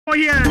Oh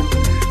yeah,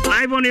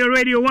 live on your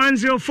radio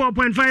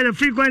 104.5 the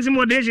frequency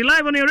modulation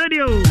live on your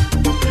radio.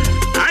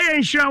 I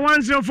ensure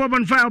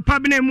 104.5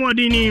 Pabine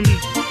Modini.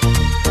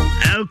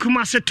 El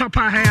Kumase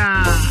Topa here.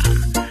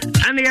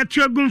 And the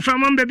Atuagum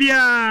from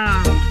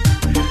Umbebia.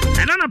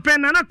 And on a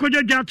pen and a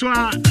Kojo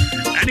Jatwa.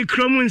 And the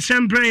Kromun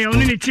Sempre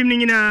on any team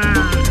Nina.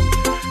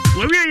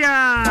 We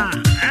are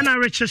and a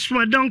richest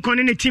for don't on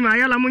any team.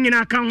 Ayala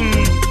Munina Kang.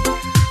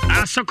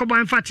 A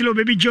Sokoba and Fatilo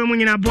baby Joe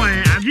Munina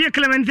boy. A Via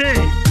Clemente.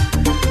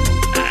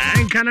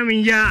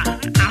 Kanamiya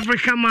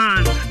Africa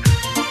man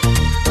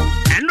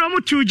and no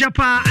to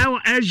Japan our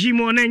SG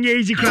more than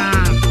easy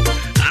crowd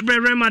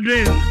Real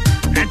Madrid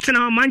and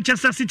now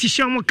Manchester City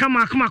show come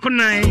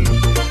kunai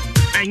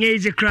and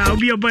easy crowd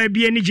be a boy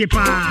be any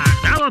Japan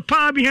our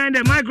power behind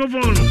the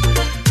microphone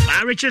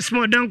I richest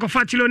small dunk of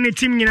Fatilo ni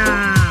team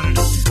na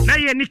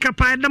ye nika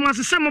pa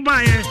damas some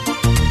buy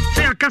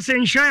say I can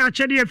say share a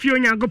few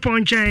go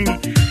ponchain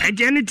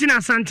and anything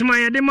as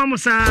Santamaya de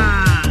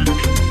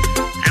Mamusa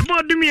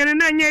do me and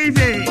then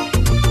easy.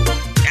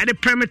 At the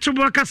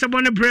premature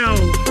Casabona Braille.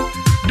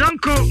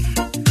 Donko.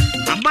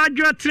 A bad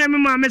your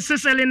tremor,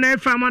 Mrs. Elena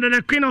from under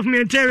the Queen of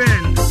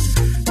Mediterranean.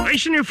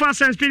 Wishing you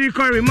fast and speedy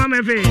Corey,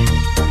 Mamma V.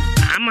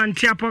 I'm on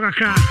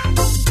Tiapoca.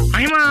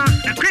 I'm a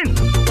queen.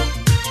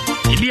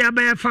 If you are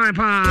by a fine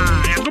pa,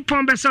 I go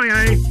pump a soy.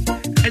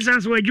 As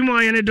that's where you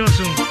more in a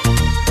dozen.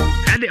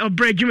 At the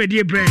break, you may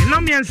dear brain. No,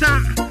 me and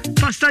son.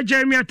 Pastor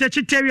Jeremy, I touch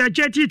it, Terry,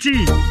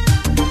 JTT.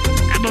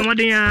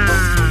 Abomadia.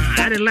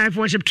 At a live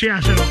worship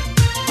triaso.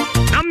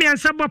 I'm me and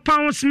Sabo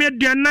Pounds made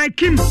their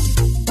Nike. And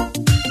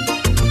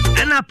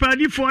I proud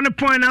for on the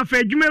point of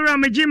a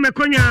Jumera Jim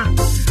Meconia.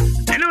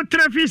 I know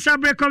Traffy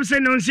Sabre comes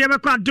in on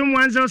Siabaca Dum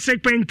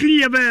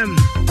 106.3 of them.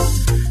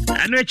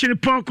 I know it's in the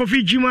pork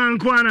coffee Juma and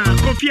Kwana,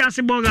 Coffee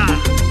Asiboga.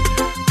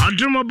 A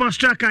drum of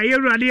Bostraka,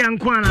 Yeradi and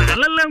Kwana, a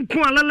little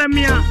Kwana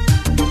Lamia.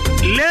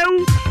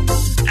 Leu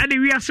at the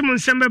Riasimon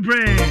Sember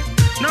Brain.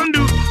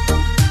 Nondu.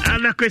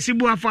 And the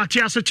Kwesibu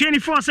Fatia, so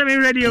 24/7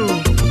 radio.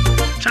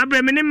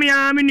 Sabre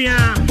Minia,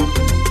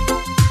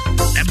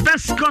 the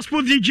best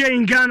gospel DJ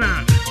in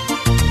Ghana.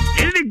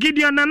 Any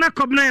Gideon Nana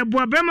Kobna,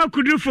 Boabema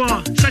could do for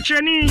such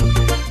any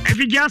if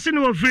you just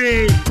know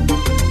free.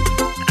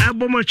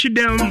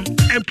 Abomochidem,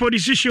 a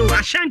Podisho,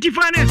 a Shanty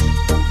Finance.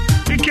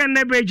 You can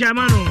never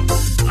Jamano.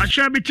 I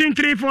shall between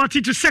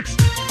 3:40 to 6.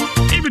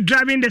 If you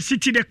drive in the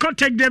city, they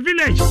contact the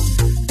village.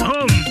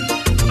 Home.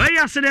 Why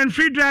yesterday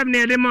free drive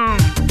near the mall.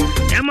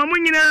 And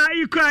Mamuna,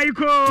 you cry, you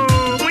go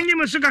when you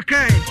must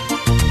cry.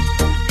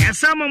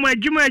 Some of my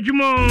Juma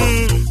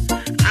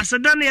as a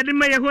done at the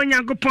Mayor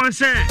Honyanko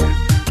Ponce,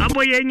 a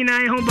boy in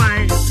I home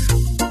by.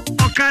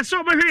 Okay, so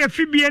over here,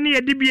 Phoebe and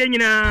Dibia.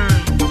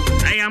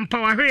 I am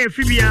power here,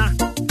 Phibia.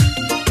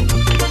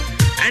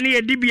 And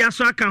here, Dibia,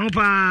 so I can hope.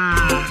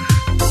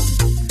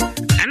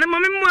 And I'm a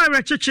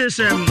memoir churches.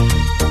 I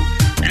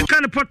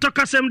can't put the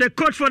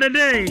code for the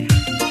day.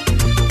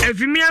 If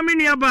you mean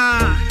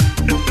Miniaba,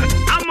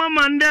 I'm a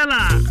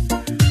Mandela,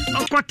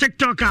 or what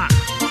TikToker.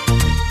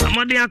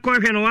 Amadi akwa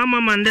no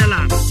Ama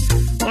Mandela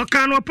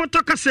wakano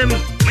potoka sem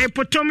my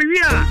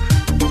potomia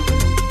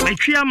my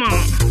chiama.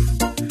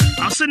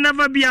 Also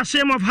never be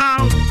ashamed of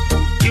how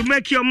you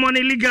make your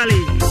money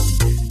legally.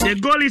 The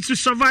goal is to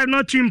survive,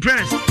 not to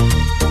impress.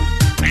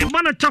 I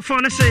wanna tough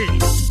on say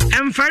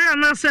I'm fair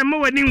and say mo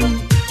wedding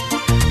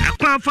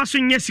akwa faso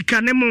nyesika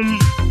nemum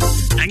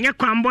anya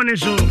kwambone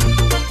so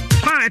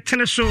kwa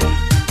etene so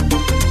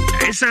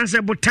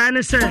esanse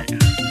botane say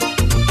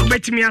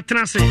bet me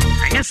atrase.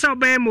 I guess I'll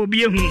be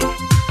mobile.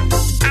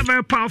 A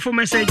very powerful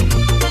message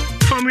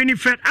from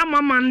Winifred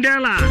Ama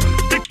Mandela.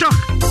 TikTok.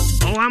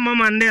 Oh, Ama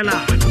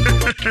Mandela.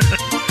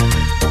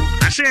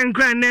 I say, and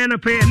grand name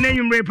pay a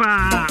name raper.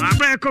 I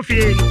buy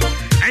coffee.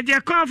 I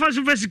just call for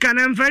some Vesican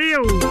and for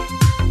you.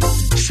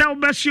 So,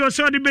 best you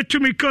saw the bit to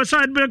me because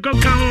I'd better go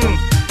come.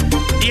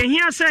 You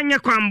hear saying your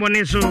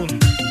quamboneso.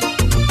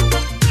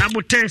 I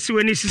would test you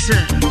when this is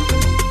said.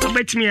 I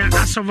bet me I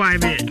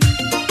survive it.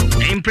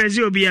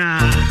 Impressobia.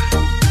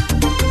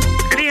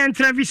 And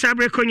Travis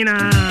Sabre Conina.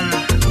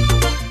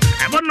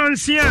 I want to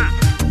see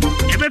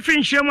every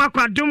finish your mark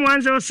at Dum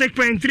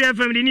 106.3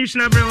 FM, the news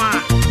number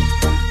one.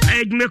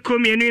 I make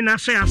come in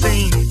as I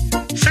saying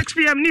 6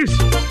 p.m. news.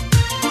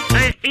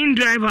 In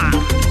driver,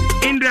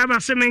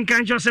 Semen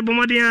Cancho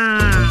Sebomodia.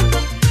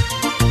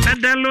 I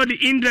download the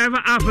in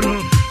driver app.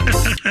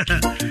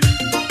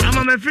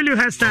 I'm a feel you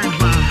has time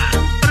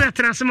for the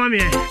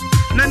Trasamami.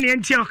 None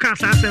of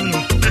Casa.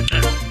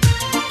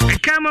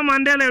 Kama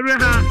Mandela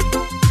Reha.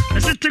 I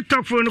said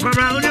TikTok phone.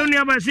 I don't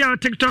know about see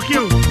TikTok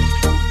you.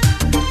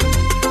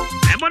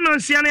 I want to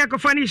see any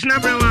finish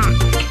number one.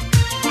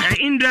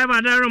 In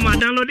driver Daroma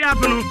download the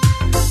app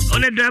on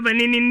the driver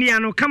in India.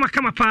 No, come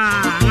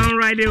pa long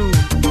ride you.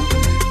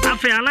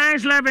 After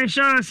Alliance Life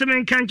Insurance,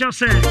 seven can just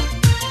say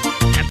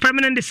a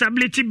permanent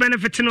disability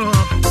benefit. No,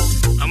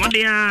 I'm on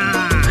the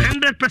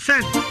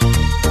 100%.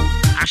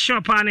 I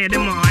shop on it.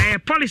 A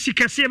policy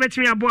can see about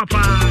me a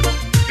boapa.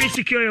 Please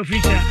secure your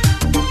future.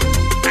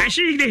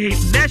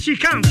 There she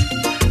comes.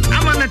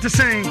 I'm on that to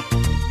say.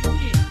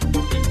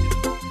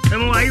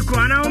 Emo ayiko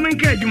ana o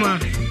menka adwuma.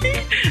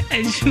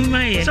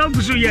 Adwuma ye. So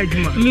gusu ye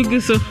adwuma.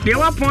 Miguso. De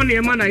wa pon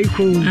de ma na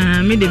ayiko.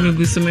 Me de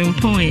miguso me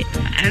mpon ye.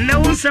 Ene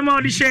won sema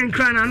odi hye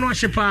nkra na no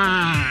hye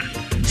pa.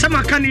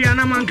 Sama kan ya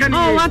na man kan.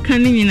 Oh, what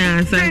can you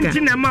na asanka?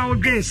 Enti na ma o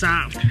dwen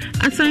sa.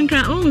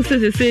 Asanka o se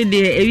de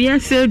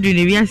ewiase odu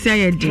ne ewiase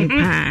ayedin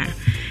pa.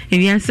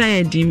 Ewiase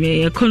ayedin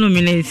me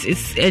economy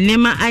is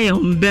enema ay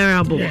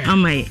unbearable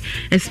amai,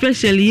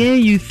 especially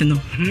youth no.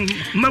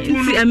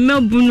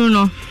 Mabunu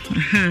no.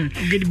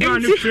 Get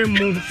brand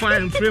frame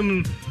fine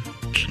frame.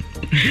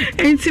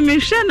 Enti me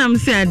hwe nam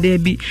se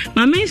adebi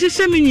ma me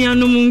nhye me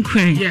nuanom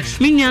nkran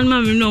me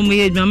nuanom me no mo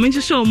ye ma me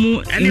nhye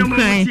omo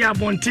nkran ti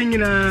abontin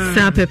na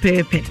sa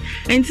pepepe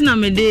enti na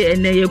me de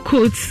na ye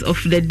quotes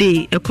of the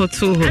day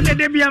ekoto ho and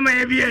de bia ma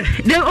ye bia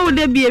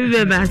de bia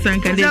be ba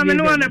sanka de me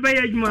no na be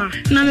adwuma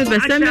na me be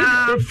se me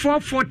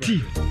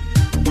 440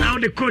 now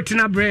the coat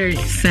na bray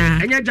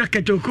anya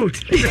jacket o coat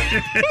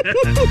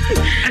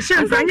asha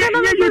anya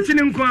yutin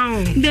nko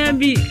ahụ there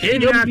be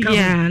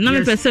bia na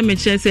me pese me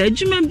che se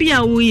adwuma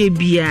bia wo ye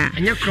bia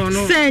anya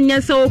krono se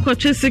anya se wo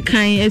kotwe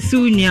kan esi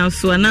unua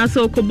so na se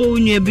wo kobo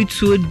unua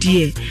bituo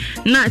die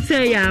na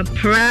se ya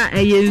pra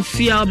ye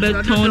nsua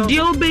obeton die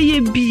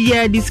obeye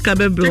bia diska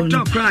bebro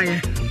no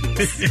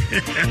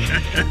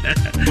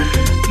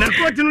na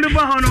coat no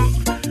ba hono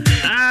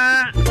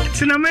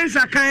Tina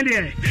mensa kind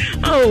there.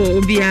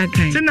 Oh, be a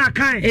kind. Tina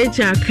kind.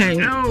 Echa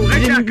kind. Oh,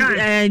 Echa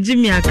kind.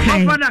 Jimmy a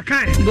kind. Godfather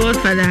kind.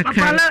 Godfather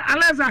kind.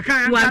 Aleza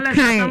kind. What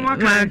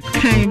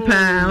kind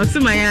pa? What's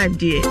my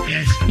idea?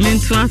 Yes.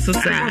 Mentu aso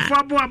sa.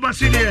 Fabo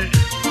abasu there.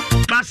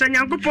 Basa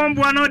Nyankopon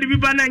bo na odi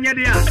biba na nya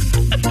dia.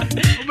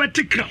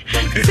 Obetika.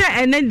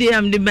 Say ene dey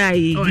am dey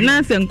buy.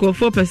 Na se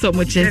nkofo person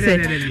mo che say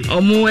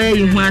omo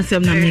eyi hu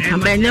asem na me kan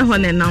ba nya ho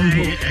ne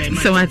nambo.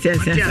 So what say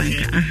sanka.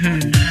 Aha.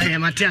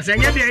 Matias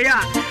nya dey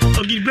ya.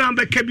 Ogibran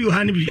be kabi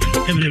ohani bi.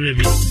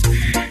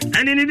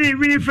 And in the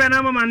really friend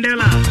of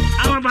Mandela.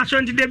 I'm about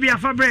to de be a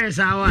fabric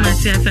sawa.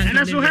 Matias and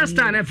that's who has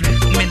done it.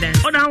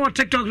 Oh, now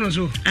TikTok no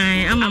so.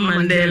 I'm a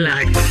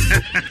Mandela.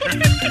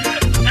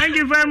 Thank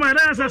you very much.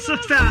 That's a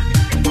sister.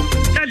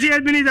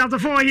 38 minutes after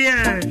 4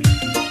 here.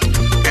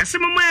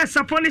 Some of my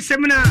support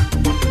seminar.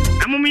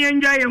 I'm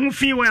enjoy who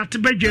feel at the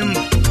bedroom.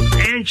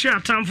 And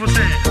share time for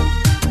say.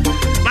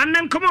 But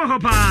then come on,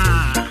 Hopper.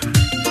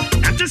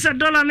 That's just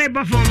 $1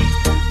 neighbor from.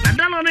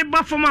 $1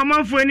 neighbor from my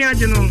mom for any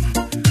agent.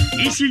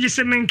 Isi just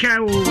semen kai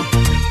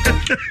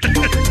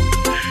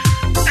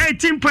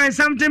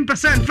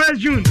 18.something% 1st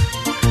June.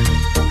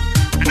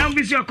 And I'm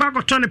busy a quack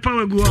of 20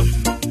 power go. I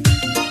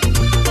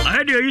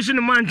heard you're using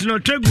the month no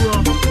take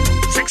go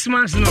 6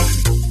 months no.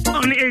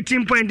 Only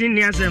 18 point in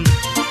the asem.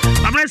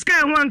 I'm like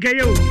sky one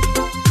KO.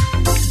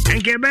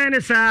 And Keben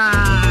is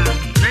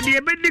that the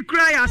bed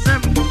cry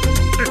asem.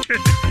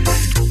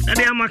 That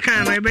they are my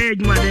kind, my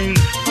bed, my thing.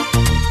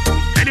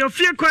 And your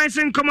fear cries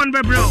in common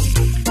bro.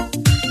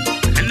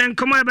 And then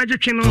come on,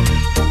 budget channel.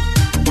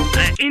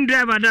 In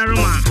driver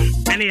Daruma,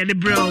 and here the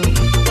bro.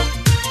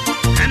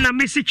 And I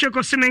miss it,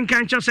 Choco Semen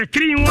can just a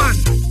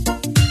 3-in-1.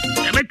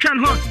 The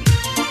veteran hot.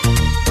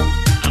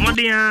 I'm on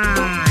the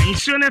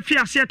insurance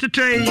fiasia to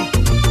try.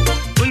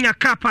 When your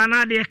cap and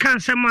I the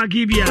cancer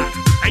magibia,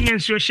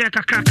 and you shake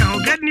a crack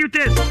or get new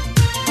test.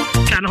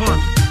 Can hot.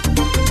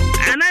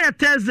 And I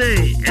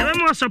Thursday, I'm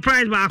more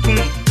surprised by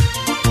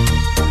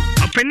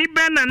Penny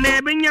Ben and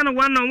Nebian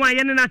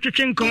 1-on-1 and a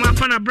chicken come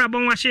up on a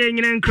brabon was saying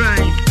and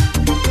crying.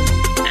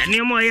 And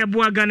no more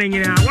boy gunning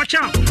in. Watch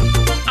out!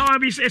 I'll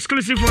be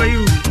exclusive for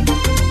you.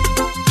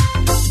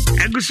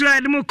 I go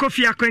slide more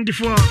coffee at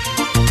 24.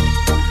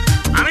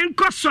 I'm in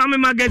Kwanso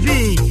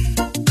magazine.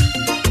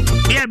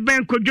 Yeah,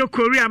 Ben Kojo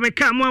Korea, I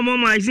come more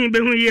magazine,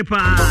 Behu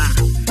Yepa.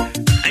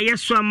 I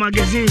yes, one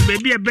magazine,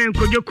 baby, a Ben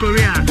Kojo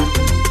Korea.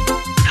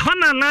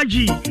 Hona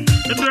Laji,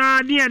 the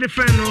near the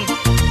friend.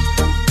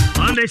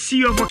 On the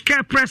CEO of a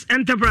Care Press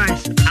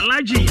Enterprise,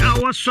 Alaji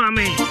Awa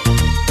Swami.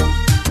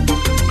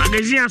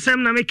 Magazine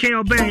Assembly na make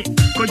your bank,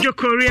 Kojo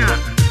Korea.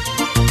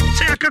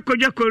 Say aka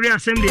Kojo Korea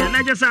Assembly,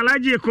 na just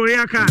Alaji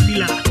Korea car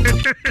dealer.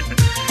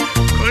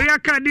 Korea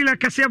car dealer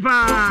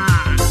Kasepa.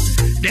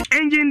 The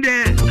engine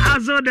there,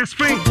 Azo the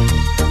spring.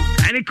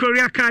 Any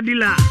Korea car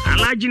dealer,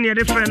 Alaji near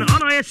the friend.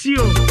 On our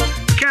CEO,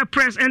 Care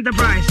Press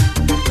Enterprise.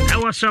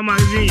 Awa Swami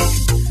magazine.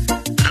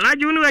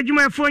 Alajunu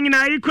ajuma phone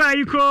na iko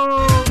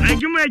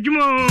ajuma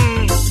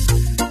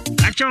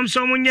achom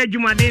so munye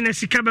ajuma de na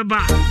sika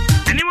beba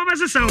ene mo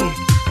besesa ho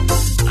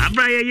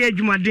abra ye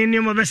ajuma de ne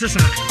mo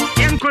besesa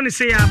yenko ne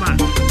se yaba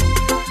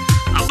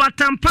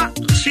abatampa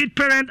sweet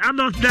parent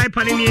adult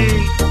diaper ni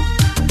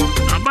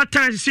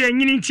abatan se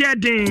nyini ntia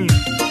den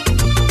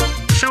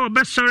se wo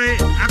besore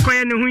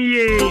akoye ne hu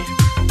ye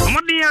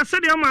omodin ya se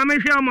de o ma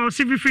mehwe o ma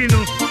osififi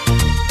no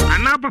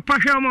ana papa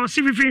hwe o ma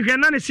osififi hwe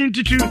na ne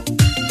sintutu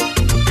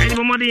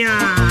Modia,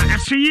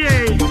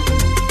 SVA,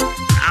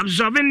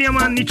 absorbing the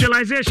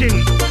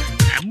neutralization.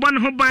 One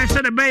who by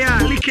said a bear,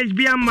 leakage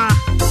biamba.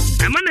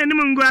 A man and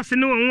woman grass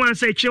and no one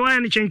say Chiwa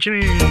and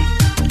changing.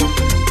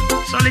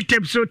 Solid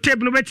tape, so tape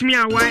no bet me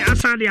a why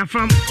outside their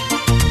farm.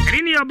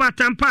 In your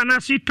batampa,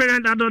 sweet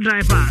parent adult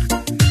driver.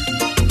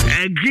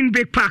 Green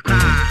Bay Park.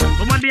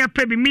 But they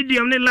pay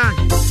medium ne large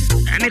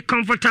and a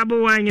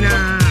comfortable one.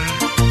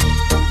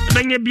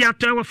 When you be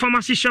at our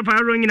pharmacy shop,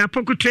 I run in a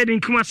pocket trading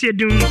Kumasi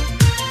Doom.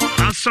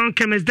 Our son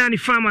chemist Danny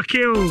Farmer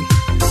KO.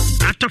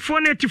 After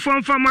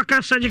 484 for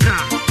Maka Surgical,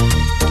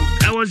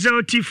 I was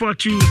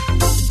 0T42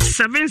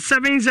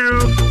 770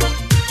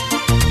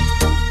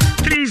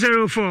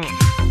 304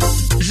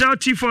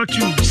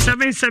 0T42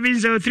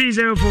 770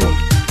 304.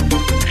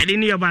 I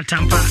didn't hear about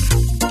Tampa.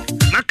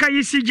 Maka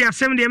ECG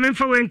assembly, I mean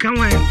for when come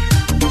when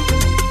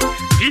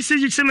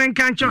ECG Semen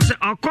can choose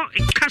or call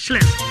it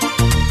cashless.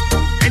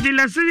 And the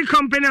Lassie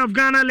Company of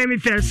Ghana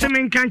Limited,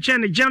 Semen can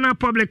change the general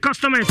public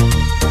customers.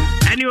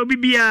 And it will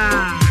be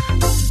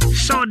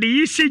so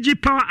the ECG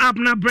Power App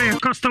now bring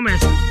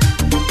customers.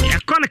 They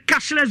call it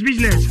cashless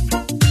business.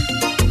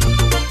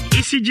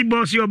 ECG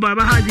boss your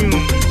baba had you.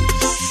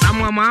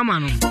 Samwa mama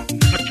no.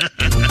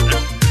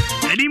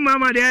 Edi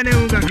mama de ane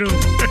unga grow.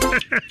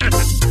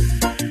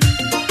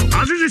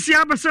 Azizi si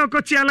apa so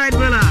kotia light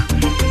bella.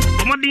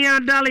 Bomodi ya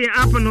dali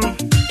app no.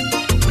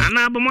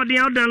 Ana bomodi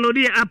ya download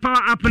ya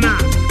Power App na.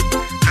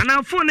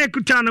 Ana phone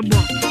ekutana bo.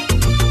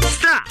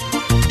 Star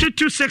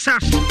 226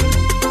 hash.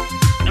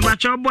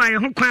 But your boy,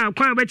 who quite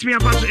bet me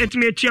about it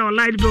me your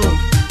light bill.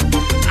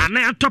 And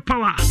I top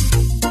power.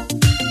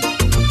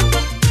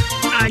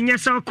 And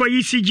yes, I'll call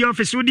ECG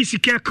office with this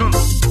care call.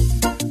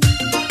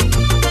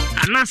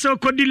 And I saw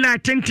could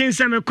like 10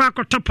 and a quack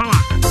or top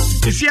power.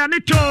 You see, I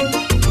little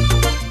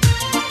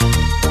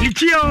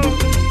Litio,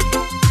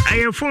 I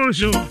have phone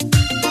so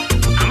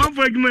I'm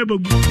avoid my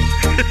book.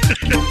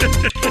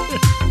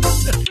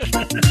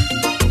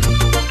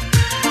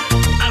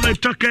 I'm a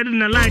talker in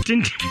the light.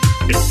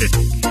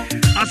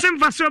 I send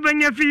for so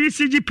many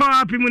ECG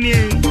Power Up in money.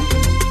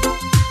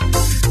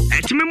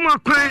 At me more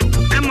quiet,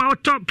 I'm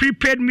out top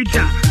prepaid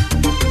meter.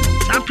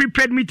 So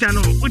prepaid meter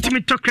no, what me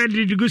talk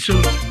credit to go so.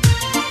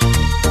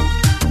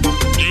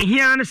 And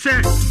here I say, I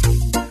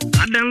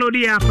download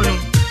the app no.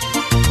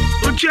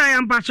 What you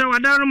am patch over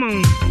there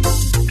mo.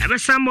 Ever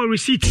some more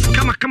receipts,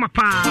 come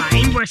pa,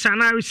 invoice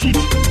and I receipt.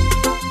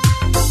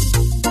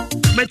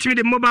 Bet me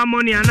the mobile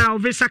money and now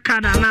Visa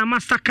card and now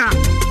MasterCard.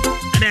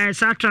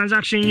 There's a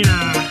transaction, you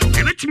know.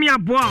 Let me a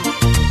bow.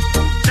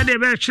 Said the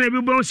best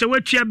we both say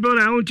what you bill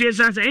and own to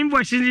us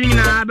invoices in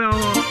our bill.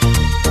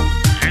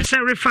 And say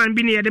refund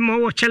be near the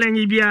more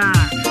challenge be at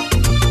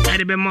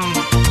the more.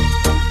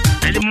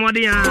 And the more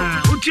the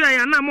Utia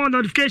and more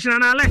notification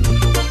and alert.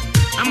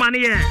 I'm on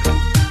here.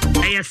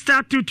 I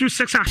start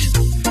 226 hash.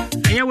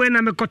 And you when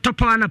I'm a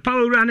top and a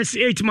power run is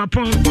 8 my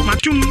pound, my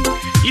 2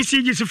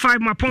 ECG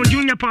 5 my pound,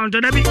 junior pound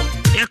to Debbie.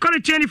 You call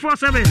it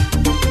 24/7.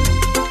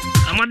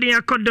 I'm on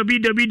the code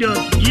www.ecg.com.gh.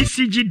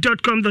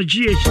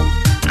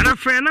 And a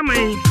friend of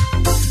mine,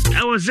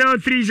 I was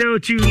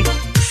 0302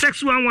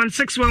 611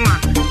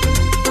 611.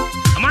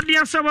 I'm on the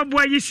answer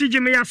boy ECG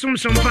me assume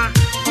some pa.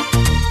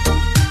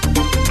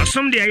 Or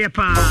some day,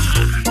 pa.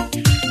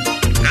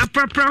 A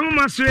proper home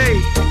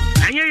way.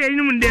 And you're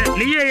in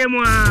the year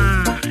more.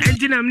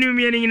 And I'm new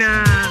meaning.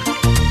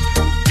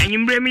 And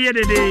you bring me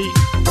the day.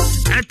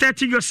 I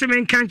 30 go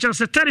 7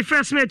 countries,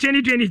 31st May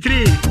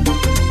 2023.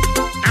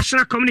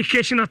 National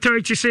Communication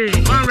Authority say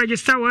one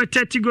register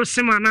 30 go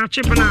sema na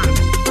chepa na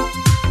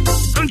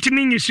unti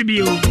minyu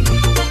subio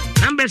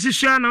numbers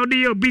is now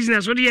your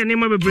business what your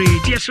name be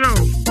yes ro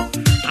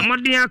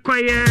amodi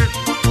akoye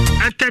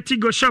 30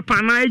 go shop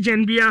and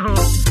agent bia ho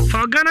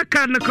for Ghana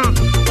card na ko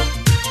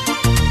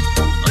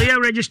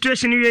your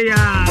registration you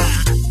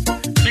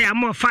ya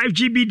more 5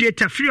 GB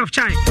data free of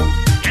charge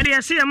and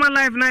you see my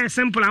life na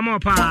simple am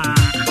up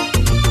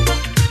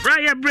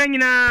right you bring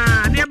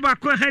na dey back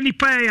ko hani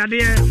pa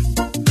there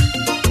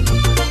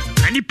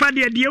nipa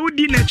de de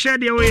odi na kire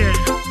de we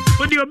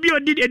odi obi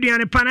odi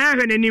aduane pa na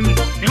ahwe nanim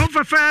e ho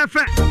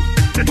fa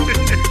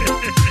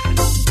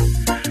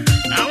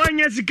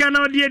awanya sika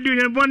na odi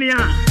aduane boni a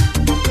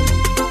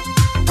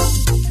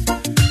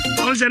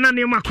onse na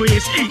ne makoye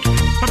sei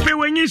papa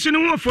wenyi su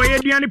no ho fo ye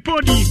aduane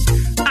podi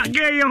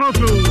age ye ho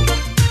fo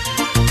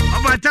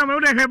obata ma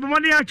odi hebo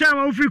modi a cha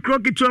ma ofi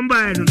kroki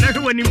tuamba no na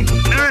wanim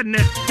na ne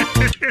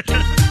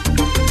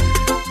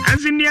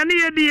anzinia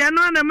ye di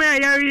ano na me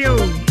ayare o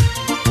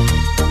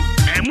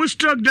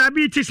stroke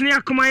diabetes ni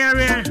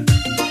akumayare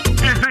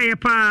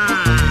pa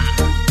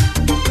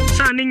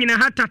sa ningina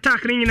heart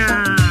attack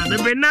ningina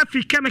bebe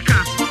nafi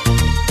chemicals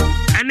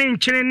ane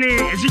nchene ne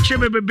eziche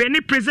bebe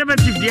ni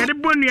preservative de ade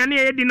bonu ane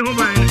ye di no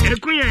ba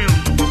ekunya yo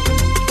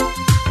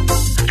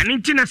ane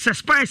ntina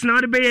spice na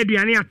ade be ye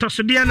aduane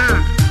atoso dia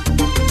na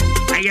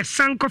aye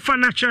sanko for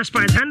natural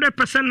spice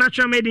 100%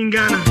 natural made in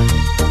Ghana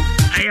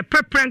aye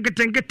pepper and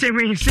getengete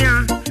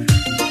hwensia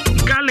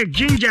garlic,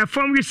 ginger,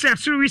 from we say,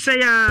 so we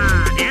say,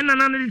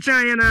 another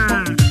time,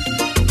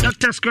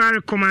 Dr. Square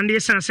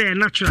recommendation say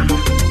natural.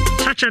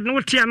 Such a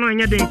no tea, no,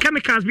 and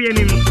chemicals be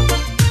any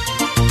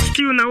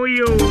stew now,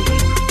 you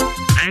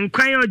and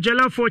quail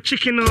jello for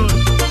chicken or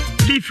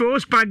beef or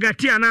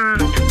spaghetti and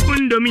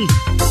undomi.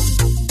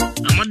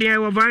 I'm on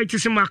the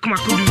varieties in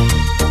Makudu.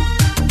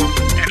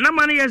 And no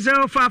money is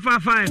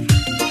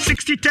 0555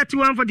 60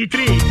 31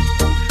 43.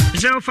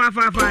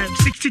 0555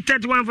 60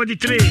 31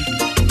 43.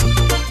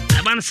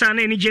 Abansa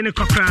na ni jene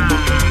kokra.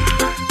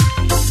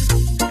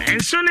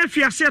 Enso na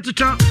fiase to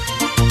talk.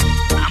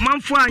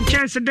 Amanfo a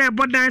chance dey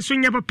bodan so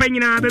nya papa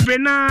nyina bebre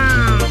na.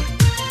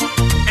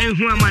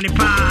 Enhu amane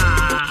pa.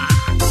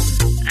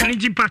 Ani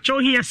jimpacho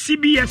here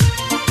CBS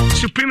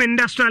Supreme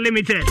Industrial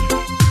Limited.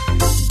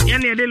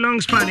 Yani de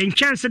long span in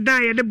chance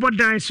die de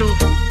bodan so. E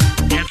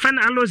fan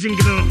alozing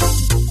no.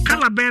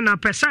 Kala ben na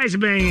precise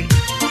ben.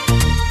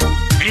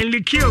 En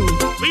likio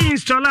we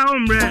install a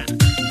ombre.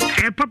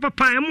 E papa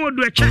pa e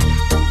modu e check.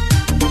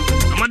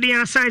 Amadi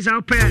an size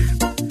out pair.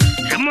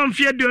 E mom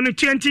fie do no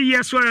 20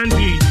 years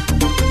warranty.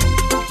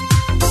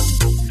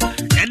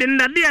 E den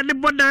na dia de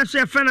bodan so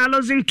e fan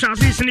alozing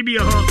transition bi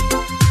ho.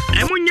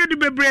 E munya de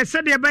bebre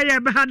se de be ya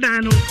be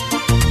hadan no.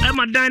 E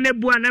madan na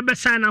bua na be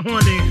sign na ho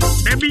de.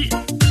 E bi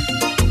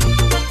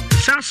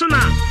Sasuna,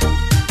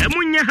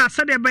 Emunya has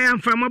said a bayan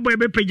from a boy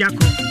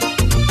Pejako,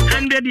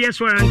 100 years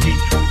warranty.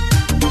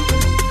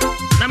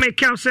 Name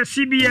Kwanso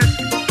CBS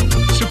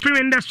Supreme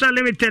Industrial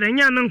Limited, and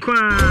Yanunqua.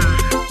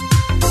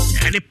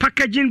 And the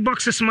packaging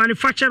boxes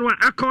manufactured by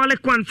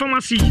alcoholic one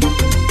pharmacy,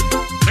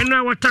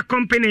 mineral water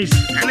companies,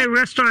 and a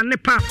restaurant,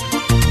 Nepa.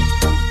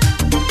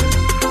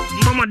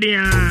 Mama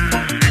dear,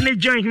 and a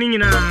joint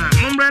Nina,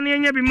 Mombrani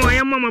and Yabi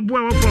Moya Mama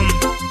Boy from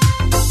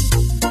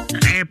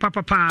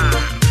Papa.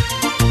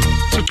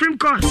 Supreme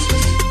Court,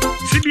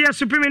 CBS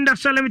Supreme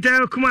Industrial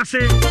Limited,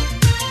 Kumase,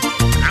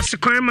 as a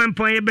Korean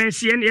point, a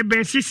Bensi and a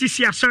Bensi,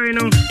 sorry,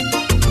 no.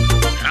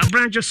 A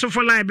branch of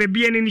Sofa Line,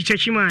 baby, and in the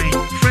Cheshire.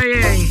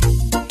 Frey,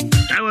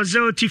 I was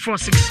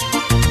 0246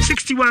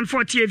 61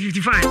 48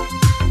 55.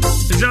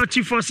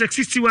 0246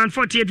 61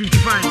 48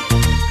 55.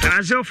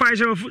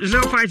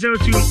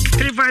 05002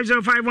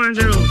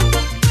 350510.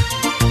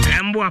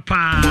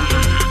 Mbwapa.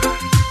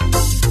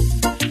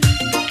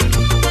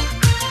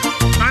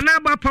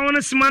 Anaba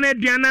Pawna Simane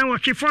Diana,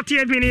 watch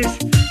 48 minutes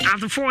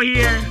after 4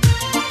 here.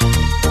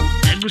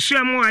 And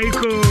Gusuamo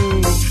Aiko.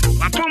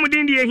 Upon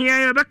within the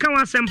here,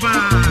 Bakawa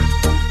Sempa.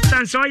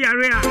 Sanso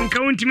Yarea, and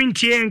County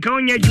Minty and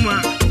Konya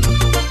Juma.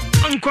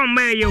 Uncle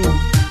Mayo.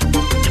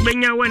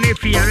 Benya one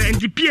fear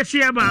and the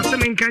PSC about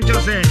something can't you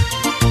say.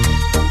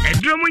 A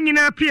drumming in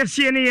our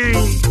PSC and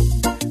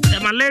the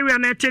malaria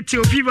netted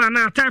fever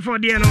now,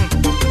 typhoid, you know.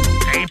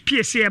 A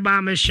PSC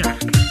about Mesha.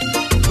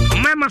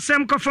 Mama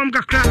Samko from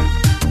Kakra.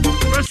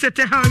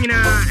 Prostate hanging a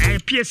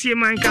PSC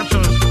mine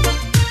capsules.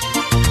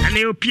 And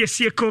a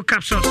PSC co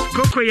capsules.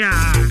 Cocoya.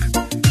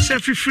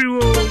 Selfie free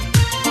wool.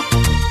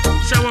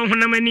 Someone who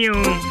namanio.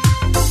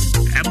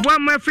 A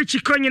bomb my free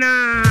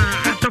chiconina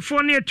at a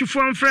 4 near to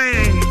phone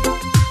friend.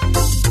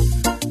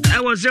 I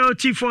was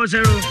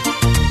 0240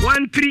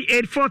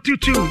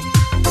 138422.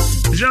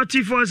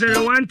 0240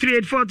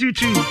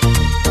 138422.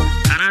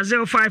 And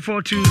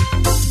 0542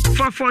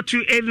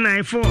 442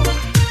 894.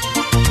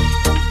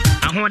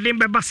 I want them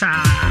bebasa.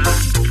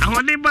 I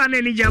want them ban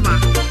any jaba.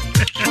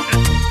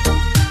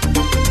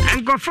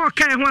 And go for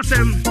Kai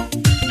Wasem.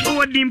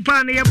 Over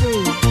Dimpani Yabo.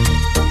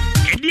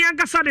 And the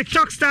Angasa the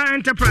Chalkstar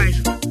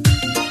Enterprise.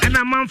 And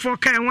a man for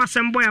Kai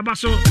Wasem boy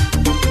abaso.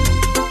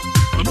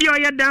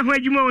 Obio down where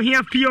you more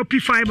here POP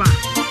fiber.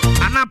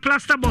 And a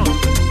plaster ball.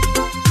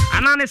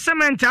 And on a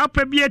cement up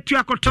a beer to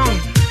a cotton.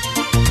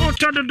 Oh,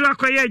 to the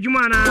Dwaka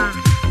Jumana.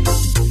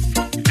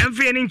 And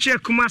feeling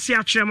check Kumasi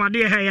Achre, my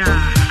dear. I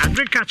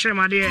drink Achre,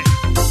 my dear.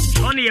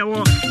 Only a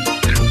walk.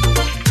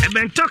 I've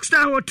been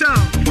Chalkstar Hotel.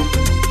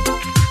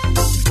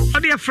 Oh,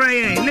 dear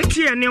Frey, let's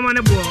hear near one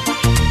aboard.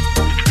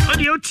 Oh,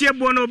 the Otia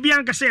Bono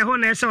Bianca say,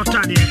 Honest or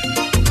Tadia.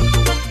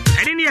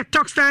 I didn't hear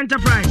Chalkstar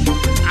Enterprise.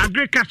 I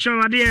drink Achre,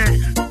 my dear.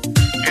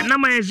 And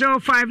number is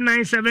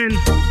 0597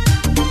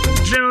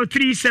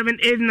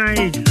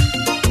 037898.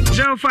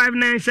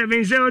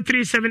 0597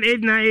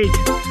 037898.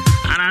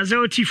 And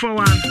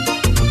 0241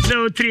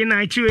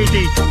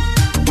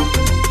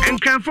 039288. And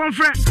confirm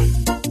for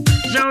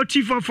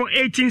 0244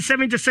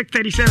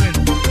 187637.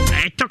 A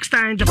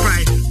Chalkstar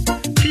Enterprise.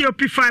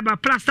 POP fiber,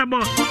 plaster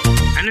board,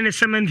 and then a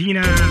cement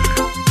here.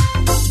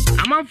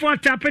 I'm out for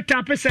tap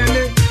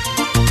send.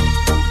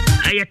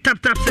 I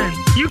tap send.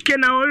 UK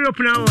now, Europe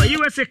now,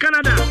 USA,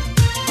 Canada.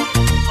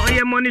 Oh,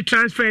 your money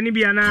transfer,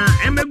 Nibiana.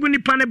 And Meguni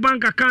Pane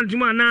bank account,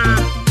 mana.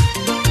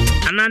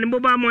 And then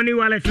mobile money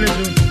wallet.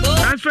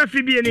 Transfer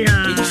Phoebe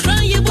anyhow.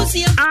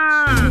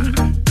 Ah.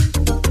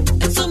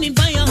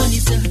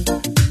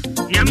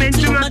 You mean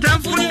to my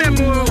time for them.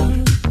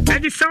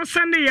 At the South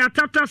Sunday, I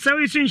tapped out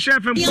service in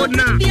chef and put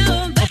now.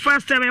 The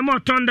first time I'm more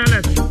 $10.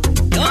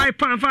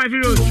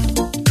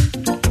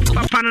 €5.5.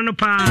 Papa no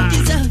pa.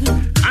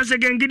 Once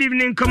again, good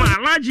evening, come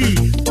on, Raji.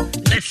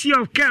 Let's see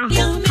of Kel,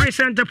 Press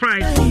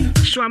Enterprise,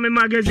 Swami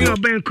Magazine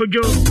of Ben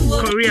Kojo,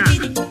 Korea.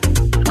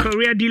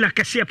 Korea dealer,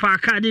 Kasiepa,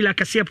 car dealer,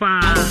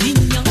 Kasiepa,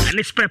 and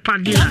it's Peppa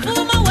dealer.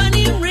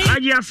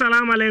 Raji,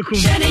 assalamu alaikum.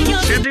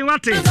 Shedding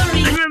what is? I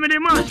remember the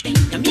month.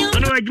 I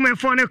know I give my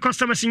phone a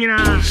customer singing,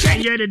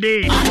 enjoy the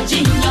day.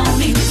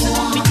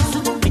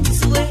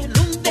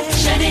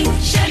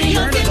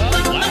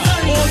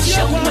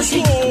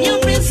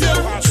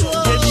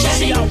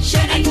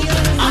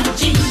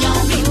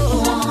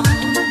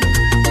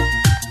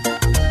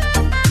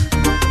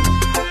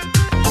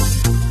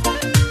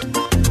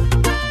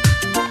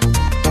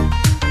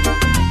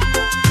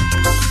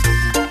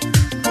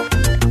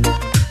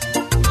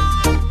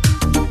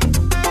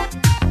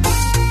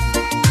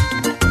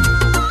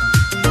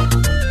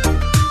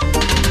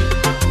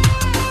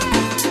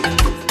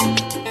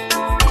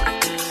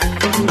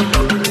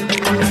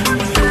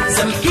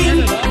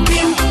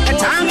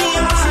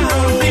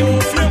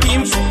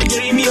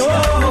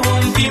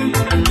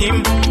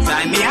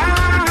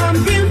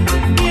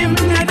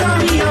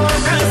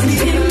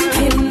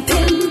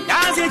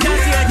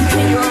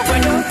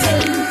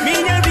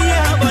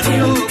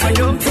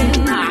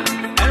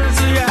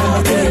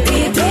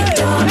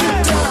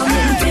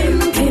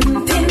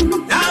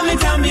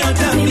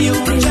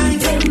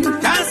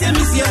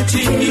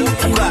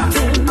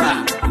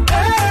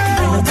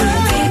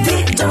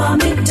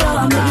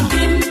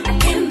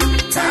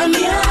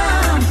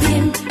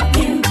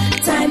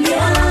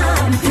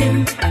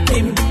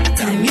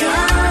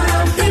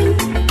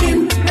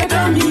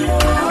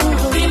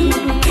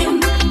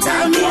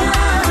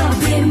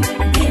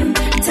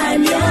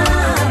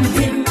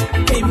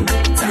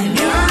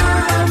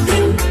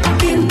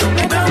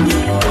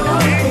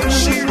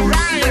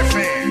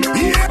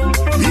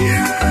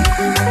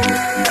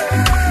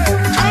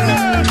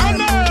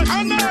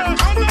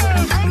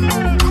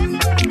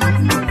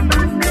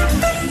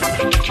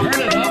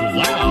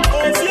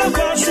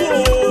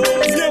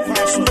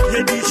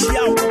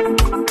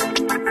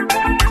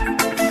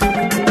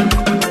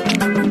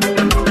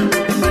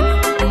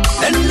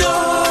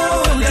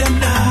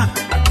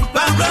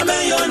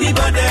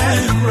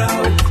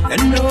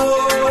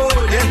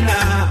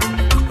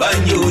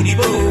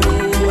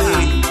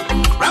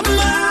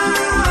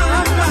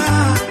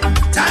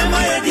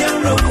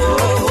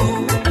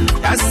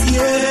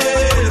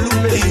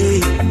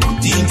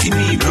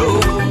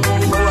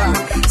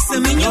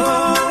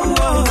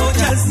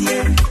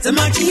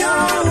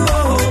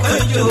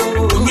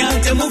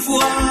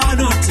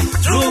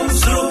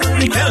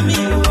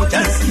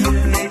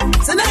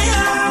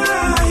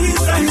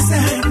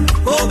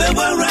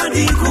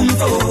 Radi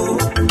Kumpo,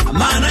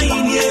 Mana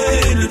Inye,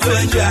 the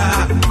treasure,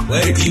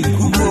 where you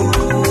go.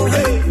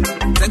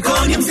 The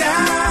Conium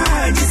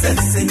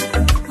Say,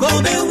 Go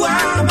be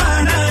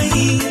Wamana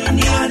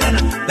Inyana,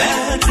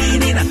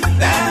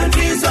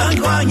 batteries on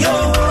Guanyo.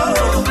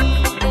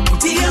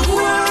 Dear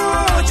Hua,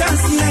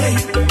 Chancy,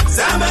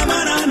 Sama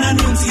Manana,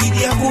 Nunzi,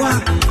 dear Hua,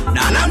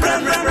 Nana,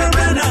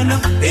 Brana,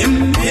 Bim,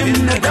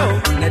 the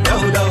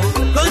dodo,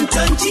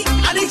 Conchonchi,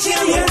 Alicia,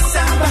 yes,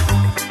 Saba.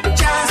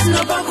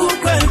 No baku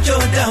kwencho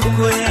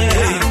damwe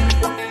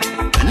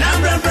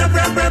Nambra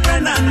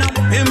banana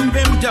pim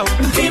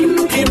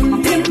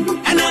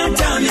and I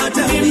tell you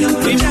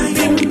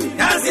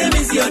as him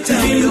is your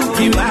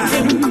time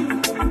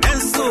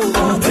and so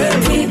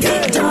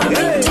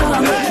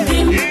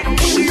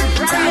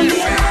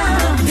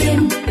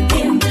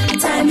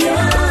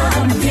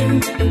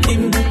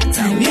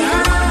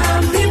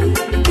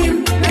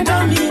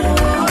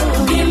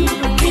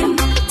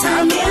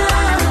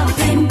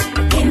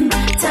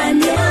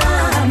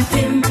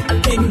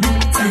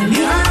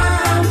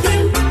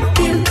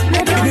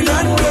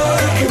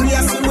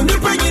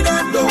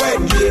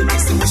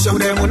show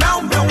them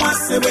now, no one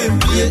seven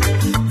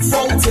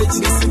voltage.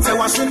 This is a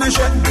washing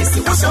machine. This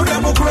is show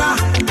them cry.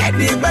 And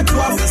the better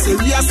office,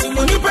 we are seeing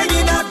money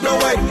bringing out the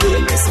way.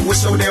 This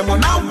is show them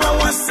now, no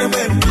one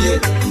seven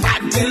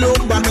and the low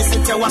by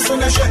Mr. Washing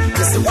machine.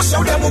 This is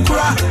show them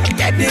cry.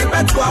 And the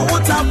better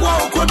water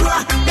walk on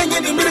dry. Then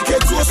the milk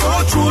to us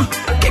all true.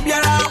 If you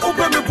are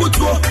open the put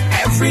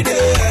every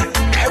day,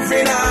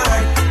 every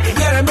night.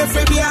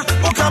 Fabia,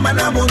 or come and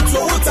I'm on to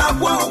water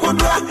walk on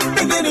dry.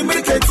 Then the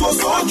milk to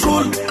us all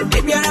true.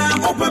 If you are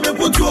open the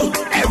put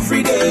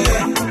every day,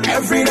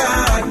 every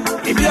night.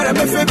 If you are a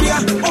Fabia,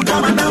 or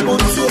come and I'm on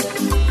to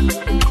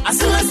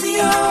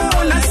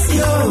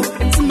Asio,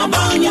 my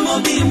banya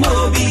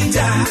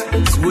mobita,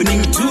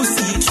 winning to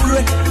see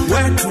true,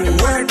 word to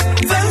word,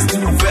 verse to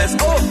verse.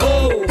 Oh,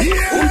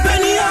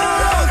 Umpania,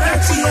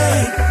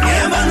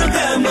 never know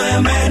them, my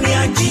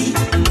maniaci.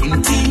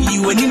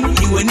 You and him,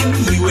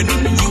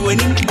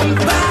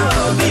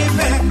 bow,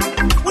 baby.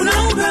 Well, no,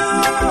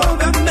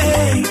 but me,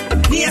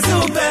 yes,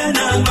 open a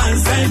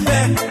man's side,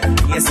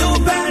 yes,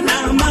 open a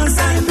man's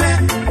side,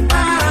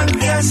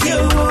 yes,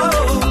 you.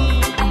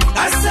 I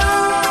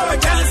saw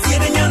just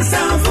getting young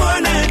sound for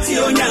an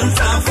anti-young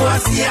sound for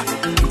us here.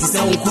 It is a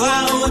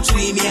wow,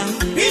 trivia,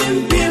 pim,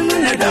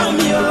 the dumb,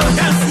 your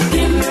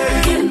dancing,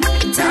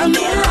 time,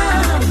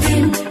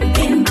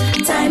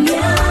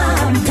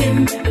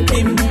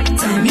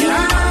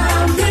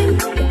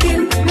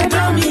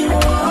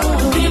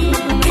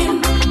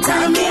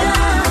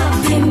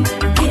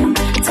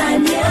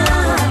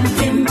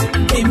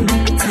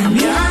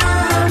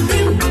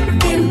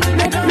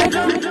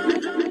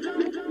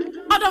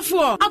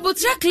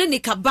 Abutra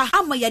clinic aba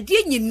ama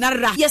yade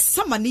nyinara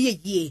yesama ne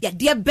ye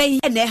yade ben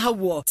e na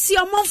hawo si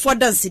omonfo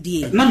dance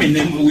die na me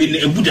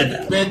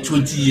ebudada be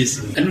 20 years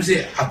and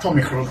say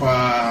atomic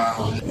ropa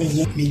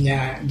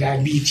minya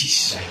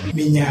diabetes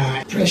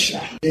minya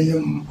pressure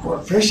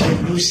pressure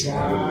boost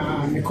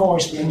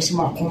because me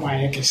ma koma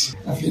yakesi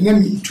afi na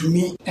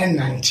mitumi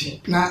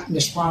enante na me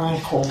spinal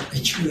cord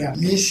echuya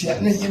me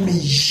sia na ye me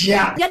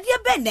ya yade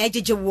ben na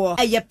ejejewo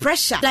eye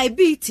pressure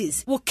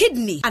diabetes wo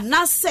kidney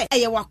anase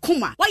eye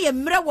wakoma waye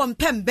mre wo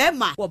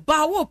mpembema wo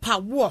ba wo pa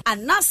wo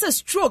anase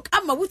stroke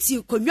ama wuti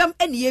konwam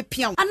ene ye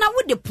pian ana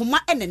wo de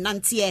poma ene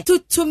nante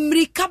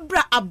tutumri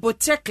kabra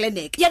abotre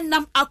clinic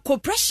yenam akọ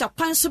pressure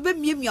Kwanso be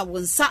miemia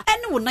wonsa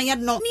ene wo na ye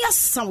no ne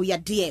asan wo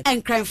yade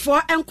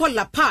enkranfo enko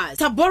La Paz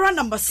Tabora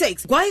number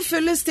 6 Gwai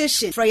filling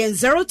station Frayen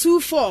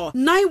 024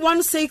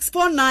 916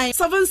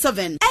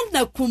 4977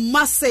 ene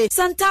Kumase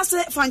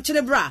Santase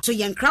Fanchelebra to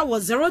yenkra wo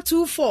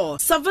 024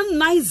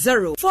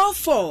 790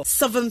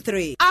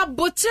 4473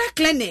 abotre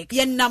clinic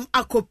yenam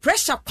akọ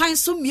pressure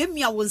Kwanso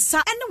miemia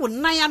wonsa ene wo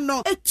na ya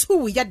no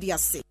etu yade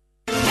ase.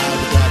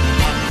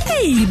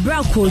 Hey,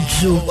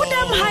 Brakojo, what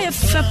am high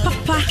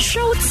papa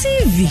show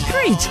TV,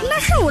 fridge, na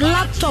show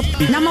laptop,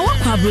 na ma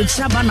wakwa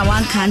brochaba na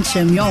wan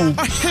kanchem yo.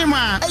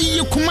 Hema,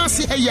 you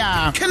kumasi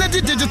heya,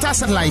 Kennedy digital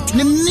satellite,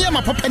 ni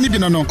niema papa ni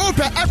binono.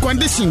 Open air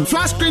condition,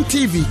 flat screen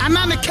TV,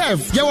 anane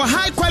kev, your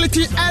high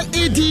quality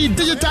LED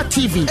digital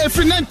TV,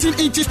 every 19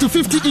 inches to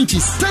 50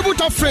 inches,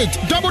 tabletop fridge,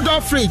 double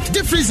door fridge,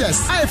 deep freezers,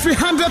 every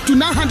 100 to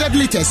 900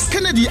 liters.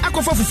 Kennedy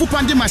akofa fufu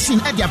pandi machine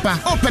ediapa.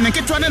 Open and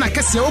ketwane na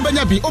kese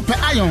obenyabi, open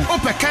iron,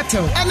 open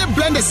kettle, any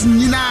blenders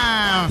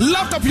nina.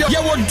 Laptop yo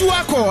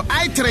dual core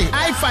i3,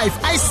 i5,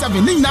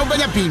 i7 ni na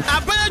obenyabi.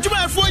 Abaya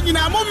juma fo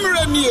nyina mo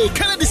mrenie.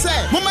 Kennedy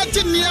say, mo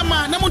maji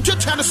niema na mo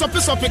twetwa no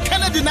sope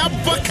Kennedy na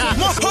boka.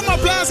 Mo home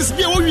appliances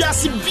bi wo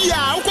wiase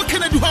bia, uko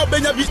Kennedy ho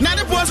obenyabi. Na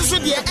ne boss so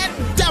de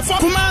da for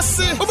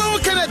Kumasi. Obo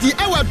Kennedy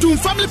our Doom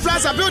Family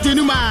Plaza building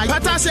no ma.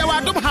 Patase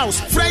our Dom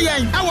House,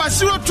 Freyen our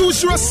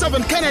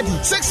 0207 Kennedy,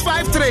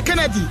 653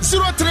 Kennedy,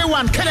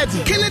 031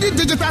 Kennedy. Kennedy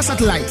digital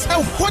satellite.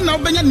 E ho na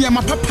obenya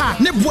niema papa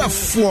ne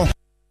boafo.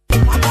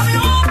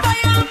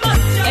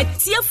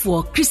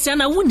 Tiefo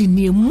Christiana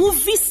Wuni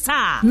movie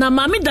star na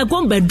mami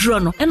dagomba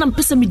drono and I'm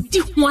pesa me di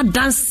ho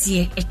dance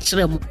e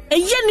kyerem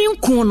eyeni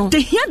nko no the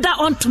hear that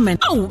ontment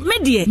oh me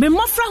die me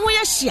mofra ho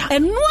ya hia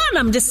eno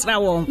anam de sra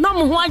won na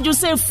mo ho adwo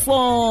se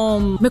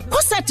form me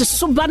koset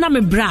soba na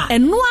me bra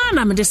eno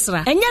anam de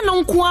sra enye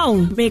no nko a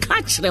me ka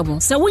kyerem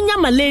se wonya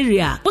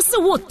malaria wo se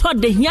wo to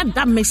the hear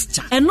that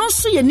mixture eno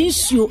so ye ni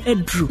nsuo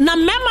edru na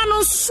mema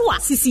no so a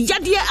sisi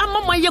yade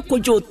amama ye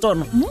kojo to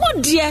no mo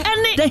die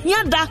ene the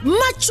hear that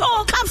macho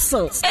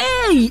capsules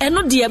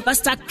eno die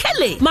Pastor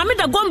Kelly mami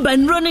da gomba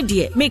nro ne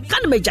die me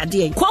kan me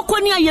jade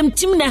kokoni ayem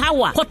tim ne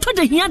hawa koto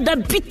de hia da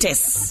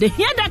bitters de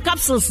hia da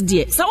capsules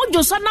die sa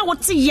wojo so na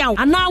wote yaw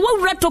ana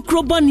wawura to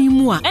krobani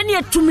mu a ene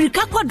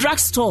atumrika kwa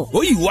drugstore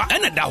oyiwa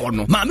ene da ho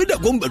no mami da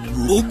gomba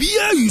nro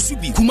obia yusu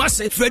bi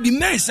kumase Freddy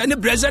Mens ene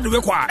Brezed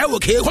we kwa e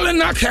woke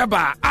Colonel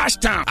Keba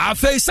Ashton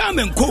afei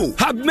Simon Co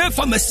Habme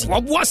Pharmacy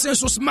obo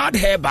senso smart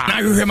herba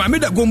na hwe mami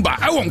da gomba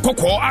e won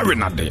kokko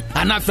arenade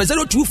ana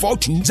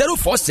 0242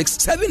 046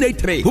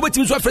 783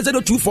 obetim so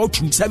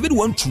 0242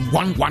 712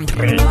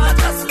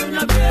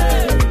 113.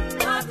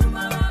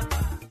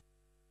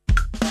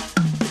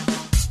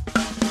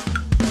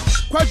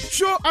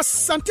 Kwadwo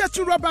Asante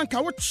Achura Bank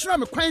a wo kyerɛ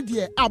me kwan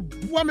de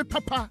aboa me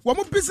papa wo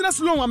mo business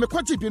loan a me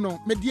kwaji bi no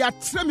me de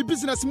atre me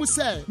business mu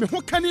sɛ me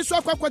ho kani so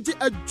akwakwaji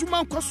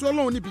adwuma nkoso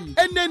loan ni bi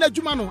enne na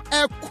adwuma no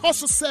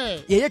ekoso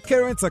sɛ ye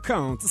current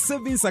account,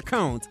 savings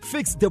account,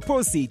 fixed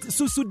deposit,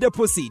 susu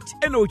deposit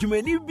eno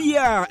odwumani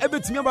bia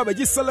ebetumi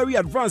ababaji salary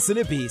advance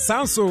ne bi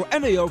sanso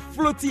ene your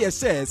floaty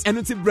shares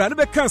eno ti bra ne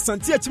be kan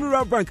Asante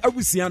Achura Bank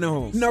abusia ne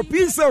ho na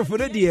peace of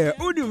the dear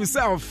odi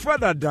himself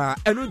father da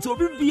eno to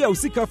obi bia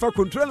usika fa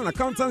control na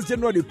Accountants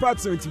General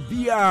Department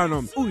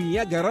biano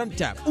unya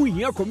garanta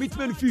unya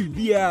commitment fee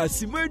bia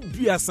sima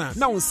duasa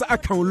na unsa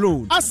account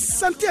loan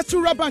Asante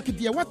Achura Bank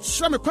dia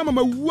watchra me kwama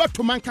mawu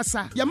to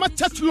mankasa ya ma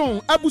church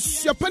loan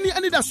abusuapani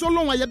ani da so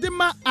loan ya de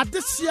ma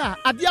adesia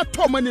ade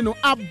atomani no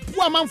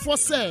aboa manfo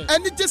se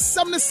ani je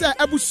samne se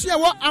abusua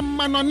wo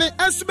amanone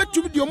enso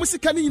betumi de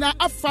omusika ni na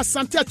afa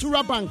Asante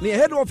Achura Bank ne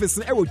head office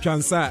e wo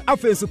twansa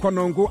afensu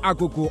konongo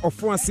agogo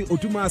ofoase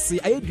odumase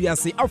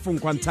ayeduase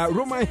afonkwanta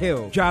Roman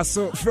Hill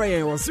jaso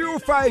frey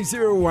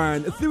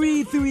 0501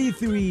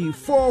 333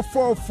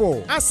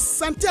 444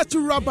 Asante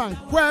Achura Bank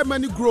where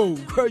money grow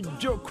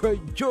kwajo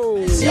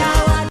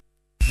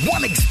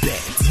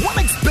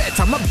 1xbet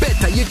I'm a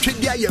better you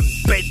trade ya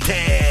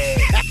better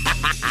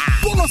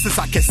bonuses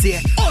akese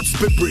odds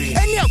bebre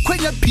any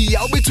akwanya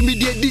pia obetumi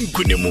de di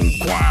nkunemu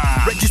nkwa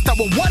register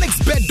on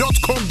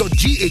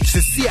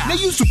 1xbet.com.gh sia na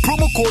use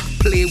promo code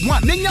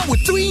play1 nenya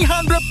with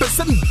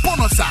 300%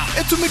 bonus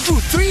etumi drew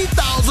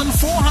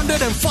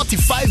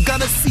 3,445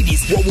 Ghana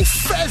cedis what will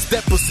first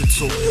deposit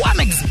so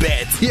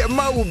 1xbet ye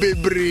ma wo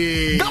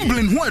bebre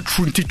gambling ho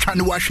atrunti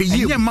twane wa hwe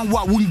ye ma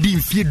wa wundi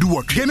mfie du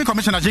what gaming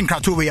commissioner Jinkra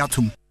to we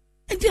atum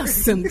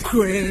Some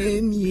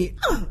cranny.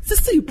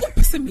 Sister, you put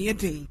person me a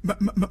day.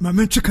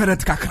 Mamma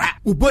Chikarat Kakra.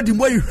 Who body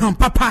boy from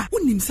Papa.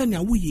 Who named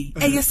Sanya Wee?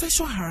 A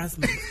sexual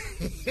harassment.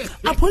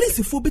 A police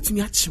phobia to me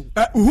at you.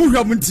 Who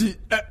haven't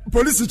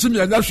police to me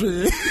and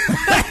actually.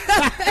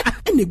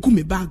 And a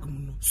gummy bag.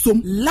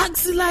 Some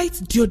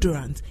Luxelite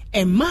deodorant.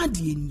 And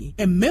Madieni.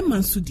 And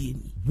Memman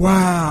Sudieni.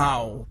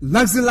 Wow,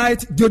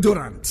 Luxelite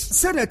deodorant.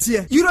 Said that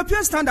here,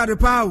 European standard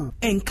power.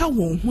 And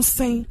Kawon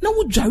Hussein, now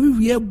would Jerry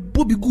real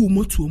Bobby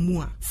Gumo to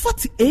Mua.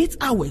 48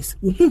 hours.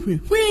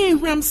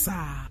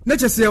 Ramsa.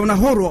 Let's just say on a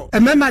horror. A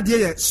mema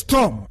dear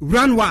storm,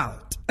 run wild.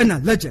 And a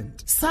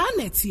legend.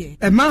 Sanetie.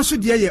 A man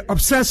should hear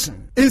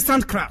obsession,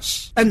 instant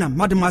crash, and a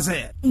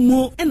mademoiselle.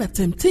 More and a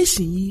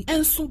temptation,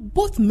 and so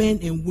both men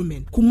and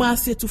women.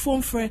 Kumasi to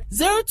phone for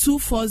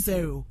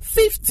 0240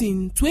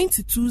 15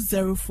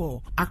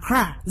 2204.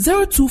 Accra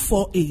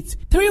 0248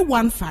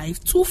 315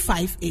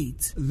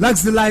 258.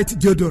 Luxelite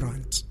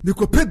deodorant.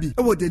 Nikopebi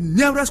over the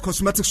nearest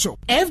cosmetic shop.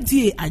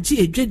 FDA Aji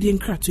Ejedi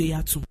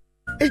Nkratoyatu.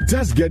 It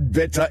does get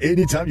better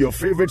anytime your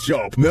favorite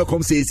shop,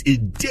 Melcom, says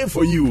it's there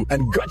for you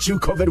and got you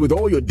covered with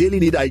all your daily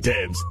need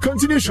items.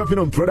 Continue shopping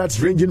on products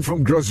ranging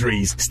from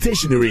groceries,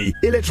 stationery,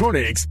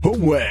 electronics,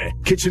 homeware,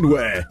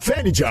 kitchenware,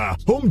 furniture,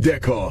 home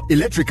decor,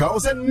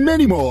 electricals, and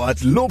many more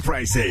at low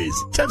prices.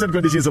 Terms and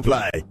conditions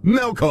apply.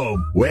 Melcom,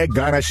 where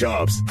Ghana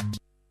shops.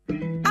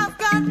 I've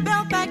got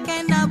Belpac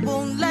and I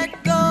won't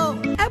let go.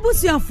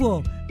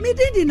 Abusiafo, me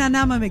didi na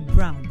nama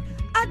McBrown.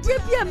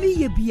 Adebia mi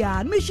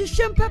yebia, me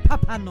shishempe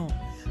papa no.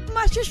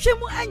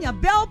 Mashishemu anya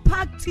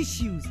Belpac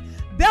tissues.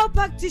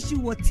 Belpac tissue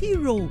wa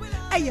T-roll.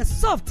 Aya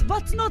soft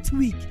but not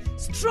weak.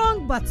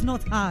 Strong but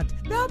not hard.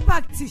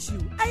 Belpac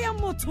tissue. Aya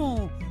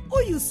moton.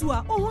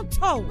 Uyusua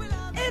ohunto.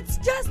 It's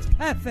just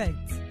perfect.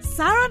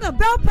 Sarah na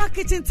Belpac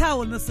kitchen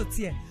towel no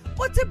sotie.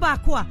 Ote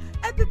bakwa.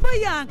 Epipa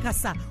ya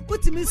ankasa.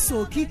 Utimi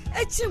soki.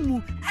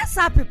 Echimu.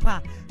 Esa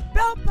pepa.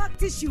 Belpac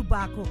tissue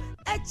bako.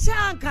 Echa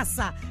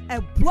ankasa.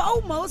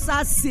 Ebwa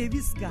usa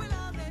seviska.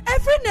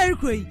 Every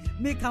nerikoi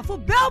make up for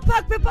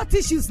Belpac paper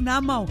tissues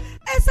now.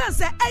 Esa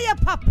say aya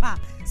papa,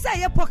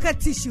 say a pocket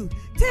tissue,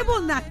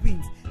 table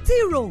napkins,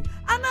 tea roll,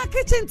 and a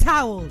kitchen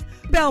towel.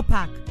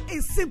 Belpac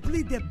is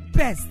simply the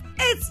best.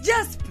 It's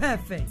just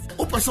perfect.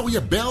 Opasa we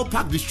a Bell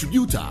Pack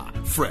distributor.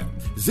 Friend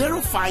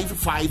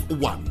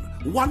 0551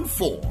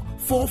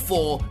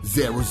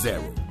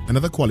 144400.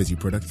 Another quality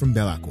product from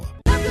Bell Aqua.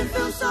 Nothing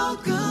feels so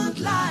good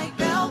like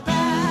Bell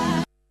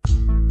Pack.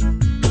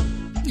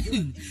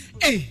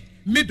 Hey,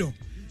 middle.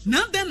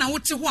 Now then, I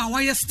want to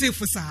why you stay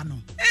for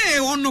Sano.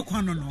 Eh, on no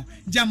quanono,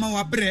 Jama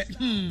wa bre.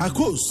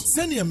 Akos,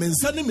 send your men,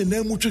 send me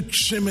name which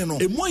shemeno,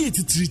 a moye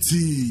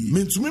triti.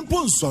 Meant to me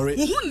pon sorry.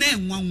 Who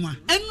name one?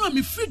 And no,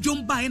 me free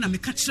John by and I me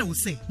catch will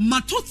say.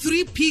 Mato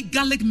 3P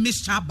garlic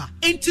mixture,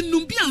 and to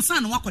Numbian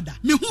San Wakoda.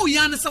 Me who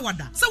yana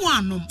sawada.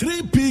 Sawanum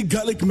 3P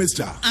garlic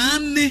mixture.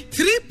 And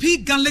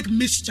 3P garlic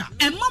mixture.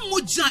 And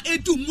Mamoja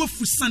edu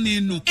mofu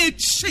saneno.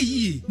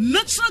 Eche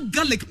natural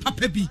garlic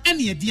papebi.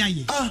 Any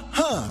idea.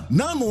 Aha,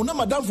 Nano, na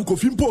madam.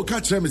 Fukofimpo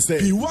catch me say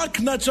he work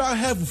natural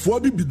health for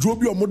be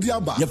drobi or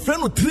modiaba. Your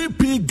friend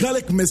 3P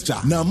garlic mixture.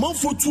 Na man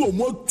for 2 or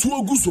more 2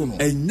 gusono.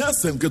 And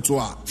yasem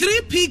ketwa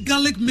 3P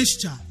garlic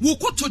mixture. Wo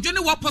ko tojene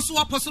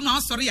waposo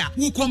na sorry ya.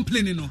 Wo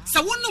complain no.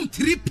 Sa wonum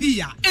 3P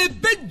ya. E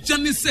be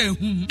jani say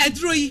hum.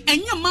 Edroyi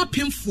enya ma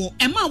pemfo.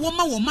 E ma wo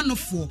ma no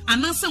fo.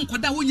 Anansa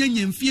nkwada wo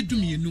nyanya mfie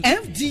dumienu.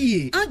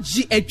 FDA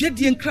agi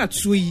edwedie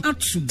nkratso yi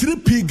atum.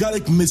 3P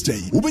garlic mixture.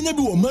 Ubenya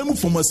bi wo mamu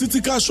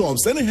pharmaceutical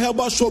shops and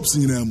herbal shops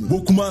nyinamu.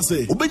 Bokuma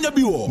say Obenya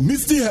biwo,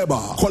 Misty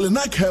Herbal,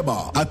 Kolinak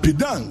Herbal,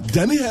 Apidang,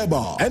 Danny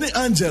Herbal, any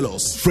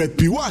Angelos, Fred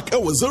Piwak,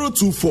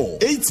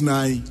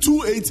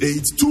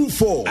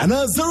 024-89-288-24, and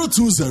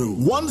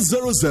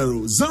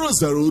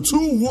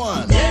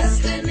 020-100-0021.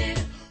 Destiny.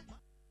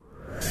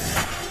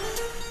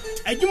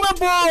 Ejuma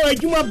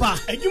ba,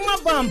 ejuma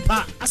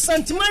bampa,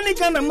 asantimani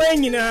Ghana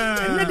manyina.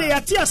 Ene de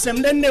yati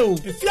asem de ne o.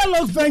 Efia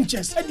Log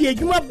Ventures, e de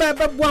ejuma ba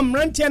beboa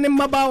mrantia ne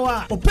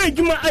mabawa. Opa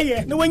ejuma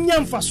aye, ne wanya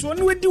mfaso,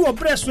 ne wedi wo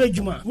breso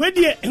ejuma.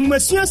 Wedi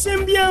enwasua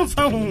sem bia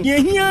mfa ho.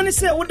 Ye hia ne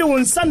se wode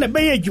wonsa na be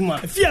ejuma.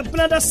 Efia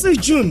Penada 6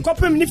 June,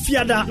 kopem ne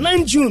fiada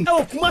 9 June. E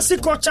Kumasi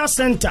Culture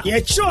Center.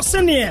 Ye cho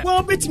sene,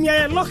 wo betimi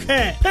aye lock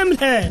hair, perm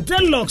hair,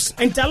 dreadlocks,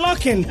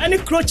 interlocking,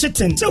 and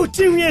crocheting. So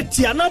tinwi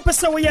tia na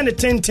pesa wo ye ne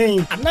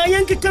tenten. Ana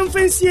yenke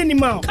fancy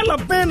animal. Kala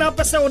ben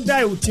apesa o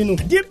die utinu.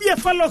 De bia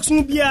falox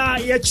mu bia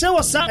ye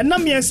chewosa na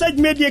me ensage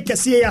media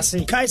kese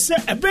yase. Kai se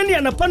ebeni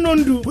anapa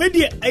nondu we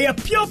de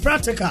pure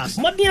practicals.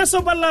 Modern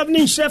sober love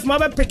nin chef ma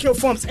be pick your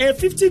forms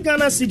 50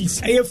 Ghana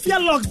cedis. Fear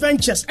Log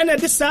Ventures and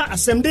this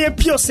assembly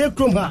pure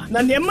sacrum ha.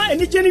 Na nema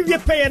eni jeni wie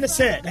pay ne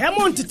se.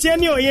 Amount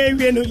tete o ye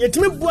wie no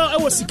yetimi bua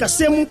awo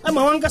sikasemu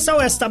ama wanga sa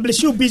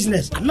establish your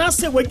business. Na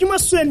se wadwuma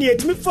so eni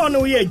yetimi fa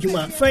no ye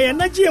adwuma. Fa ye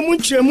na gie mu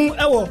nkyeremu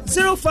awo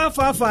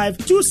 0555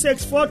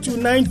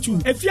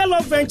 264292. Fear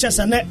Log Ventures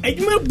and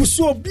adwuma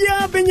buso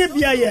bia benye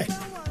bia ye.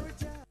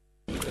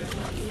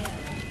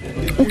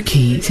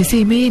 Okay,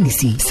 say me me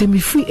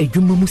free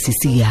adwuma mu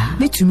sisi ya.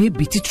 Me to me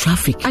beat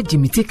traffic age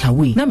me take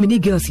away. Na many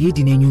girls ye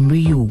di na nwumre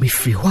yo. Me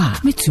free hwa.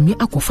 Me to me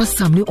akofa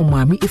samle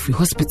omami efri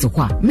hospital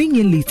hwa. Me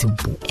nye late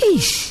mpo.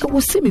 Eish, I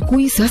was say me go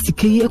isa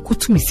sike ye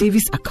ekoto me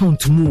service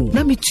account mu.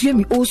 Na me to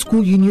me old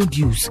school union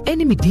dues.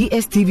 Any me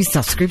DSTV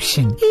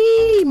subscription.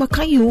 Hey,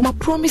 makayo ma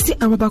promise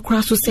araba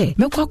kra so say.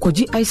 Me kwa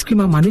koji ice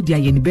cream ama no dia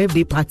ye ni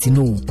birthday party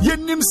no. Ye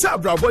nim sa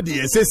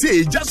brabody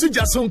say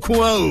jaso nko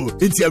a o.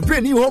 Enti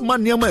abrani ho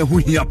man niam ehu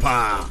hia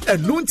pa.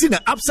 Enunti na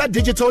Absa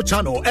Digital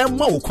Channel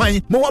Emma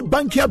Okwan mo wa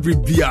bankia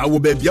bribia wo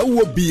bebia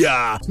wo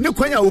bia ne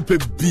kwan a wo pe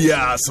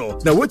bia so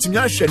na wotimi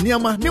ahwe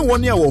niama ne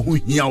woni a wo ho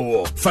hia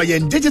wo fa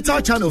yen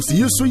digital channels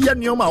yusu ye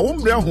nioma wo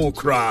mre ho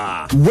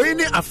kra we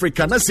ne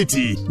Africa na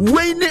city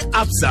we ne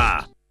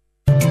Absa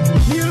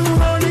you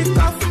only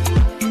cough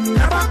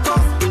never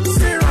cough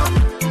syrup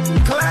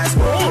class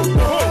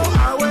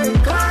away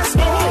class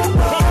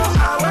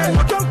away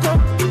don't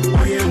come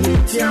we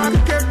with ya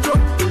keto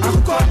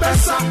akko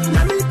besa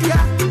na media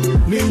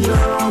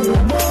Nhyira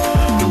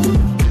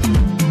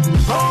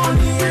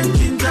honey and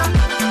ginger,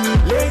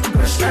 late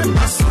Christian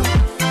muscle,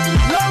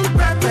 long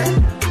pepper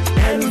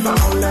and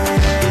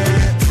violet.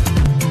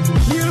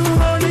 You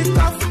honey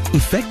cough.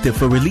 Effective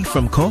for relief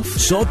from cough,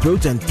 sore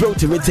throat, and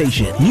throat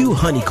irritation. New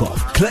Honey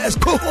Cough. Class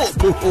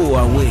Coho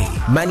away.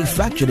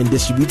 Manufactured and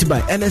distributed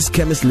by NS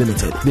Chemist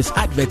Limited. This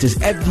advert is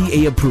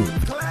FDA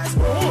approved. Class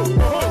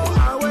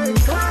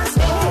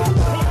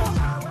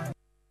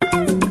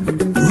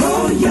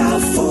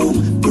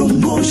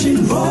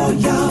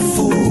Royal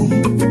Foam,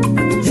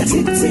 yet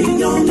it's in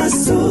your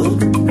muscle.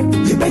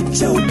 You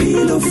bet your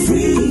bill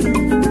free.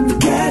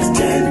 Get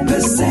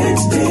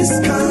 10%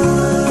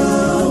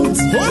 discount.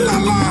 Voila!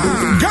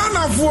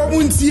 Ghana for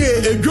Muntie, a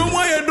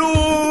Jomaya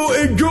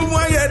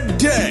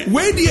de.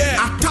 Wait here,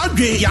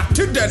 Atadwe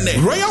Yatidene.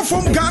 Royal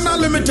Foam Ghana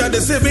Limited,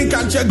 the saving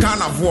country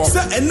Ghana for.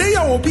 Sir, and they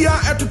will be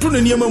at the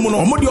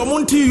Tuniniamono, Modio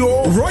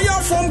Montio.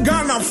 Royal Foam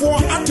Ghana for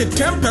at a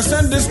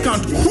 10%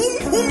 discount.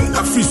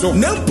 Afiso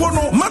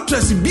Nempono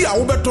mattress be a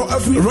Obeto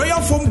every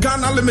Royal Foam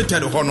Ghana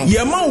Limited Hono.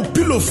 Yamau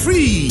pillow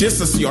free. This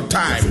is your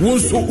time.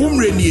 Wonso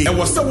umreni. I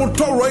was to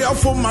Royal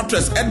Foam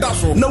mattress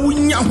edaso. Na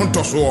winya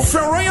hontoso.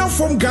 For Royal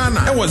Foam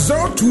Ghana, I was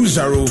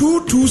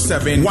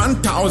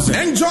 020-227-1000.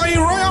 Enjoy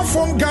Royal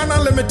Foam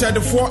Ghana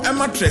Limited for a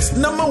mattress.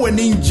 Number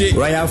wani nje.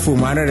 Royal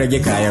Foam ana rege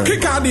kaya.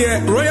 Kika de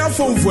Royal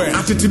Foam fo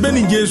atete be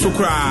nje so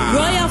kra.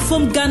 Royal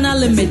Foam Ghana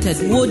Limited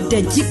wo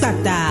de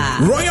jipata.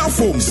 Royal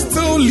Foam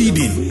still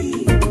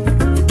leading.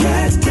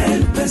 Get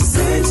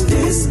 10%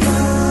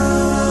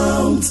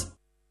 discount.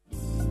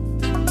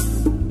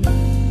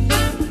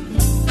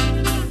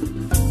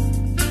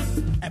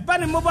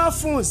 Mobile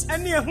phones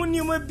and near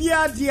Hunima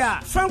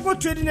Biadia, Franco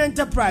Trading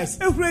Enterprise,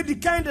 a ready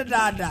kind of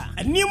dada,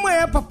 and near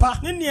my papa,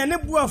 near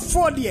Nebua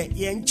 40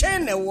 yen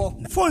China war.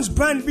 Phones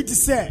brand bit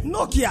say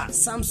Nokia,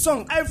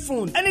 Samsung,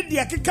 iPhone, and the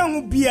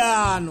Akikamu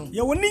Biano.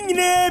 You will need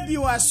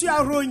you are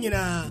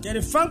Roina. Get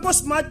a Franco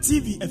Smart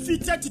TV, a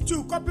feet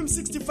 32, copy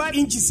 65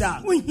 inches.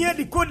 We hear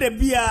the code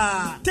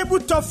Bia,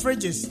 tabletop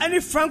fridges, any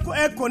Franco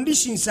air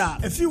conditions,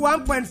 a few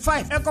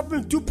 1.5, air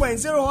copy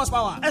 2.0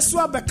 horsepower, a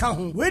swab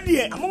account. Where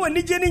dear, I'm going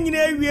to get in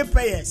area.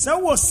 So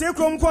was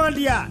Secrom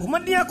Quandia,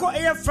 Umadiako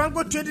Air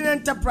Franco Trading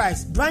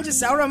Enterprise,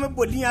 branches Arame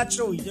Bodia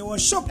Troy. There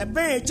was shop a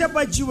bay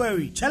Jabba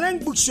Jewelry,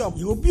 Challenge Bookshop,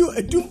 you will build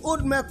a doom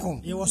old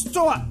Macom. There was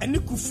store and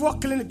Nuku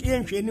Clinic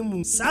in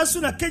Training.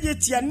 Sasuna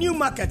Kajetia New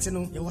Market,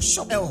 there was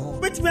shop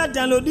Elho. Bet me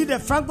download the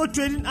Franco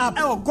Trading app,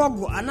 our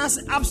Google, and as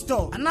App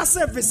Store, and as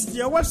visit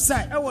your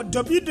website, our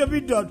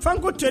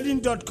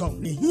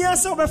www.francotrading.com.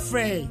 Here's over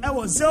fray,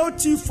 our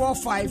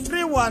 0245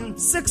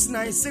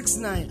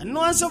 316969, and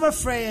no answer over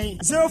fray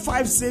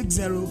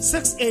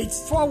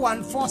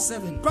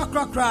 0560-684147.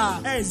 Cra.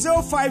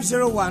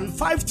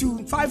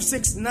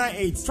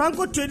 0501-525698.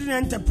 Franco Trading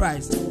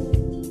Enterprise.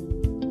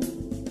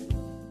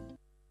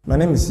 My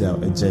name is Yao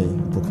Ejay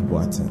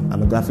Pokubuate.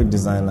 I'm a graphic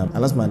designer. I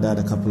lost my dad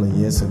a couple of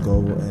years ago,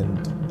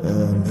 and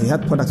he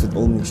had products with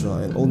Old Mutual,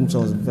 and Old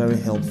Mutual was very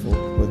helpful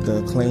with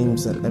the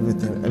claims and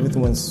everything.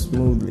 Everything went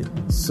smoothly.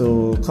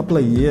 So a couple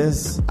of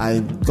years, I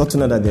got to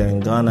know that they're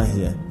in Ghana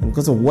here. And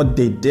because of what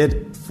they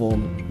did for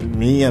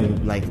me,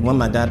 and like when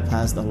my dad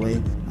passed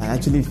away, I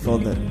actually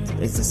felt that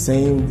it's the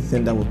same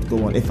thing that would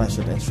go on if I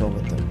should insure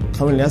with them.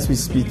 Currently, as we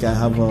speak, I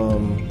have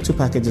 2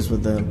 packages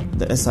with them,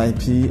 the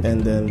SIP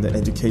and then the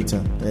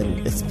Educator,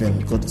 and it's been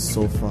good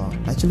so far.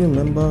 I actually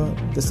remember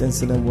this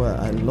incident where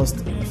I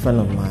lost a friend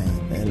of mine,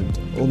 and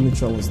Old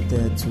Mutual was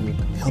there to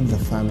help the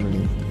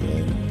family.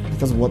 And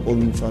because of what Old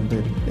Mutual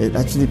did, it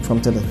actually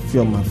prompted a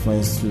few of my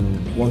friends to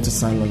want to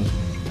sign on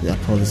their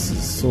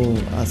policies. So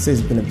I'd say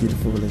it's been a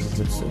beautiful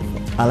relationship so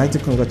far. I'd like to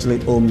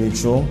congratulate Old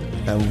Mutual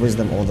and wish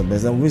them all the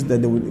best, and wish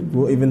that they will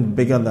grow even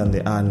bigger than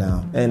they are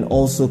now, and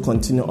also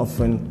continue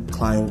offering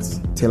clients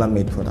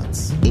tailor-made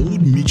products.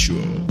 Old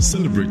Mutual,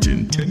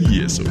 celebrating 10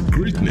 years of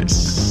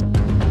greatness.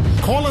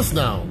 Call us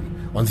now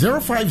on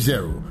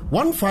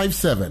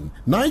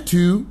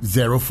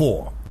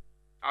 050-157-9204.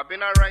 I've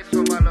been a rice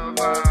for my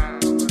lover,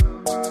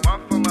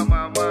 one for my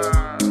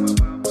mama,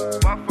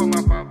 one for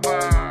my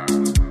papa,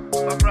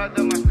 my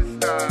brother, my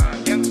sister,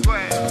 young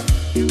square.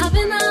 I've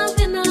been a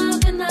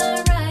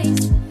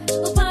rice.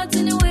 Go part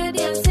in the way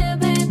they say,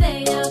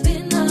 baby, I've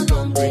been a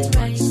long green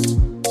rice.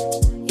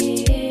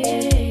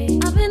 Yeah,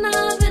 I've been a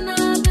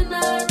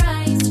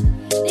rice.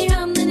 They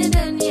have many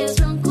then years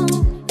from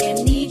cool.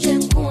 And each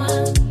and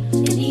one.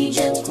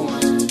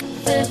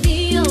 Baby,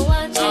 you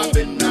watch it. I've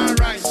been a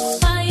rice.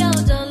 Fire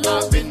the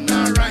love. I've been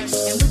a rice.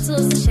 And we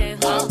toast the share.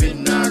 I've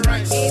been a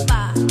rice.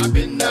 I've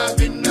been a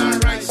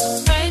rice.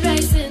 Fried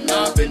rice in.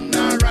 I've been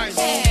a rice.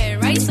 Hey,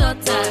 rice or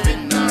tie. I've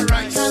been a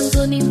rice.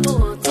 Tanzoni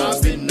pot.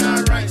 I've been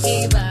a rice.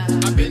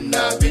 I've been a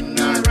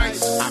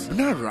rice. I've been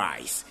a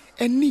rice.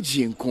 And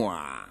Nijin Kwa.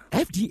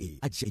 FDA,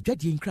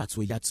 Ajay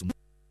Kratso Yatsum.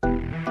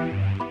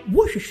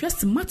 Wohwehwɛ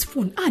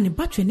smartphone a ne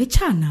battery ne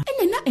chana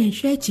ene na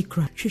enhwɛ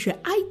chikra hwehwɛ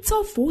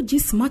itel 4G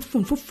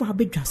smartphone foforo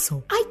abedwa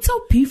so itel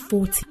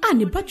P40 a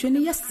ne battery ne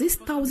yɛ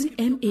 6000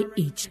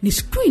 mAh ne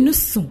screen no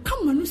so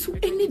camera no so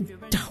ene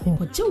da ho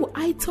ɔgye wo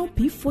itel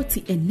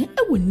P40 ene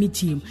ɛwɔ ne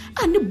gym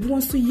a ne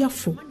boɔ so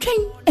yɛfo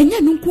twɛn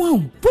ɛnyɛ no nko a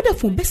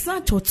Vodafone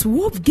bɛsa to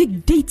 12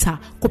 gig data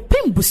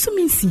kɔpem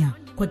busuminsia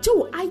kɔgye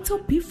wo itel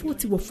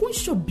P40 wɔ phone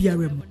shop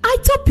biara mu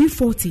itel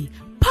P40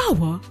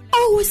 power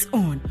always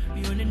on.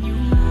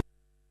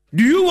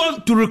 Do you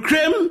want to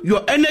reclaim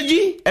your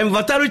energy and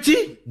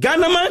vitality?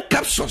 Ghanaman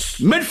capsules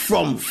made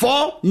from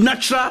 4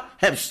 natural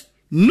herbs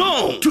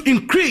known to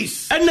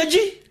increase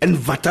energy and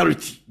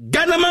vitality.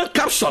 Ghanaman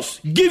capsules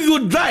give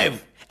you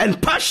drive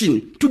and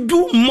passion to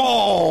do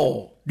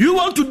more. Do you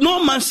want to know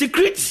my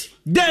secret?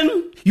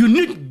 Then you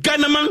need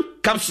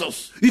Ghanaman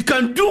capsules. You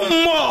can do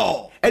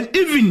more and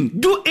even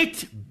do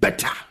it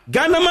better.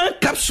 Ghanaman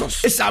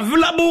capsules is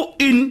available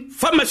in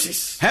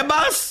pharmacies,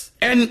 herbals,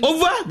 and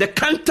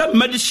over-the-counter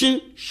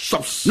medicine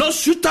shops. Not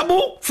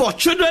suitable for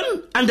children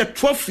under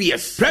 12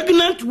 years,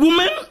 pregnant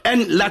women,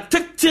 and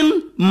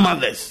lactating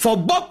mothers. For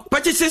bulk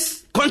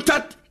purchases,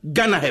 contact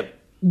Ghana Help.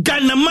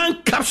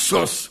 Ghanaman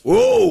capsules.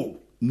 Oh,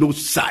 no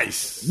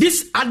size.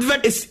 This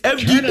advert is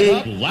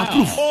FDA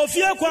approved.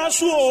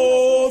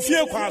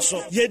 Ofie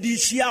Kwanso. Yedi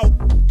Chiao.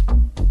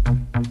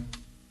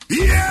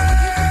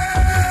 Yeah!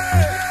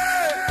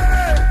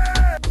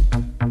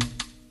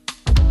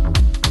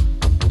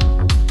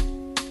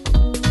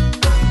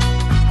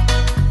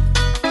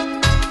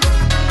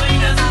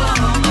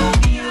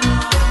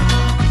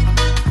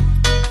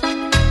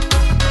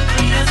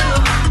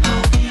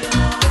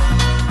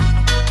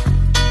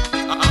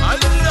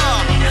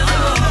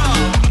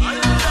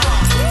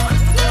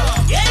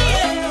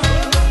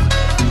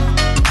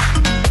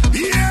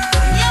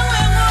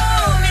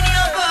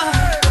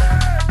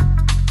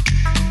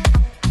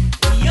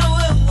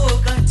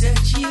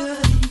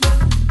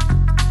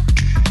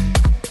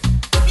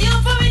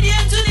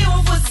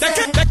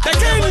 The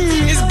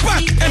king is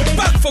back and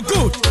back for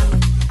good.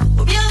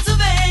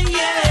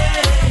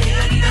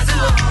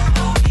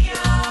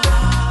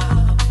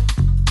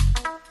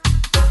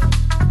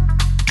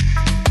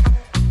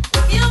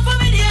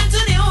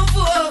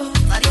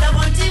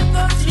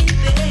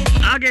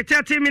 Okay,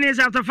 30 minutes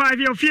after 5,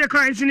 your fear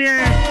coins in here.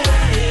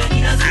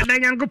 And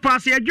then you go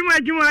past here. Juma,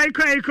 I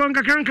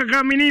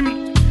can't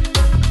minim.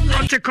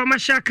 Not a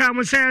commercial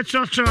car, say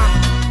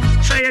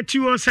say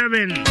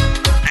 207. I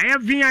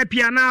have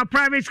VIP and now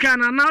private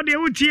scanner. Now they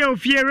would hear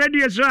fear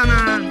radio as well.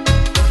 And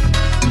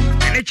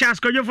it's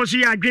just go for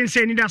see again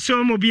saying that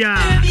so mobile.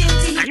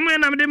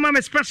 I'm the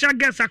mom special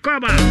guest a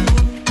cover.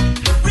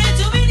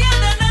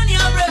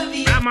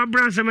 My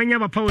brands and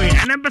my power.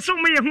 And I'm so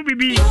many who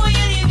be.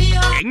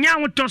 And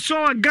now to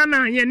so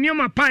Ghana, you knew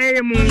my pie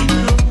moon.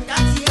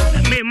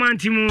 May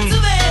Monty Moon.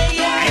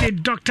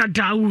 And Dr.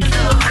 Daud.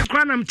 I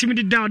cram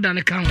Timothy Daud on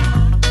the count.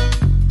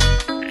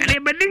 And I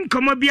didn't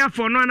come up here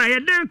for none. I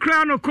didn't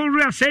crown or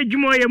Korea say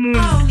Jumoya Moon.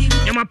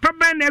 And my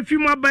papa and a few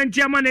more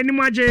bantiaman and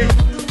Imaje.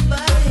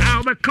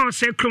 I'll be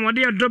constant,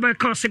 Cromadia, double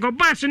constant, go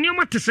back, and you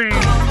want to say.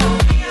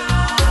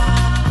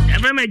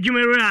 Ever met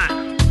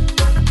Jumera.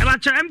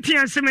 About your empty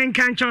and semen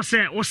can't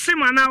say, or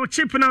Simon now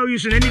chip now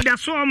using any that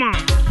swammer.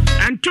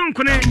 And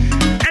Tunkune,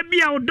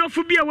 Ebia would do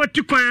for be a wet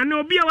to cry, and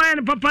no be away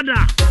and papada.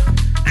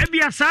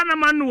 Ebia Sana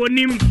man would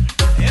him.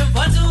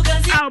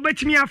 I'll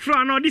bet me a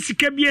frown or this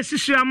can be a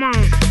sister among.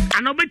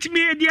 And I'll bet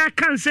me a dear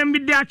can't send me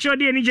that show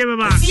the any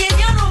jabba.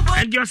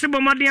 And your simple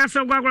Madian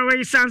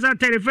Sogwa sounds at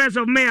 31st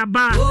of May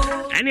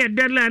about any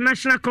deadline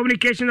National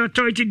Communication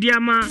Authority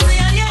Diama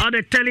or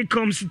the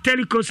telecoms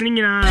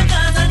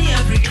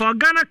for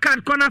Ghana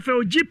card corner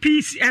for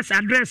GPS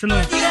address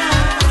no.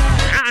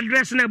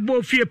 Address na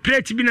both fear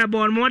plate be na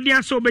born more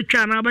than so be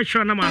try na be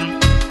sure na man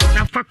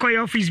na fakoy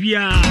office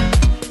bia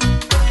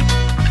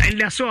and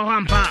that's so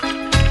hampa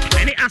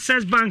any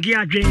access bank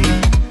ya dream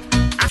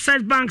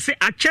access bank say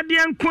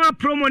achedian kwa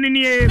promo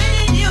ni e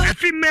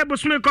afi mebo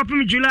sme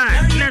kopim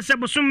July na se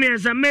boso me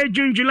za May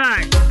June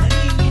July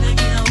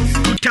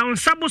town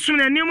saboso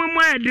na nemo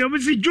mo ya de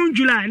obi June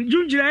July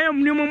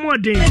am nemo mo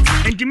de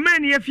and the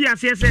man ye fi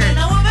ase say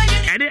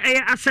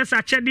e access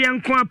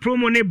achedian kwa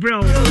promo ne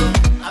bro.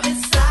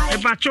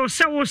 If I chose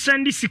so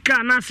send this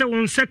car, now say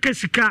one second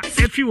sika,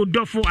 if you would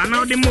do for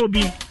another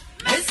mobile.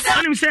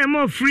 And him say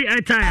more free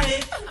airtime.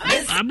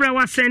 Abra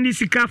was send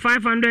this car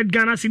 500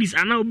 Ghana cedis,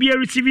 and now be a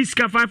receiving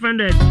car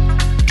 500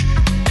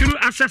 through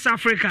Access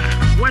Africa,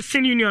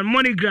 Western Union,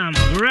 MoneyGram,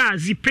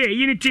 Raz, Pay,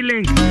 Unity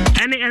Link,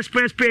 any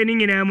Express Pay in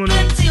Emono.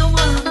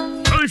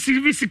 All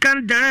service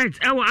can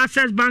direct our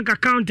Access Bank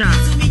account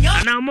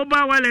and our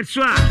mobile wallet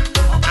swap,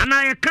 and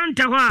our account.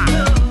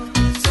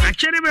 I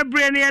check my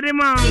brain here, and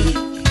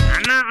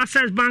now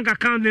Access Bank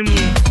account them.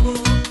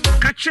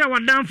 Catch our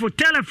down for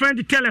tell a friend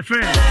to tell a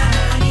friend.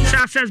 So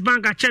Access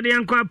Bank I check the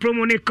anchor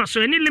promo ne cost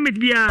so any limit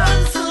be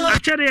I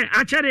check it.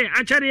 I'm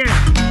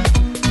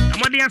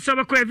the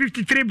answer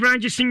 53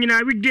 branches in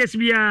our weekdays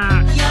be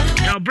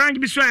our branch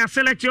be so I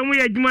select your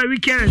way my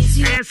weekends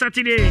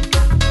Saturday.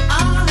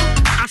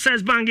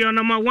 Access Bank your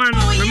number 1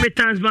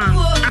 remittance bank.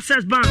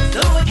 Access Bank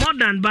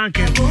modern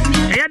banking.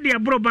 I had the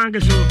bro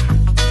bank so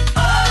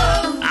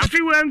I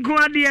feel when go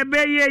at the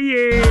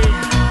bay.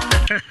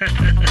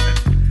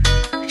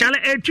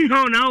 Charlie, 18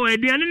 now, I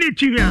didn't need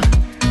you.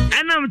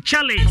 And I'm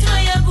Charlie.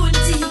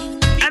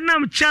 And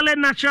I'm Charlie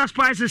natural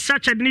spices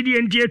such as needy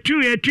and dear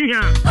 2 year. And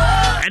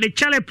the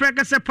Charlie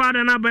precursor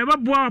powder now by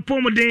what boy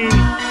pomade.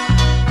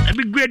 A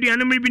big great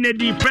and maybe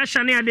the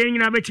pressure near the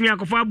end of it. Me, I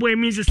go for boy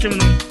means system.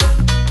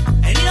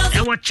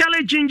 And what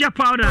Charlie ginger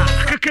powder,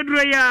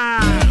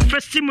 Kakadrea,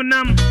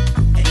 Festimunam,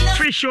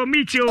 fish or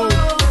meat, you.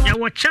 And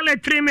what Charlie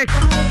 3 make.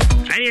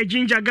 I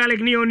ginger, garlic,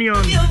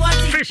 onion,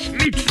 fish,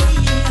 meat,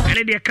 and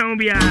the account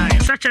be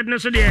such as no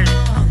so there.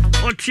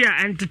 Otia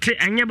and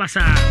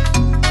Yabasa.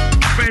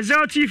 Press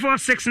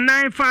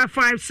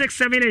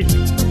 0246955678.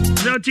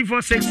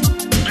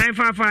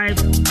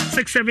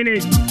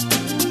 0246955678.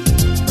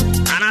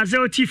 And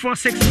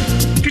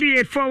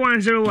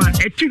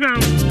 0246384101. A 2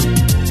 pound.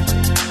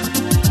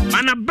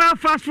 And a bar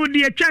fast food,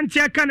 the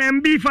Chantia can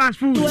and be fast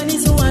food.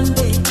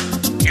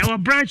 Our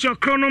branch of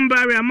Chronom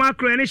Barrier,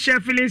 Macro, and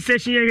Chef filling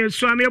station here,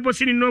 so I'm able to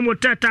see no more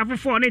tata for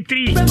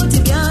 43.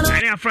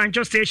 And our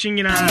franchise station,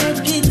 you know.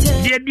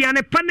 There be an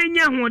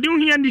Panania who don't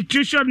hear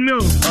nutrition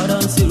milk.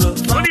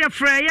 What are you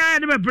afraid? I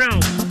had a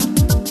brown.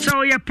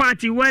 So, your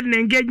party, wedding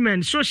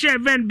engagement, social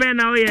event, Ben,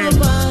 now here.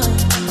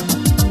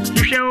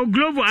 You shall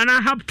global and I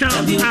have to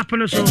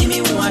happen so.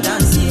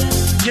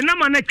 You know,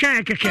 my neck,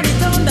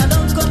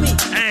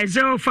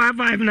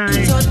 0559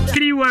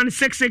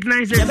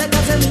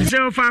 316896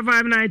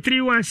 0559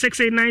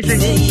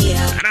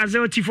 316896 and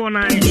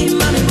 0249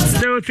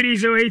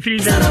 030830.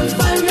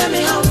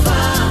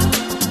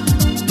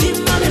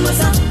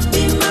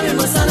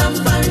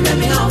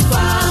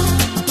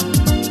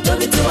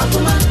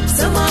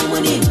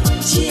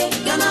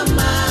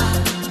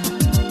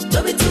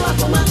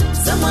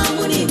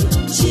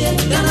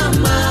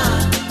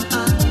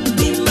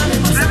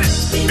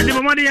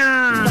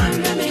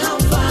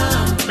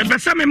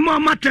 Pesa me more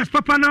mattress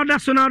papa now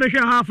that's so now they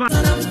hear half.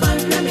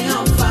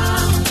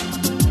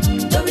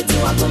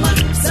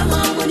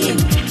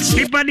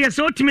 People there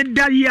so ultimate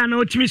that year and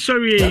ultimate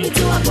sorry.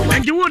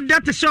 And you would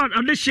that short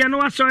of this year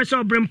no sorry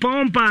so bring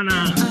pompa.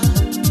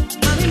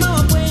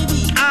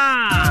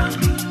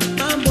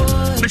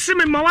 Pesa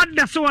me more what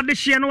that's so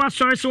this year no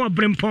sorry so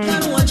bring pom.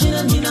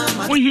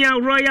 We hear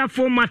Royal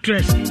Foam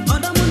mattress.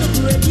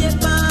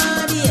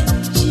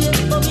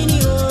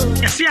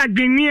 See I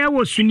been near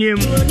was sunim.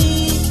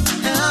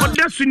 But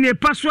that's in a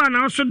password and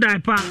also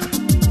diaper.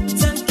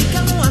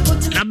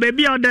 A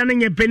baby out there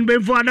in a pen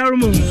before other room.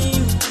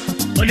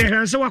 But the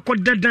answer what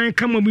could that dine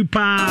come on me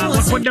pa?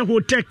 What could the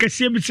hotel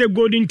say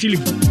golden tilly?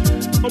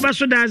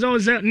 Also, there's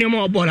also no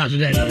more about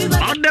today.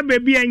 All the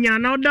baby and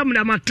yan out them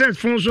the mattress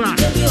Francois.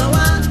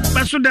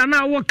 But so that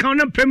now what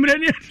count of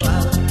permanent.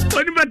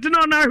 What about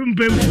no room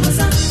payment?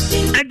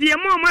 At the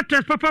amount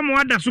mattress papa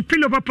moada so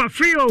pillow papa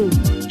free oh.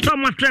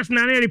 Tom mattress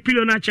na any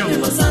pillow natural.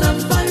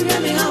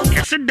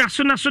 I said that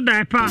soon as so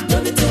diaper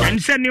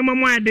and send your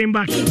mama them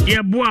back.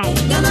 Yeah, wow.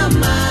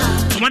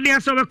 What they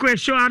are so a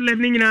show outlet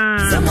na.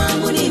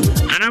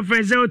 And I'm for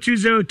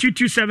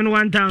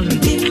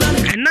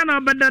 02022711000. And none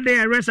of better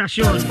they rest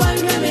assured.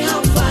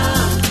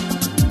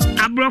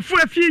 I brought for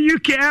a few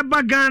UK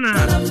Eba Ghana.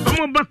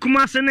 I'm back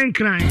Kumasi and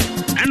crying.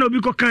 I know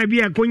because can be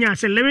a Konya.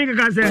 Say, let me go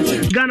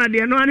Ghana. They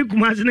are no any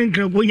Kumasi and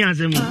Konya.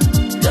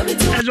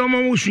 As a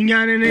woman who's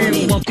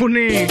Sunyane,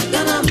 Bokone,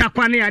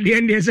 Takwane at the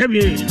end of the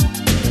day.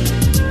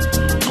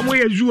 I'm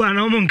way as you and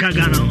I'm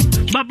Ghana.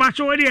 But I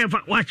saw it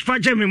watch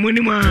Faja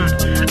Monima.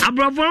 I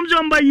brought from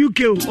Zomba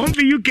UK, on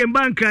the UK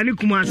bank and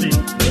Kumasi.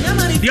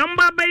 The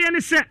Umba Bay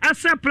and say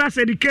Asa Plus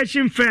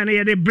Education Fair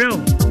near the Bell.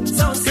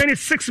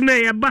 26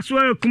 May, a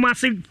Baswell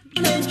Kumasi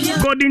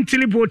Golden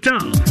Tilip Hotel.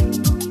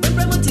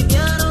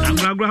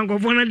 I'm going to go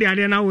for the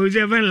other now with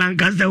Evan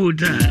Lancaster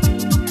Hotel.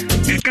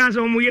 The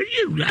castle of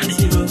you. I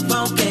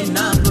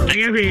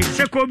have a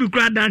Sekobi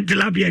Crad and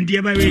Tilapia and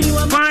Dear Baby.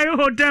 Fire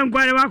Hotel,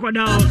 quite a walk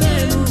down.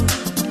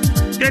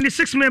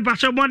 26 May,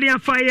 Pastor Body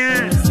and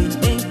Fire.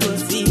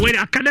 With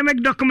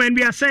academic document,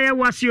 we are saying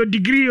what's your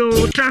degree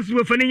or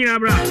transfer for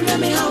Nhyira.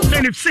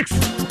 26.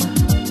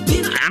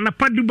 And a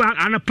part Duba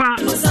and a part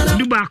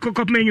Duba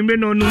cock man, you may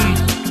know.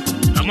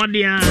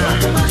 Amadia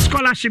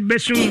scholarship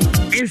based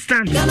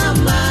instant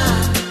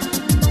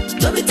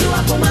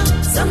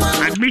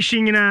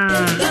admission in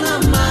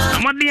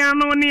Amadia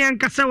no ni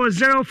ankasa was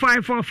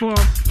 0544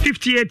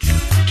 58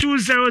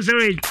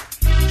 2008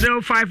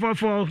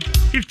 0544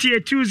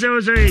 58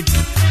 2008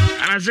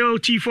 and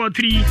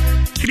 0243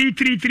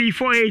 333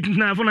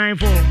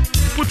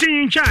 48994 putting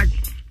you in charge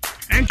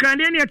and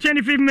Canadian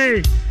 25th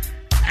May.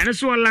 And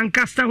it's one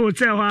Lancaster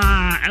Hotel.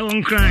 I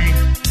won't cry.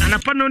 And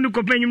upon no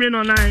companion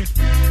online.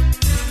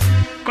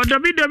 Call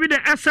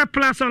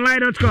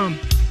www.splus.online.com.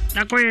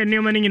 That's why you're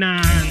new money in a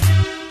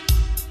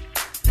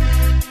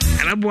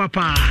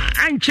Alabuapa.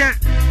 And chat.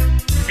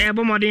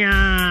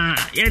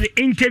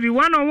 Interview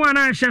 1-on-1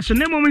 answers. So,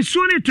 name of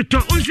soon to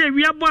talk. Unse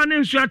we are born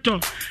in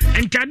Swato.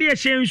 And Tadia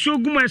saying so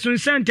good on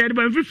Santa,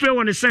 but if you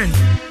want to send.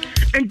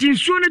 And in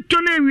soon to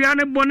Tony, we are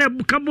not born at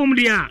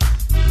Kabumdia.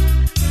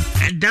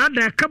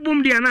 Dada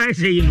kabum dia na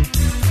say you know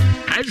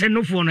I say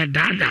no for na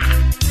dada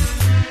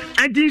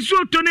and in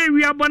so tone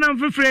we are born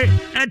fefre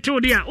eto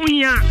dia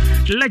unya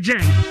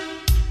legend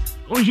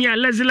unya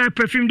Leslie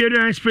perfume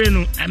deodorant spray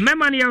no and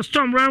remember your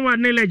storm run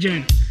one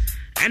legend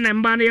and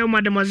mbane your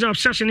mademoiselle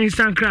obsession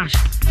instant crash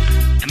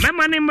and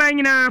remember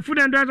name na food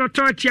and drug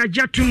authority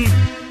ajatum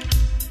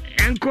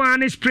enko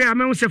an spray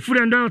am say food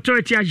and drug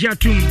authority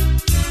ajatum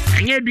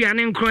anye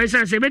duane nkro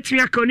isa say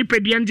betimi aka oni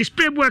pedua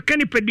display bu aka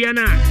ni pedua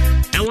na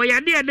and we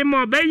are there the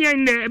more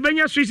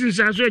benya sweets and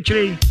so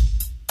actually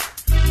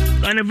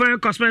and a very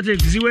cosmetic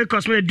Ziwe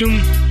cosmetic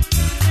doom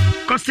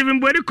costing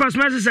body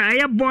cosmetics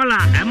a baller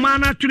a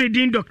man to the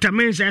dean Dr.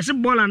 Mensa as a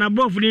baller and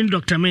above the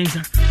Dr.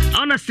 Mensa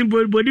honest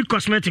body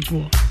cosmetic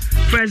for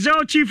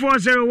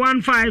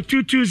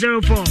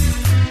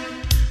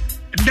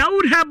 02401522004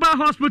 Daud Herbal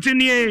Hospital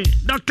near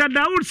Dr.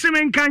 Daud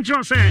Semen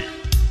Kancho say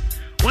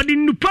what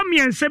in Nupami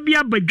and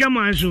Sebia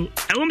Bagama so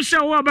I won't say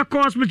what about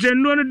hospital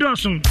no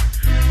dozen.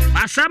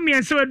 Asami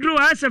and so drew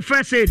as a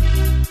first aid.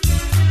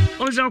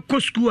 Also,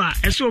 Koskua,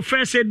 and so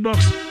first aid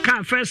box,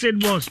 car first aid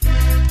box.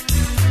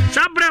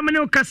 Sabra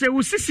Mano Cassa,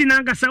 who sissy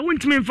Nagasa,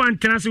 won't me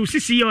fantas, who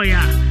sissy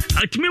yoya,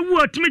 at me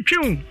word me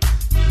tune.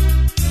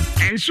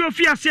 And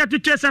Sophia said to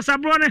test as a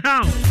brother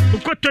how, who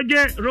got to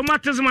get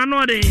rheumatism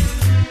anode.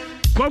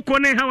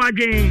 Kokone how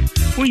again,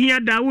 who hear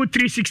Dawood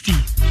 360.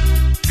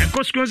 And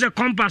Costco's a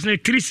compass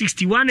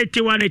 360,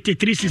 180, 180,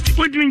 360.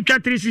 What do you mean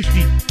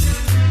 360?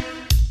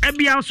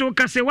 Ebi also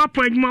ka say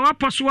wapo adwuma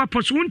waposo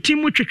wonti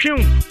mu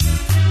twetwe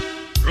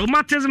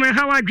rheumatism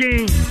how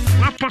again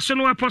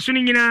waposo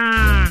ni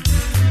nyina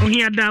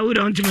ohia Daud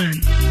ontman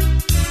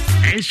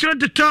and so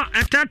to talk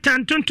at that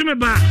time tontume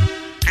ba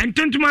and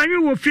tontuma anwi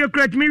wo fie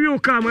krat me wi wo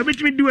ka ma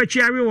betimi du achi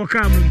awi wo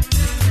ka mu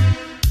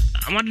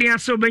amade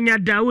aso benya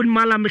Daud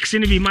mala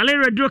mixing bi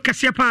malaria dro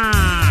kase pa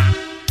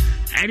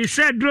and he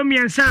said dro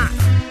miensa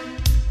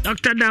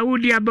Dr.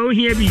 Daud ya ba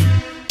ohia bi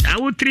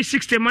Daud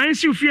 360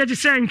 mansi Ofie te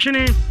say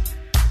ntwene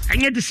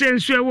anye te say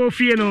nso e wo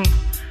Ofie no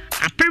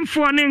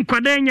apemfo ne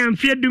nkwada nya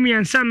mfie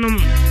dumiansa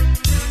nom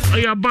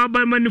oya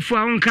baba manufo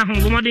a wonka ho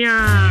bomoden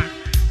a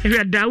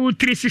ehwe Daud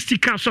 360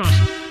 capsules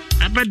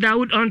aba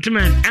Daud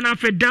ointment and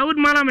afa Daud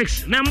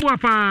malamix na mbo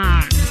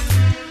apa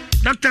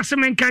Dr.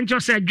 Semen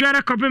Kancho say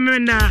dwara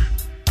kopemenda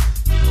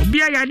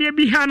obi ayade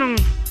bi ha no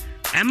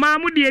e ma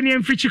mu de ni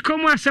mfichi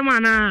komu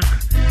asemana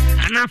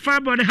ana fa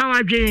body how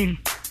adwen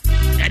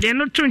yade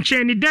no to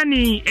nche ni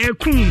dani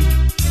ekun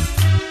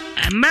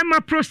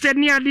mema prostate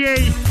ni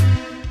ade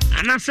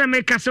ana se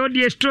make so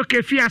de stroke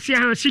efi ase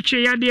ha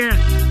siche yade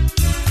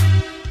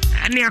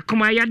ani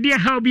akoma yade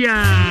ha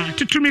bia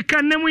tutumi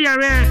kan nemu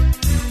yare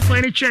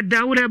when it chat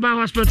Daud Herbal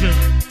Hospital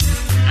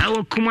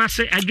awo kuma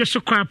se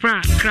ajoso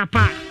krapa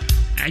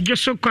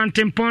ajoso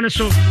contempone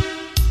so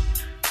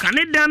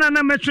kanidana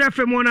na metro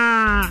FM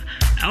na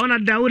awona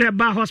Daud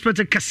Herbal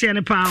Hospital kase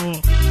ne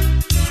pawo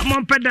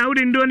amon pe Daud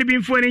ndo ni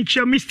bimfo ni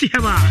nche Misty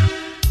Heba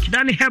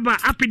Dani Heba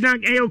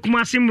Apidank eyo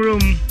kumasim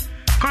room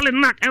Colin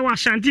Nak ewa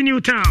Shanti New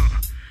Town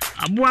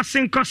Abua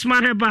Sin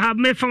Cosmar Heba have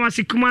me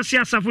pharmacy kumasi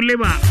asafu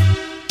labor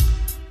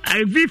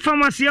IV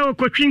pharmacy ewo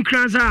Kochwin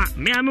Kranza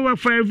me ame work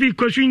for IV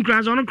Kochwin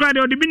Kranza ono krade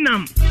odi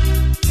binam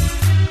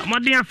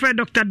amadi afre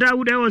Dr.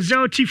 Daud ewo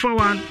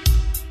 0241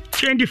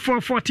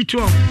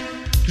 244012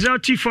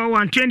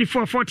 0241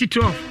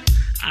 244012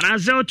 and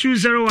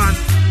 0201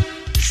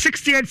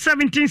 68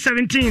 17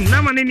 17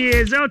 number nini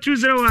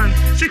 0201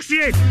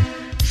 68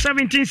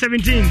 17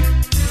 17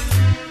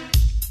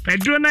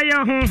 Pedro na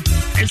ya ho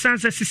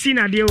esansa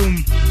sisina de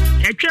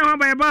etwe ho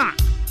ba ba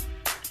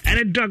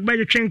ene dog ba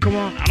twen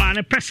komo aba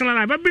ne personal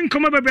life ba bin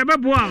komo ba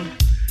boa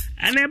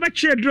ene ba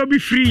che dro bi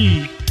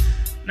free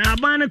na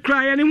aba ne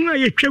kra ya ne hu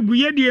ye twegu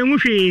ye de enhu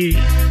hwe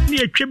ne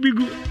ye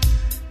twebigu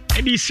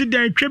e di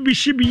sidan twebi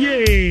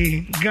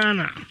shibiye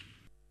Ghana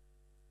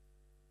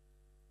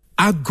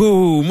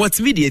Ago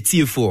multimedia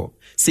T4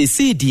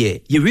 say dear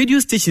your radio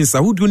stations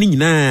are would winning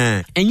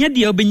na enya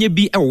dia obenye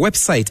bi a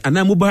website and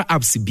mobile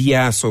apps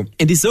bia so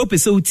and this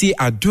opesoti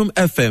Adom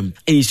FM,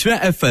 Nhyira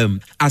FM,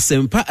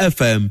 Asempa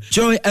FM,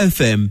 Joy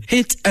FM,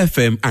 Hit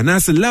FM and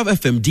as Love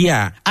FM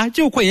dia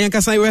ajo kwa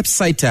yankasa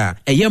website a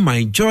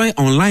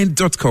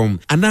myjoyonline.com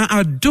and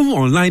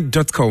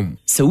adomonline.com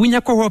so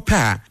winya kwa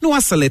pa no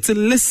select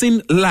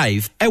listen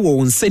live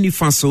ewo nsani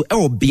faso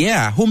ewo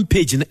bia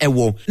homepage na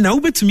ewo na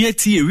ubetumi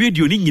atie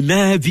radio ni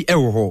nyina vi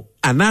ewo ho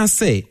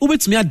anase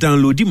ubetumi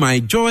download my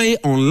Joy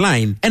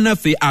Online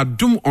NFA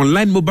Adom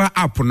Online mobile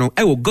app no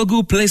ewo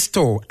Google Play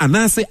Store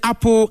anase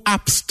Apple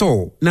App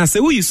Store na se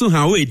we use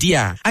ha we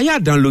dia aya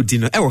download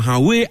no ewo ha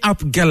we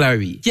app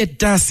gallery yet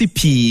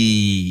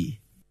dasipi.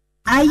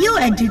 Are you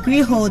a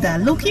degree holder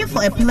looking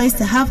for a place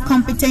to have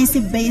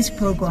competency-based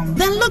program?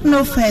 Then look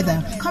no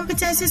further.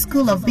 Competency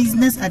School of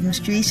Business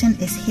Administration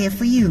is here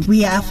for you.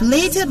 We are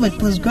affiliated with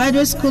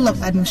Postgraduate School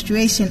of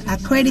Administration,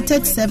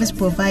 accredited service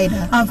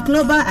provider of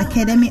Global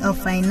Academy of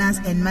Finance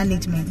and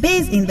Management,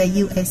 based in the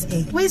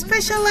USA. We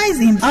specialize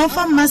in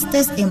Alpha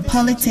Masters in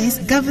Politics,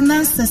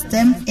 Governance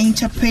System,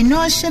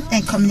 Entrepreneurship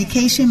and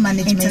Communication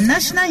Management,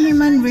 International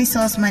Human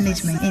Resource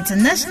Management,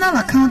 International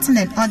Accounting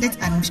and Audit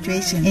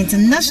Administration,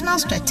 International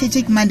Strategic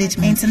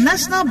Management,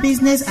 International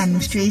Business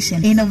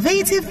Administration,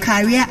 Innovative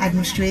Career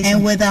Administration,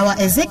 and with our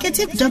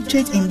Executive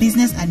Doctorate in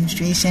Business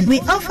Administration, we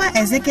offer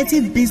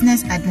Executive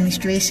Business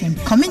Administration,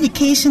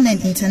 Communication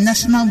and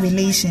International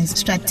Relations,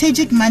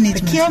 Strategic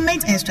Management,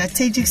 Procurement and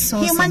Strategic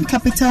Sourcing, Human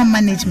Capital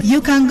Management.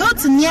 You can go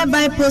to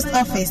nearby post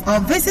office or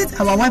visit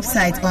our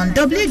website on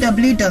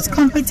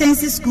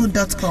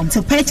www.competencyschool.com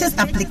to purchase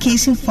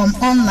application form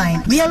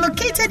online. We are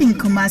located in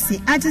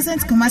Kumasi,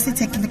 adjacent Kumasi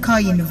Technical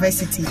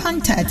University.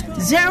 Contact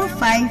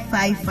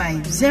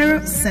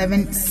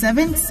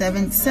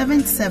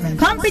 0555077777.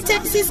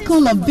 Competency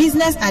School of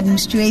Business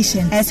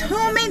Administration,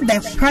 assuming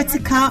the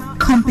practical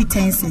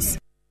competencies.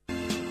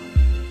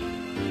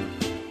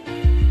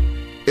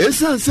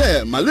 Esa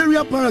say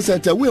malaria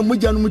parasite we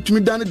moja no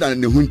mutumi dane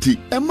ne hunti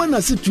ema na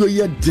situo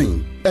ye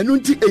den enu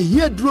nti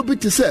ehia duro bi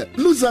te se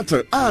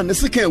Luzater ne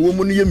seka wo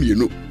mu no ye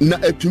mienu na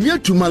atumi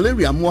atu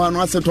malaria mo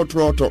ano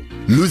asetotroto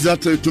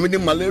Luzater tumi ne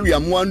malaria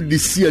mo ano de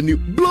siani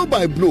blow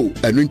by blow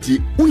enu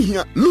nti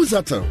uhia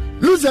Luzater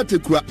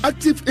kura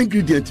active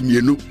ingredient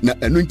mienu na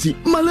enu nti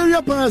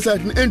malaria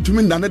parasite ne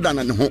entumi dane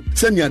ne ho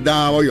senia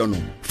da oyo no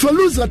for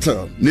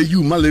Luzater na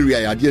you malaria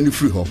ya de ne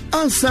free ho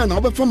ansa na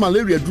obefa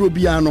malaria duro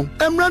bia no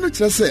emra no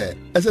kire se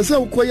esese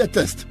ukoya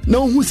test na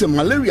ohu se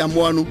malaria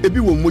mo ano ebi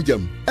wo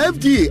mojam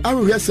FDA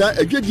arehesa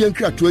adwedi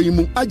nkrato yi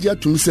mu agye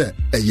atum se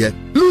eye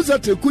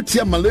Luzater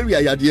kutia malaria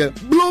yade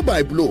blow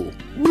by blow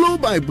blow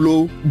by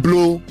blow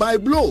blow by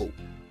blow.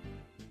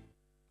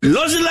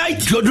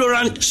 Lozilite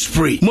deodorant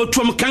spray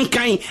motom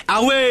kankan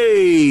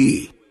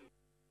away.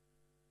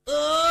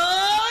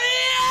 Oh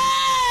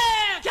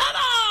yeah! Come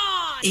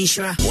on!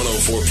 Nhyira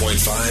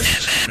 104.5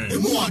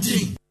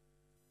 FM.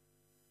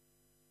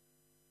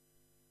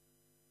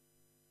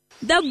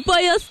 The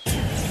boys.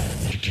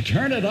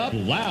 Turn it up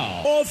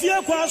loud.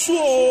 Ofie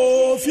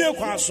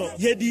Kwanso,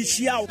 Yedi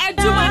Shiao.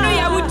 Eduma no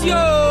ya wudio,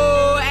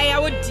 eya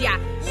wudia.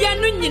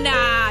 Yanunina,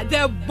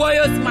 the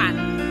boyos man.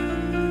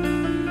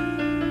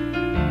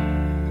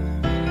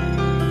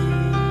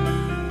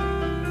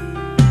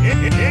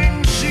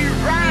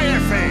 Nhyira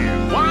FM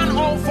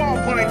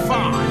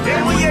 104.5.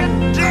 Then we are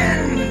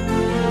done.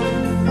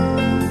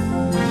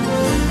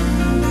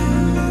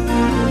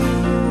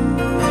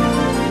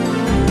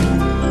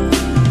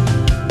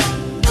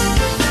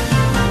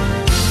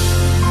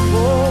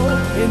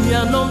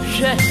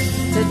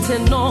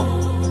 Teteno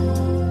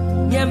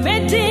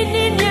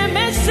Nyamedini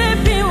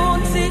Nyamesepi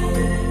Unti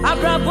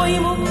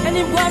Abraboimu and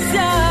it was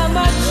a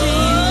machi.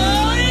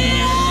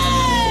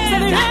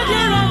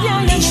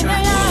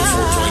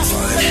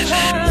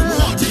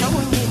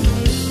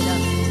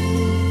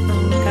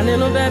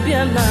 Canelo baby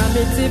and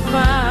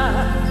Namitipa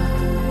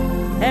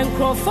and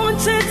Crofon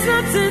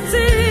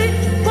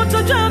Chetati, what a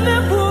job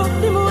and book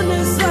the moon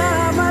is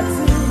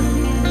Samati.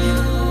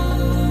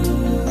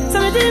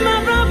 Somebody, my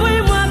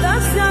brother,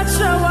 that's not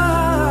shower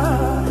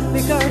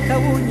because I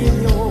wouldn't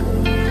know.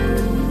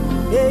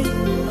 Hey,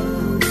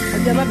 I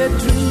never been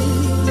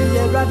dreaming,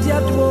 you're at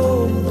your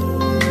door.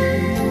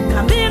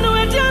 Come in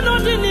with your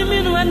not in the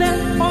minute when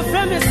I'm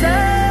from a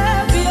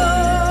Savio.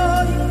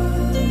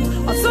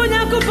 Or so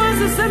you could pass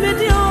the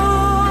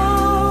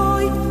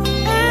cemetery.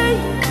 Hey,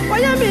 why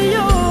am I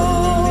yo?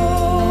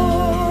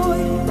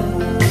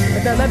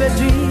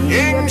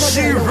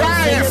 Nhyira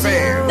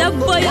FM. The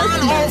boy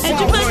and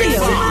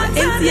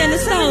you in the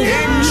sound.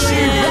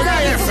 Nhyira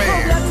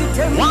FM.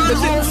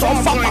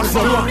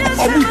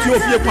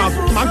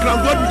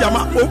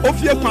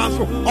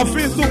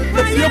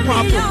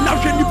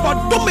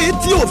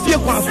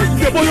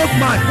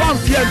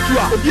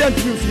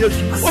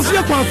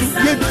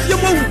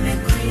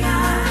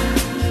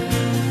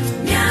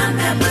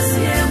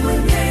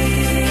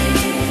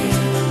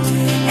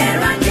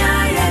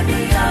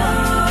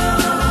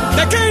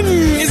 The king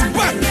is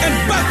back and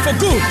back for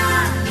good.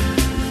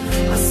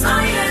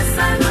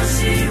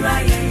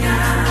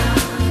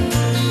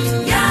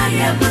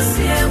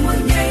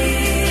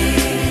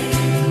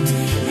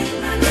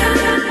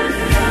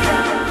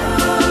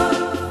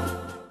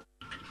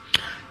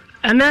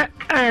 And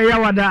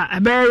Yawada, a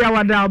bear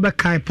Yawada,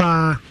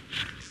 Bekaipa,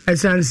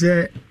 as I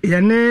say,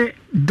 Yane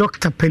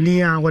Dr.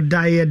 Penia, what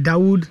die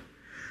Daud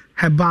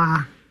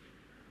Herbal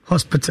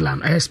Hospital,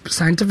 and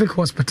Scientific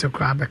Hospital,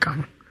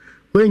 Crabacam.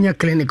 We're in your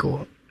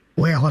clinical,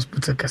 where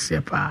hospital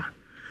Cassia.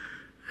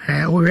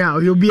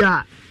 You'll be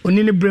a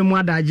Unini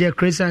Bremwada, J.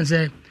 Chris, and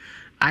say,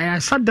 I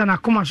sat down a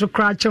comma so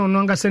crouch on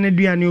longer than a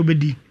dear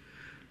nobody.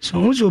 So,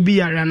 who will be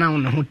a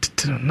renown,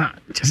 not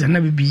just a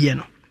never be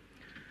yeno.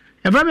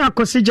 If I'm a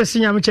consider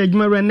seeing a change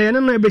my rent,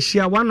 and no be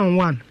share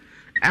 1-on-1.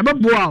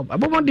 About wow,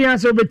 about the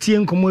answer betty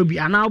and come be,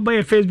 and I'll buy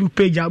a Facebook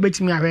page, I'll bet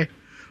me away.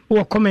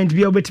 Or comment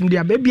be betting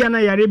there, baby, and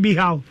I be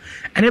how.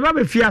 And if I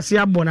be fierce,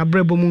 I born a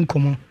brebo moon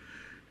come.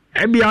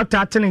 Ebi out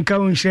attend and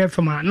come and share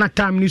from her. Not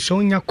time ni so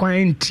nya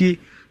kwan tie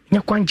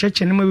nya kwan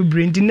church and maybe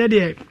brain din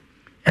there.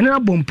 And na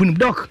bom pun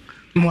doc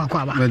mo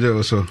akwa ba. Meje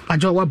also.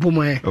 Ajo wa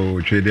pom e. Oh,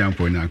 trade am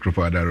pon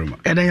akrofa adaroma.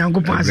 E da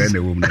yanko pass. Ebe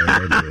na wom na.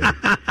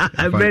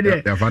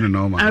 Ebe ya fa no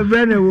normal.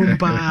 Ebe na wom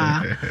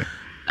pa.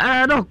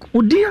 Doc,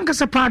 udi anka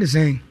sa party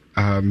saying.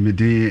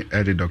 Midi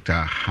Eddie Dr.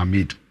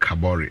 Hamid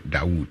Kabori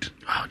Daud.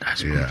 Oh,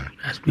 that's good. Yeah.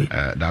 That's great.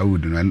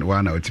 Daud and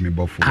one out me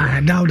bofo.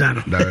 Daud.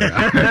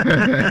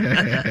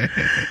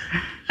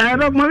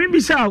 Doc, mami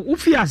bisa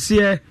Ofie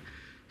ase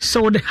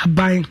so de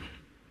haban.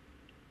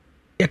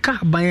 E ka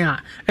haban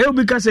a. E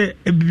obi ka se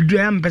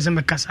ebidua am pese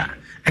me kasa.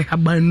 E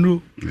haban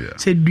no.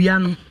 Se dua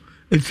no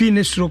e fi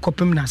ne suro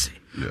kopem na se.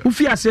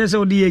 Ofie ase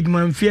so de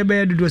edwuma mfie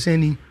be dodo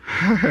sani.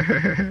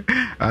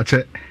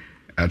 Ate.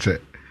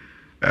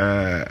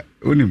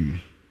 Unim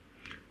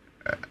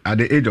at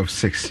the age of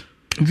 6.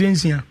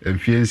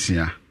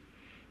 Fiancia.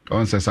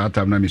 On says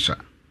Atam Namisha.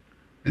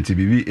 And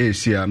TBV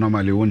AC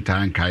normally one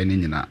time kind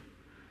in.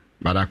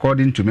 But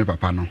according to me,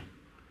 Papa, no.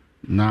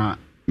 Na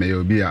may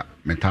be a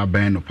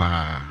metaban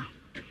pa.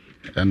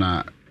 And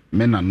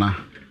menana.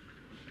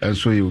 And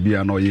so you be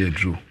an oye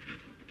drew.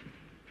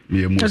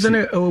 Me a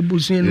musini.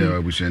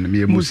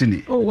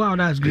 Oh, wow,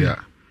 that's good. Yeah.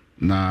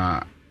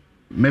 Na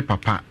me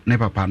papa, ne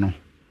papa no.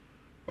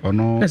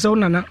 Ono eso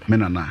nana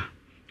menana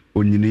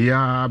onyini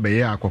ya be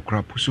ya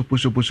akokra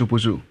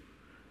pusu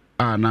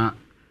ana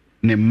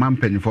ne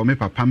mampanifo me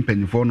papa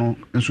mpanifo no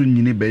nso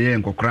nyini be ye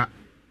nkokra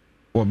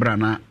obra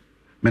na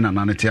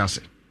menana ne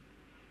tiase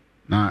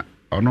na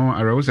ono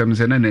arawusem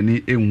se na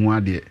nani enhu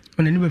ade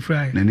nani be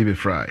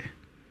fry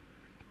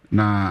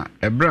na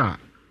ebra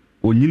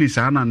onyini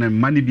sa na ne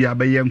mani bia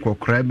be ye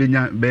nkokra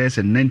benya be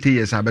se 90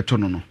 years abeto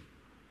no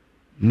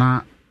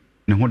na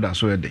ne hoda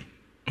so ede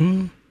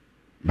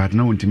but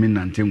na untimi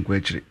nante nkwa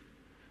akire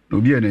na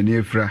obi anani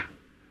afra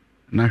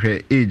na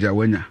hwe age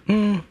awanya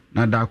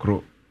na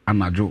dakro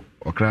anajo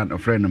okra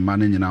friend man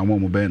nyina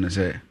mo be ne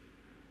se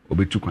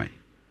obetukwan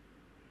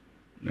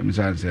na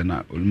misal se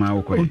na olma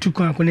wo kwai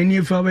otukwan ko nani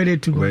afra we de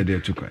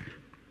tukwan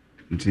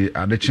nti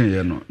adechen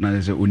ye no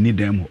na se oni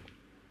dem ho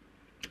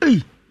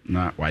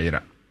na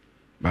wayira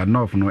but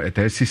no of no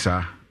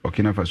etasisa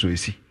okina fa so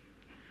esi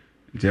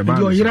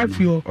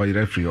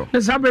Oyere frio.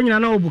 Na sabenya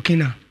na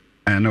obukina.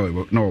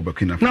 No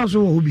Burkina. Now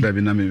so obi.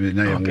 Baby na me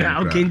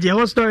nya Okay, the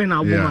whole story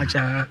na obo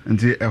macha.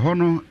 Nti eho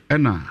no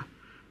na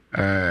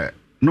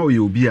no ye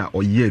obi a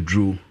oye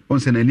adru. On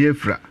se na ni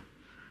afra.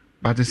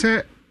 But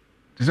say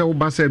wo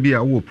ba say bi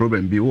a wo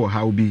problem bi wo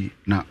how bi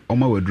na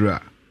oma wadru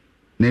a.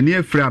 Na ni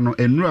afra no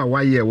enru a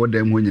waye wo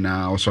dem ho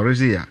nyina osore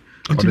se ya.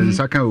 Oden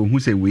saka ohu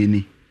se we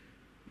ni.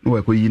 No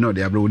we ko yi no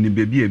de abra oni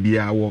bebi bi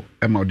a wo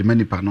e ma ode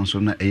manipa no so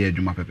na eye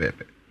adwuma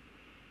pepepe.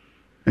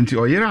 Nti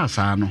oyere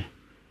asa no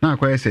na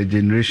akwai say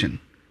generation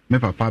me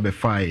papa be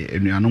fai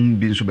enuanom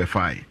bi nso be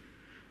fai.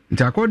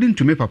 Nti according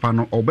to me papa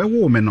no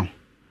obewo me no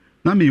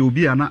na me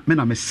obi ana me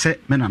na me se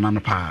me na nano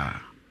pa.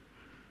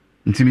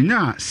 Nti me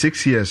nya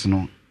 6 years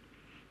no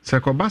se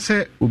ko ba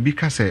se obi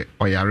ka se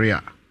oyare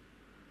a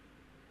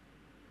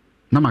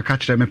na maka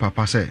kire me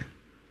papa se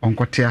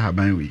onkote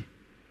ahaban wi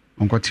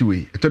onkote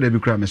wi eto da bi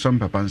kura me som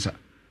papa nsa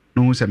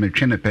no hu se me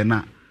twe ne pe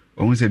na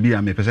ohun se bi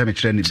a me pese me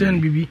kire ne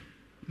bi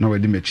na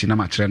wadi me chi na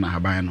ma kire na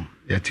ahaban no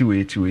ya ti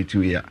we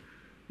ya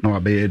na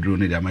wabe edro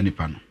ne da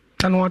manipa no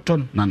tan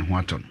waton na no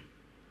waton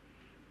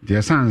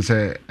de san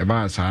se e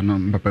ba sa no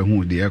papa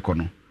hu de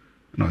ekono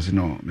no se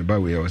no me ba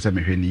we o se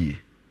me hwe ni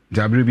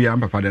jabri bi am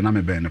papa de na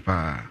me ben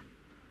pa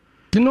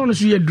ti no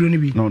so ye edro ne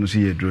bi no so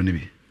ye edro ne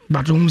bi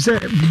but se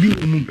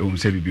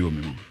bibi o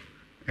mu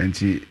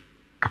enti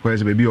akwai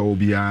se baby o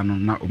bia no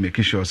na o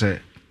make sure se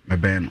me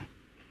ben no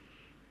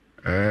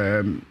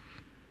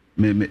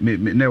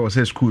me na was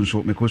school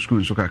so me ko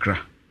school so kakra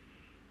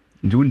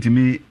ndi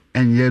untimi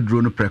enye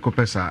dro no preko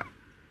pesa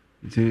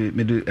nti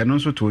me de eno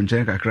so to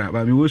nchen kakra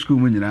ba me wo school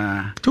mu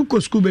nyina to ko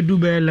school be do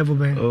be level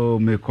be oh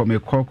me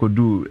ko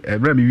do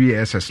ebra me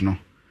wi SS no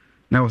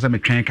na was me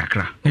twen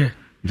kakra yeah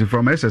nti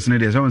from SS ne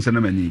de so on se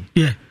na mani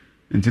yeah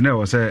nti na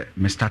was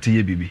me start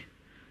ye bibi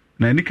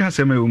na ni ka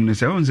se me um ne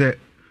se on se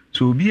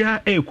so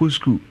bia e ko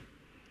school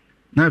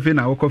na fe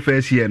na wo ko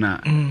first year na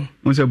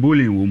on se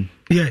bowling wom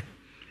yeah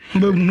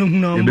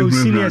no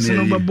seniors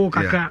no babo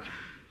kakra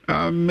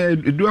me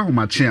do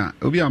ahomache a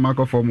obi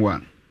amako form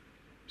 1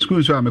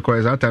 school so ameko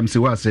is that time say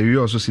what say we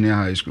also senior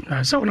high school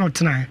so now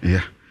tonight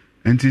yeah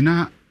enti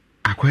na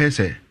akoye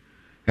say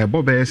e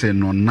bobe say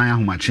no nan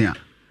ahomache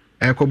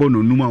a e kobo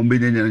no numa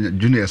ombenya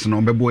juniors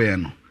no bebo ye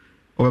no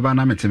obeba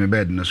na mete me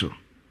bed no so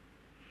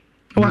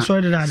what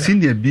so did that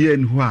senior bia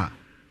en ho a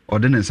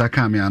ode ne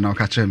saka me ana o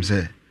ka kire me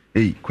say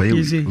hey kwaye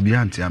obi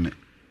antia me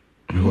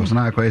because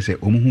na akoye say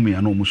omuhu me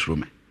ana omusuro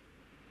me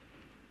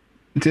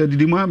nti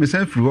adidi mu a me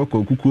san firi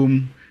ko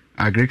kukom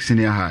agrek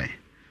senior high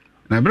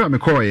na bra me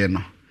call ye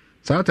no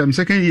so time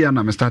second year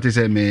na me start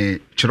say me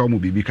chiro mu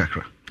bibi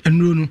kakra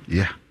enro no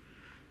yeah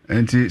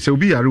nti so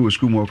bi yare wo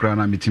school mu okra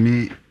na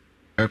metimi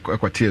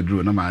ekwate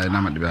aduro na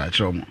ma de ba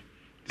chiro mu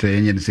say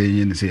enye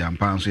ne say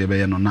ampa so ye be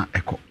ye no na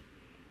eko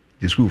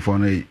the school for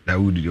no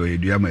Daud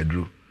Edua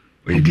maduro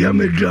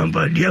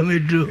ampa dia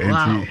maduro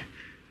wow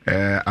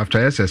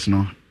after SS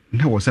no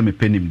na wo say me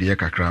penim de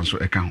kakra so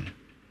eka ho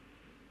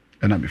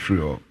and I'm free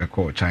or a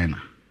call China.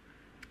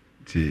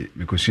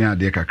 Because you are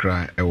the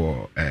kakra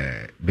or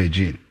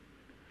Beijing.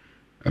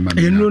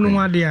 You know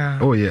what they are.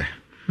 Oh, yeah.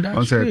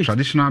 Also,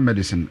 traditional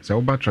medicine, so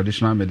about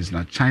traditional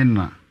medicine,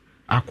 China,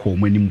 I call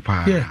many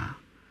pa. Yeah.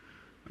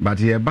 But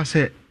here,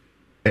 Basse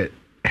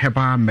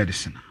herbal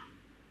medicine,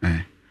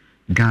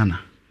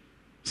 Ghana,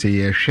 say,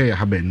 you share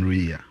haben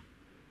ria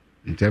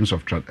in terms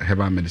of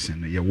herbal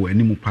medicine, you were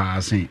any pa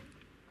saying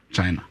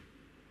China.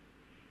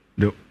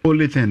 The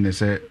only thing they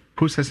say,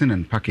 processing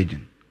and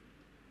packaging.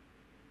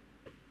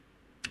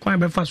 Quite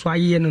be fast why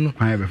ye no.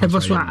 Ever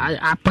so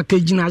a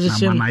packaging as a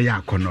shame. Na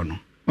ya kono no.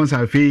 Once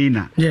I feel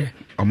na. Yeah.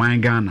 O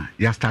man Ghana,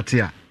 ya start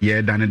here, ye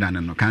dane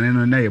no. Kan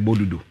no na ye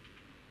bodudo.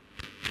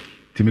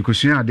 Ti me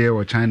kusua ade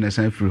wo China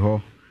san free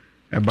ho.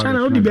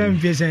 China odi be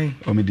mfie sen.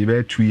 O me di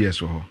be 2 years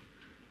ho.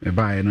 Me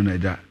ba no na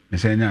ja. Me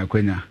say nya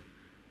akwanya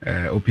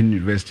Open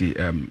University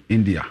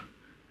India.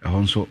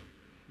 Honso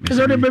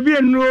so the baby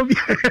and no na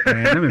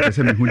me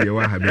pese me hu de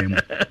wa ha be mu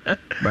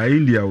by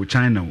India or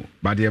China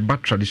but they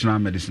back traditional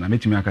medicine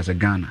metimi aka se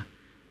Ghana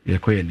ye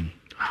koye ni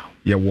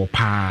ye wo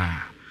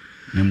pa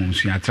na mu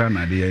nsu atra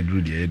na de aduru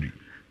de adu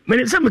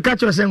me say me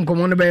catch yourself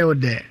come on be yo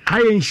there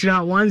high Nhyira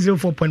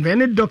 104.5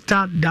 any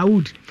Dr.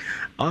 Daud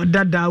or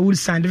that Daud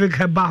Scientific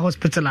Herbal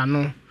Hospital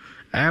ano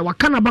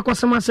wakana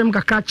bakosema asem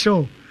ka catch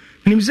you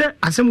nim say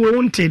asem we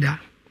wanted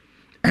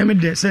da me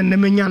de say na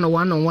menya no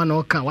one on one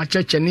o ka wa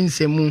cheche ni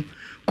nsemu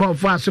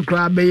kwa so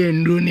kra be ye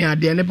ndro ni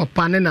ade ne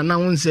papa ne na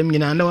wo nsem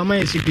nyina na wa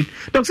ma secret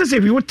doctor say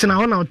we wotena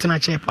ho na wotena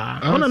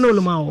chepa ona no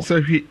luma ho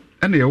say hwi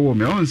ene ye wo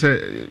me on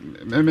say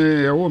me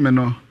ye wo me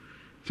no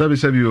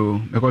sabi o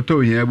me ko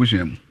to yin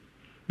abusuam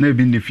na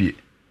bi nifie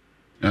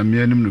na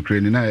me anim no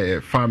krani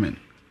na farming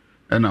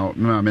ena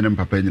me ne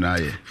papa nyina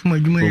ye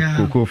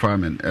cocoa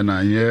farming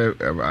ena ye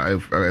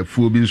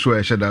fuo bi nso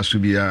e hyeda so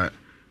bia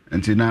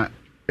enti na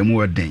emu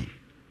waden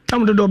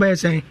tam do be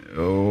say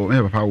oh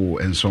me papa wo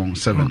enson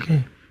 7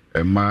 okay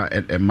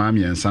Emma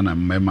mi ensana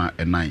mema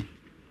 9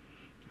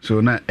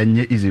 so na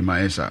enye easy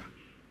maesa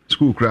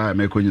school cry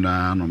me ko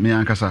nyina no me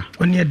ankasa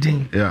oni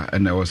edin yeah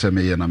and I was say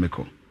me ye na me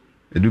ko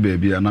edu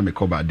baby na me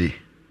cover day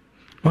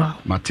wow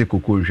mate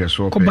koko nhwe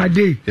so cover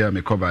day yeah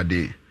me cover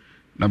day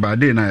na ba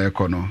day na e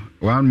kono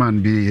one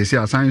man bi yesi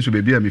asan so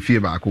baby a me fie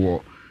ba ko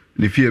wo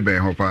ne fie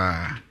ben ho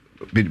pa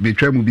be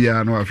twam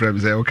bia no afrem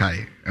say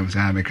okay am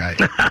say me kai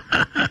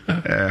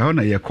ho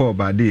na ye call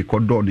ba day ko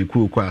do ne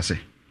ku ase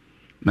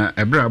na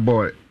ebra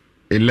boy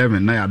 11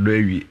 na ya do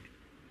awi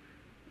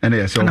ene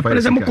ye so fa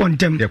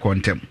ye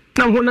contem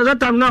na ho na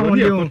zatam na ho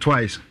de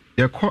twice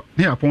ye ko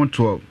ne upon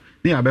 12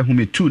 ne abe hu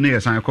me 2 ne ye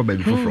san ko ba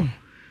bi foforo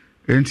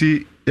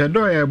enti ye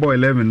do ye boy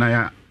 11 na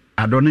ya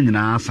ado ne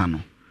nyina asa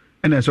no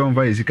ene so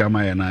fa yesika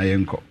ma ye na ye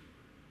nko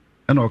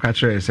ene o ka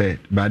kire say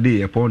ba day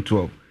ye upon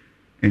 12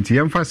 enti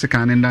ye mfa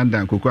sika ne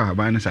ndandan koko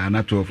ahaban sa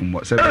na 12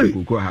 mo se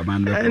koko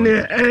ahaban de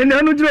ene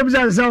anu duro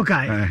bisa sa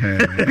okay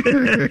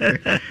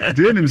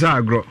de nim sa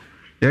agro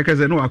ye ka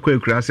se no akwa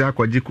ekurase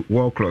akwaji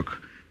wall clock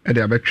e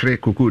de abetwere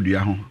koko dua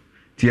ho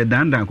ti ye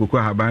dandan koko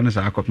ahaban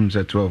sa akopim se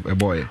 12 e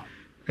boy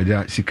e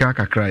ja sika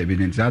kakra e bi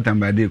nti atan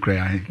ba de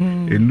kra he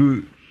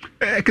enu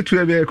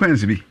ketu e be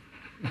kwansi bi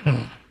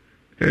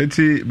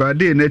eti ba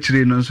de na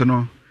chire no so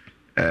no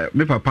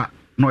me papa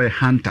no e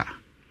hunter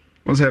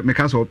o se me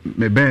ka so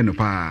me ben no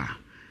pa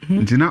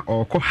nti na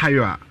okọ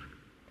hayo a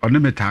ono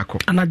metako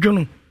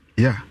anadwono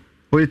yeah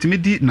o yetimi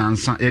di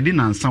nansa ye di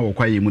nansa wo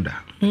kwaye mu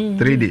da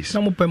 3 days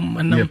na mo pem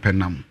anam ye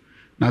penam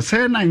na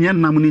se na nye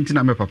nam ni nti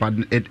na me papa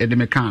e de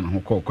me kan ho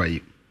kọ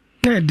kwaye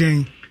na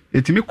den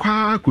etimi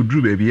kwa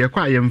koduru ba bi ye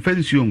kwa ye mfa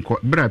nsuo nko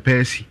bra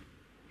paasi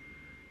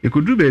e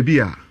koduru ba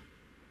bi a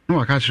no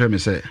waka kire me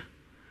se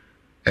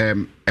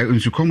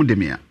nsukom de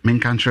me a men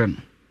kan kire no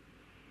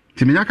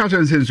timi nya ka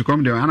kire se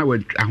nsukom de ana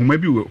ahoma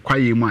bi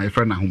kwaye mu a e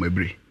fra na ahoma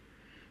bire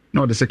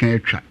no the second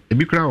etwa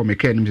ebi kra o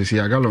meka nim se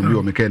ya galon bi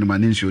o meka nim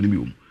ani nsuo ni bi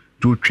um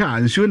to twa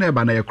nsuo na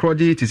eba na ye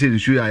kroje ti se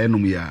nsuo ya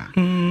enum ya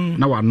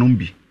na wanom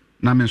bi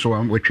na me so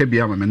wa twa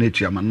bi ama na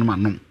etua ma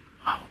nom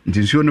nti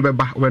nsuo no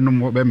beba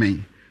wenum be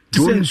men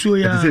to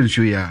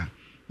nsuo ya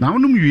na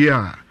onum wi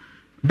a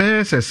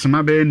be se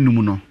sma be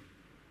num no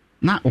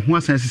na ohu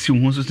asan sisi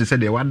ohu so se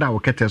de wada wo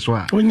kete so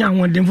a onya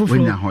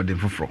hodem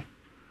foforo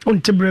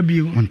onte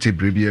brabio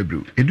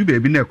edu ba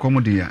bi na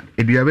ekomo de ya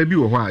eduaba bi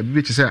wo ho a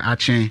bi che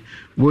achen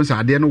wo nsa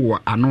ade no wo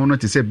ano no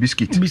te se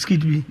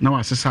biscuit bi na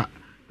wasesa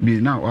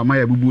bi na wa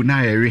maya bubu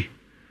na yere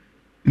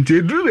nti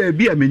edu ba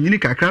bi a menyini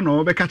kakra na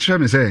wo be ka kire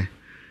me se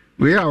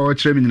we a wo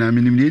kire me nyina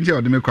me nim de nti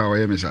o de me kwa wo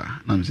ye me sa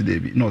na me se de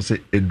bi no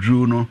se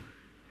edru no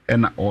e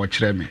na o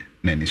kire me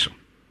na ni so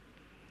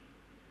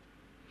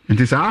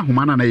nti sa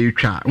ahoma na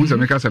yetwa wo se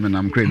me ka se me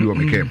nam kra bi wo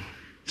me kem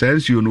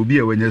sense you no bi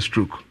a wanya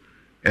stroke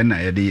e na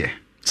ye de ye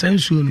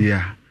sensuo no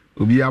yeah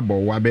obi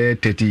abo be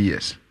 30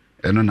 years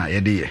eno na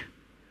ye de ye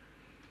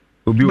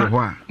obi wo ho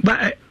a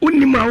ba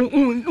unima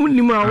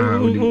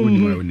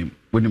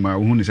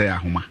hu ni say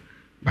ahoma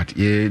but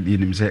ye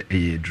nim say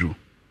e dru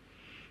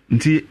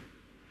nti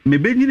me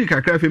benyini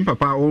kakra fe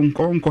papa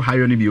onko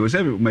hayo ni bi o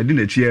say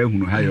madina chi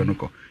ahunu hayo no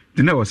ko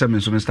di na wo say me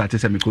so start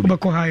say me ko ba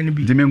ko hayo ni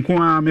bi di me nko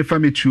a me fa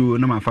me tuo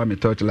na ma fa me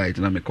torchlight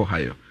na me ko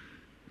hayo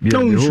bi the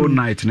whole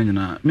night na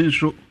nyina me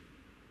so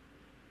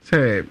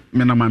say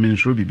me na ma me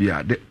nso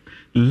bibia the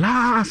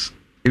last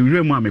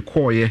ewure mu a me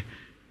koye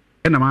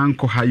e na ma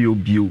nko hayo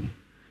bio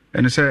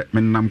ene say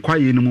me nam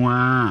kwaye ni mu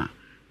a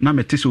na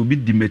me tese obi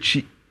di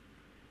machi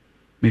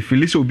me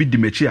filise obi di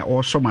machi a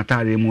o so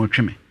matare mu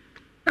tweme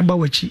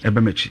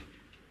eba machi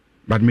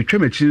but me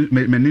twemachi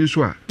me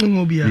nso a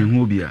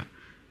hu obia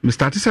me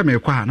start say me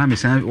kwa na me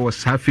san o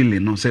sa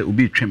feeling no say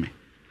obi tweme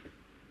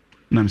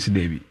na me si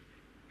David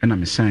e na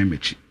me san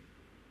machi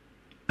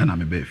e na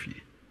me ba fie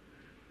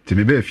ti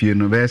me be fie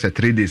no be say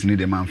 3 days ni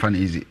de man fa na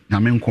easy na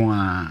me nko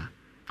a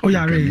o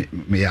yare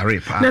me yare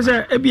pa na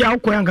say e bia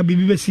akọ yanka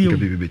bibi be si o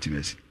bibi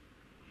betimesi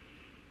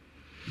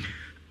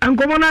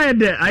ankomo na ye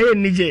de aye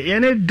nije ye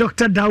ne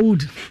Dr.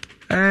 Daud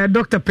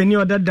Dr.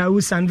 Penio da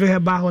Daud Scientific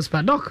Herbal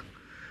Hospital doc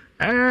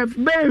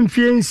be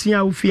mfie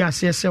nsia wo fie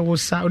asese wo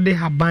sa de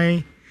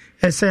haban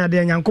ese ya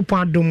de nyankopon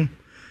adom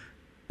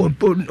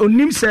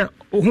onim se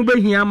ho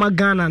behia ma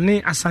Ghana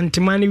ne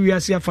asantemane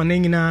wiase afa na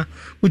nyina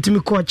utimi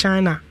ko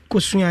China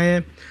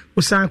kosuaye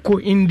usan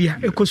ko India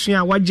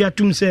ekosua waje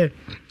atum se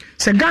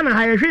Ghana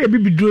ha ye hwe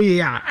bibidro ye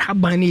ya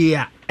haban ye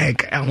ya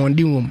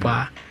ahondi wo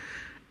mpa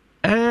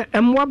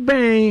emwa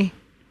ben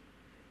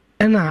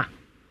ena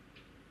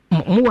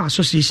mo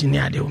association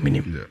ya de o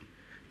minim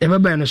e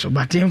baba no so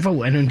batem fa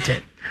wo eno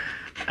nte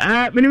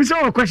minim so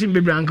o question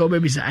be branka o be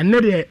bisa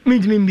ene de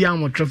mitimi bia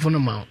mo trofo no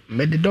ma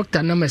me the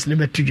doctor na mes le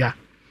betudwa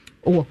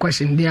o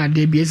question dia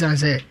de bi esan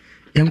say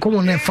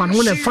enkomo na fa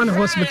no na fa na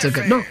hospital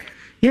ka no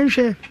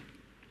yenhwe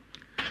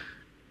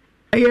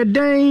aye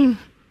dan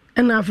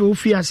ena fa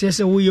ofi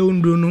asese wo ye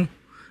ndro no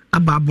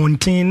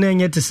ababonten na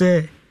enye te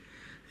se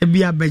e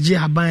bia baje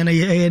haban na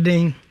ye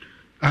den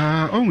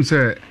on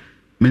say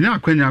menya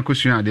akwanya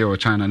akosua ade o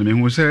China na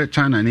mehu say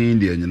China ni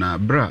India nyina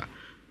bra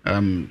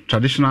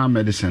traditional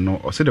medicine no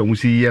o say da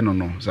wusi ye no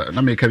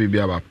na make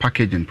bibia ba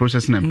packaging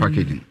processing and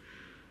packaging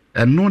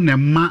eno ne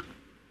ma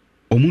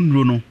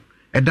omunro no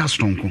e da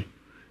stronko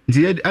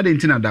nti ade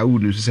ntina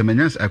Daud no say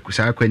menya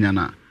akwanya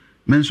na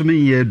men so many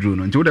year drew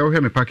no nti wo da wo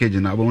hwe me package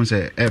na bo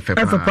say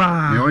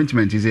FFA me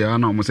ointment is here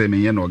na mo say me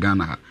ye no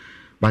Ghana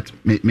but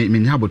me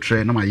nya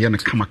botre na ma ye no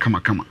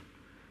kama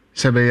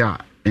sebe ya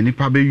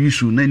enipa be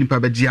yusu na enipa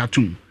be gi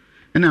atum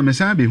na me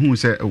san be hu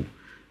say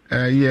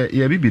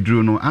ye bi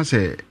drew no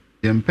ase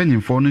ye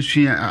mpanyimfo no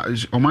sua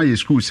omaye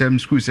school sem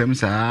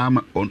sa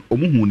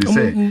omuhu ni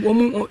say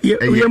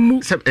ye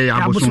mu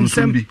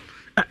abosom bi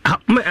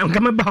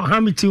kama ba ha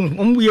mi ti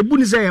ye bu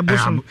ni say ye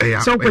bosom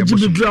so ko gi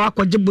bidru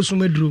akwaje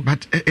bosom adru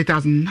but it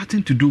has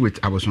nothing to do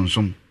with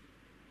abosonsom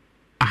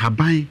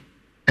ahaban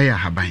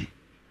ahaban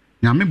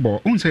nyame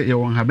bo on say ye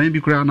won haban bi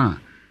kura na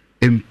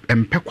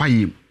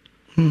empekwaye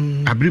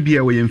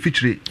abribia we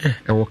yemfitire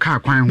e wo ka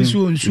kwan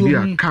ho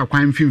bia ka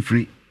kwan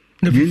mfimfiri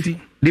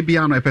de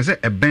bia no epese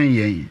eben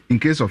yen in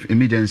case of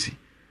emergency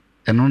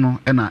eno no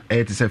na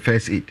it is a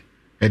first aid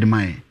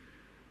edman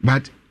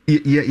but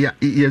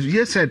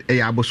you said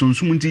e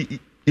abosonsum nti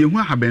yehu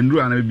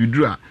ahabandru ana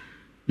bidru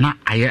na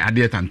aye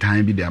ade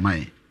tantan bi de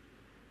amai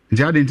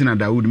nti ade nti na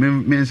Daud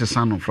men se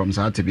son from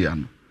Satibia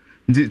no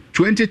nti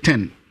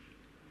 2010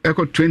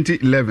 echo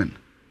 2011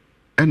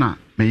 ena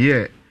me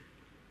ye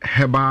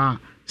Herbal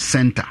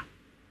Center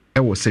e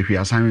wo sehwi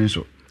asanwen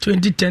so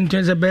 2010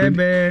 20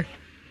 bebe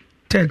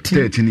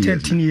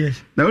 13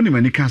 years na oni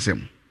mani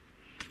kasem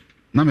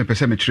na me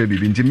pese me kire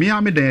bibi nti me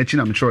a me dan achi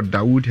na me kire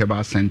Daud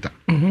Herbal Center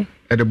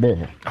e de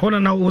bo ho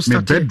na wo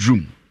start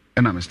bedroom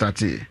e na me start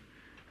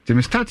ti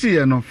me start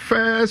here no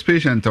first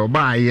patient o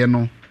ba ye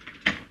no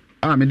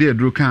a me dey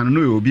dro kan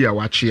no obi a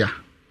wachia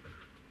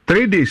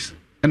 3 days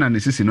e na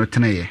nesisi no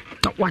teneye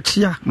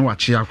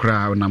wachia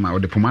kra na ma o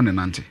de pomane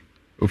nante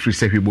ofri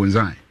sehwi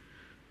bonzan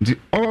nti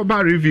all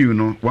ba review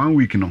no 1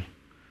 week no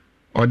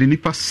or the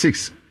nipa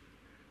 6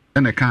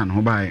 and a can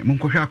ho by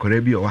munkohwa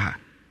akora bi o ha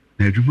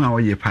na adwuma o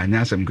ye pa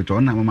nya asem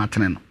keto na mama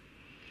tene no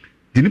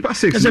the nipa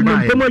 6 na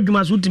ba pemo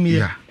adwuma so timi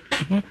ya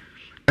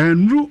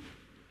and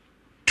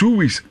 2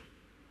 weeks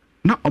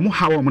na omo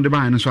hawo omo de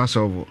ba no so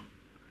asolve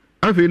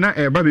afi na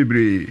e ba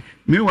bebre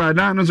mi wa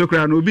da no so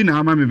kra no obi na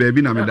ama me ba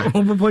bi na me da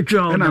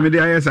na me de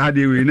ayesa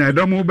ade we na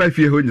do mo ba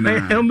fie ho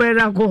nyina o me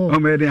da ko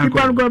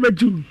ipa ko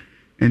betu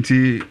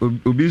enti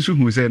obi nso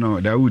hu say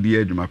no Daud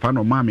ye adwuma pa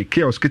no ma me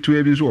chaos ketu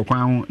ebi nso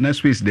okwan ho na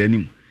space da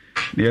nim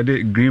na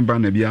de green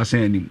banner bi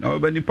asan anim na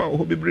oba nipa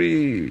ho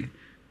bebre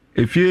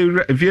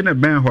efie na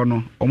ben ho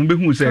no omo be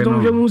hu say no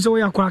omo so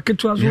ya kwa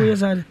ketu aso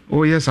yes ade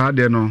o yes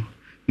ade no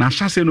na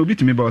chase no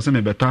bitimi ba o se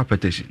me beto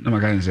petition na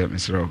maka nse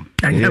mesro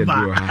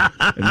eneba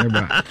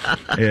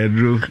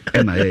edro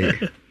ena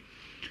ye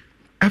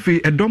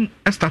afi edom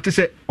start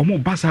say omo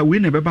basa we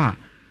na beba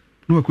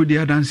na wakodi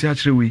adanse a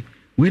kire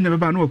we na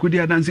beba na wakodi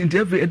adanse nti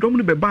afi edom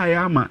no beba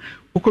ya ama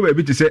okoba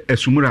bi ti say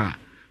esumura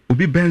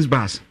obi Benz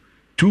bus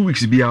 2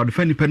 weeks bia o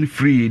defend pen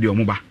free de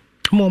omo ba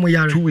mo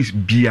yare 2 weeks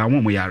bia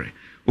mo yare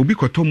obi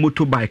koto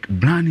motorbike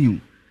brand new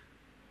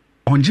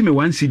onji me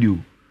 1 CD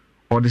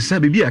or the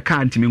sabi bi a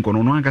car ntimi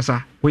nkono no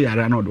ankasa wo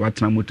yare na o de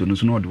watena moto no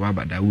so na o de wa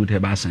ba Daud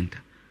Herbal Center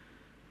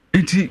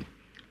enti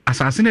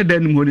asase ne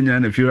dan mu ho nyana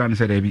na fiura na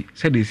said bi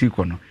said e si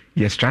kono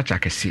ye structure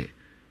kese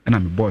na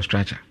me boss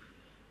structure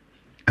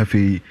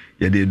afi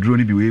ye de drone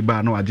ni bi we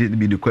ba na waje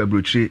bi de kwa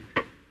brochire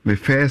me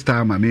first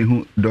time me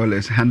hu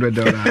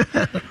 $100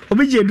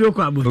 obi je dro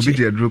kwa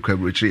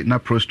brochire na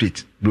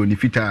prostate drone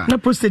fita na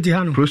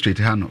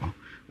prostate hano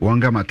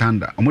wanga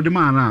matanda omode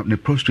man na ne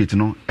prostate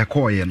no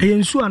ekoye no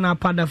yensu ana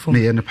powder form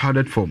ne ne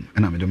powdered form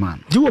na me de man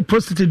ji wo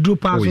prostate dro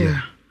pa so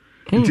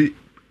nti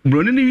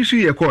broni ni yusu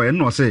yekoye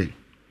no say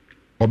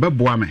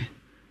obeboa me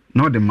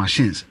na the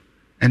machines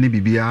ene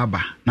bibia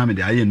aba na me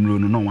de aye nro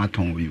no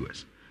waton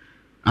US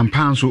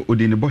ampan so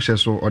odi ne boshe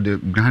so or the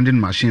grinding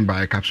machine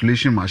by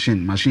encapsulation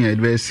machine e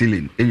be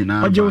sealing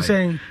enyina ojo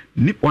saying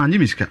ni wanyi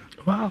miska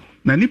wow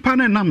na nipa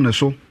na nam ne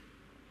so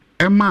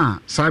ema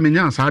sa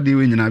menya sa de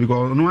we nyina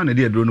because no na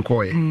de adro no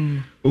koye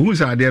ohun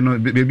sa de no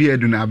bebi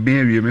edu na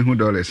ben awie me hu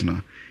dollars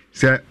no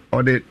say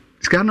or the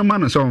scan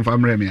man so on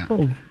famre me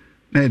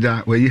na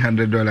ja we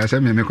 $100 say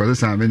me ko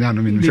sa menya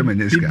no me se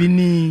menya ska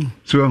bibini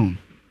so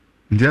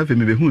ndia fe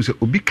me be hu say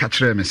obi ka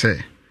kire me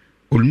say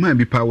oluma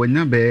bi pa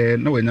wanya be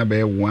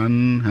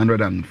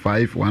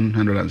 105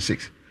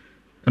 106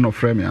 and of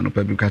frame and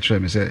open ka kire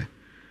me say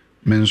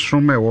men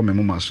stroma e wo me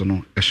mama so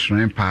no e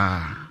hren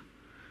pa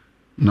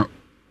no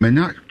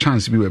menya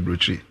chance bi we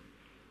brochi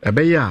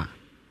ebe ya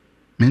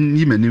men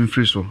yi manim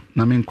free so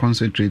na men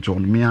concentrate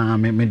on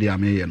me dia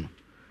me ye no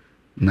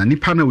na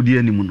nipa na odi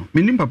animu no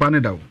menim papa ne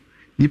dawo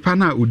nipa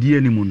na odi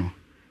animu no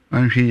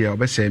anhwe ya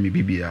obese me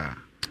bibia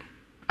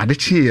ade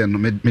chie no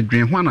me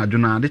dwen ho na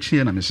adwona ade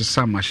chie na me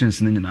sesa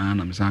machines ni nyina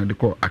na me sa de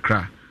ko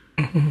Accra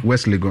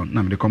West Legon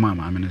na me de ko ma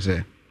me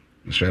say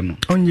sre no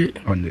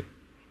onye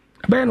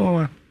be no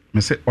wa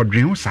me say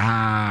odwen ho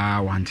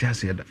saa wanti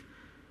ase da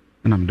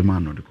na me de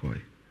man no de ko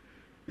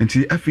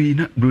nti afi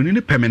na broni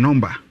ne peme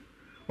number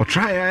o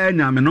try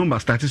anya me number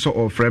start so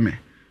of frame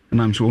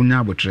na am so onya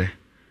abotre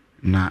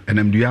na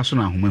enam dua so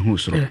na ahoma hu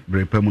soro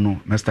brepam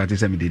no na start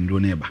say me de ndro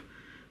na eba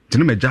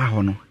tinu me ja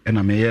ho no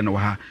na me ye no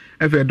ha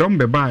afi dom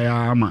be ba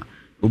ya ama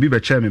obi be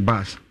che me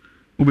bus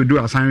obi do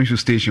assignment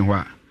station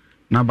wa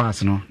na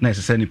bas no na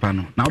ɛsɛ nipa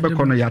no na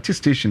wobɛkɔ no yɛate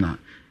station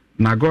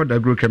na God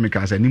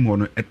agrochemicals anim hɔ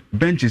no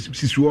benches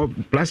sisi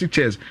plastic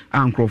chairs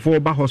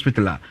nkurɔfoɔ ba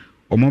hospital a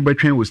ɔmo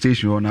bɛtwɛn wɔ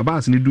station hɔ na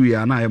bas ne du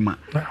yɛ na ɛma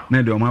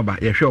na de ɔmo aba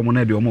yɛhwɛ ɔmo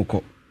na de ɔmo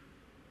kɔ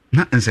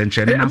na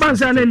nsɛnkyerɛnne na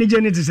bansa na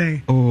nije ne te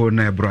sɛn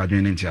na ɛbro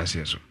adwene ne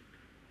ntiase so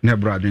na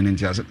ɛbro adwene ne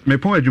ntiase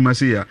mepɔn adwuma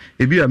se ya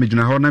ebi a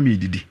megyina hɔ na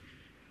medidi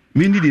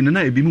mindidi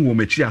na ebi mu wɔ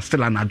m'akyi a still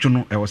anadwo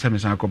no ɛwɔ sɛ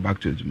mesan akɔ back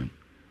to adwuma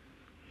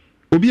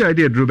obi a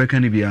de aduro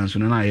bɛka ne bia nso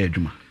na ayɛ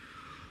adwuma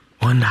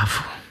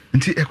wonderful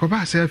nti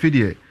ɛkɔba sɛ afɛ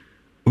deɛ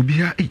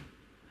obi a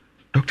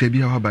doctor bi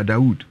a waba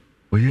Daud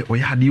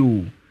ɔyɛ ade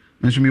o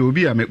nso me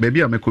obi a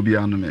baabi a mekɔ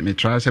bia no me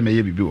try sɛ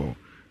meyɛ bibi wɔ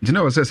nti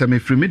na wɔ sɛ me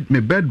free me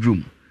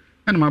bedroom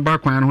ɛna ma ba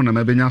kwan ho na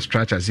mabɛnya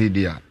structure sɛ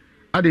dia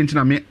ade nti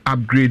na me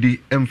upgrade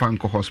ɛmfa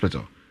nkɔ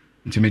hospital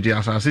nti me de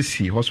asase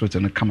si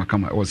hospital no kama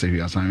ɛwɔ sɛ hwi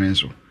asanwen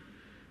so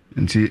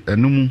nti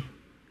ɛnum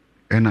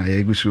ɛna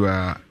yɛ gusu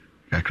a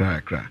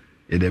kakra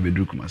yɛde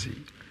abɛduru kumase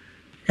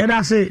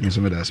ɛda se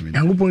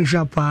yankopɔn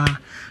hwa paa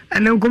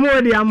ɛne nkɔmmɔ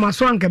wɔde ama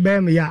so anka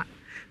bɛɛ me ya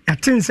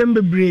yɛate nsɛm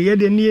bebree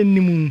yɛde ne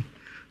yɛnnimu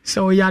sɛ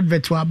ɔyɛ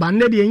advert wɔ aba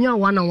nnɛ deɛ ɛnya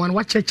one-on-one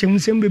wakyɛkyɛ mu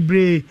nsɛm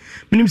bebree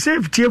menim sɛ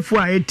ɛfitiefo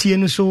a ɛtie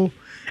no so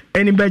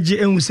ɛne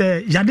bɛgye ɛhu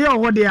sɛ yadeɛ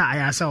ɔhɔ deɛ a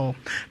ayɛasa hɔ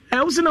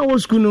wo sɛ na wɔ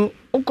sukuu no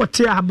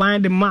wokɔte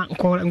ahaban de ma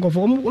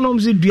nkɔfoɔ nom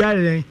sɛ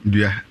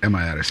dua ma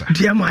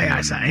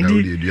ayaresa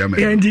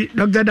nti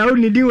Dr. Daud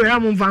ne din wɔ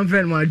yɛ mo mfa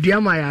mfrɛ no ma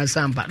dua ma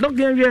ayaresa mpa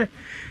dɔkta yɛhwɛ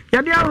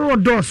yadeɛ ahoroɔ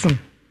dɔɔso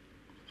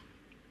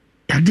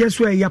yadeɛ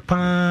so ɛyɛ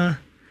paa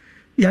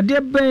yadeɛ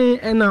bɛn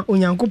ɛna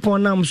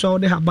onyankopɔn nam so a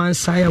wode haban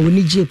sae a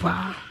wɔni gye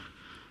paa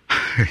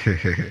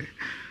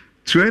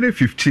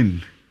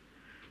 2015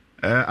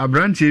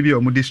 abrantie bi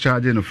ɔmo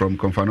discharge no from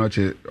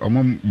Kwanso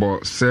ɔmo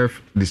bɔ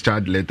self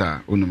discharge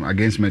letter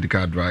against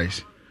medical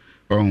advice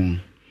ɔmo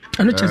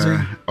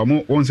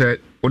wɔn sɛ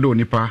wode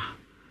onipa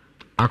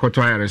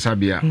akɔtɔ ayaresa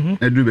bia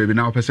na duru baabi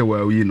na wɔpɛ sɛ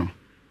wɔayi no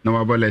na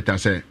wɔabɔ letter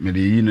sɛ mede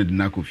yi no de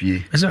na akɔ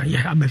fie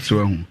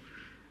so ahu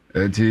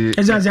nti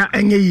ɛzaza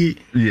ɛnyɛ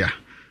yi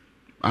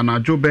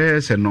anadwo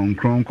bɛyɛ sɛ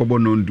nɔnkron kɔbɔ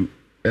nondu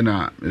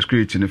ɛna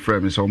security ne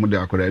frɛ me sɛ ɔmo de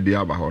akɔra bi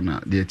aba hɔ na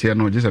deɛ tie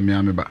no gye sɛ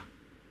mea me ba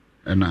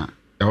ɛna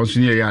ɛhɔ nso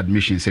yɛ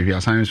admission sɛ hwi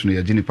asan so no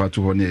yɛgye nipa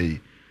to hɔ ne ɛyi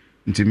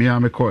nti mea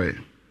me kɔɛ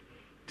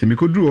nti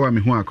mekɔduru hɔ a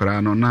mehu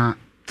akɔra no na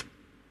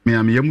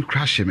mea meyam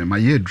kora hye me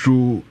mayɛ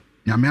aduro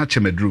nyame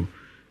akyɛ me aduro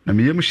na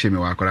meyam hye me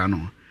wɔ akɔra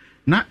no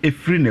na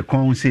ɛfiri ne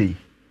kɔn sei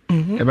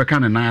ɛbɛka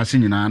ne nan ase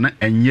nyinaa na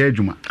ɛnyɛ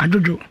adwuma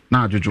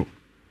na adwodwo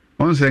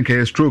on say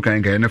nke stroke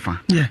and nke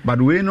nefa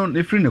but we no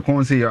if in the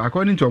con say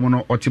according to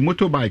no oti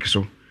motorbike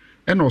so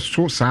e no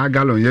so sa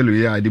gallon yellow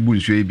ya de bu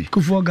nsuo bi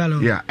kufu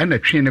gallon e na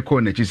twe ne ko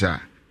na chi sa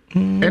e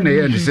na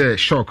ye de say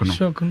shock no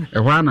e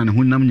hwa na ne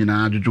hunam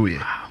nyina adwodwo ye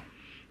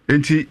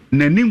enti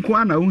na ninku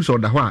ana hu so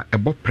da ho a e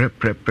bo pre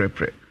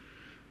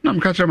na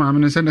mka kire ma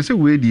me say na say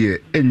we die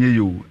enye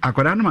yo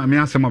akoda na ma me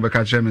asem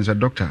obeka kire me say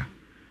doctor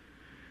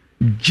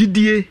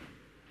gidie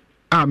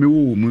a me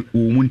wo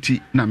mu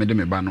nti na me de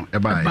me ba no e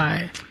ba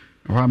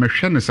wa me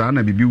hwɛ ne saa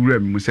na bibi wura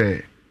mu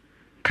sɛ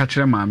ka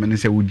kyerɛ maame ne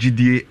sɛ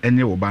wogidie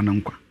enye wo ba no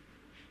nkwa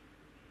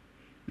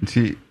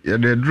nti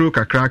yɛde duro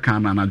kakra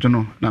kan na anadwo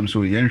no nam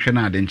so yɛnhwɛ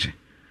na ade nkye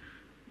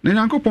na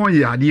Nyankopɔn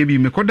yɛ adeɛ bi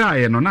mekoda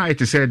ayɛ no na ayɛ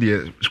te sɛ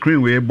deɛ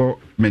screen we bɔ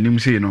manim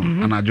sei no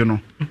anadwo no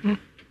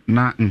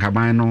na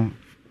nkaban no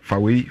fa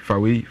wei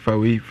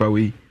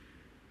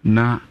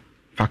na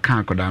fa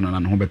kan akoda no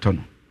na ho bɛtɔ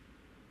no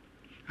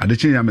ade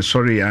kyi ya me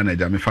sorry ya na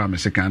ja me fa me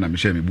sika na me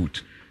hyɛ me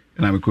boot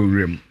na me kɔ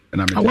nwuram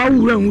na me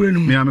awura no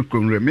me am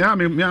kɔ nwuram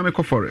me am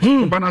kɔ forest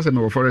ba na sɛ me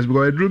wɔ forest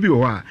because I drew bi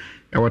wɔ a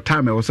e wɔ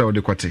time e wɔ sɛ wɔ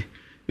de kɔte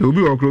e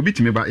obi wɔ kro bi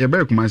timi ba ye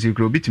ba Kumasi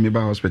kro bi timi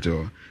ba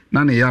hospital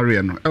na ne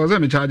yare no e wɔ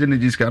sɛ me charge ne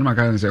jiska na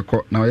maka sɛ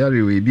kɔ na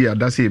yare we bi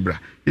adase ebra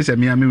ye sɛ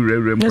me am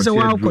wura mo sɛ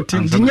wa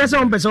kɔte nyɛ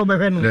sɛ on pɛ sɛ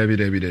obɛhwɛ no dabi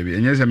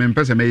nyɛ sɛ me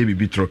pɛ sɛ me ye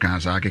bibi tro kan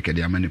sa akeke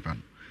de amani pa no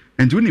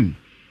enti unim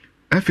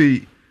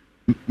afei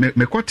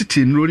me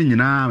kɔtete nrori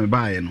nyinaa me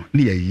baaye no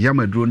ne yɛ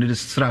yamaduro ne de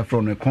sra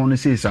from ne kon ne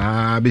sei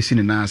saa besi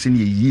ne na se ne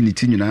yi ne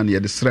ti nyinaa ne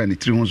yɛ de sra ne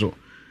tri ho so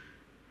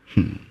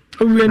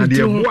na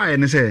de boaye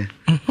ne sɛ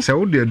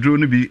wo de aduro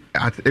no bi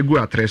egu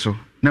atre so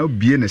na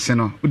obie ne se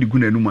no wo de gu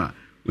na anum a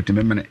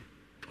otimemene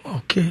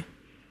okay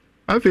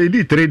afei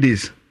di 3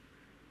 days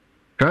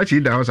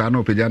kachi da house ana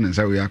opeja ne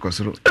nsa we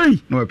akosoro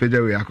na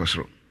opeja we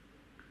akosoro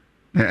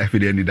na afei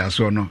de ni da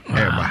so no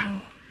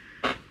eba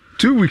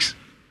 2 weeks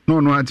no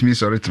atimi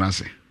sorry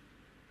transe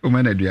o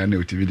man aduane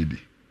o TV didi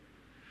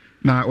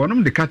na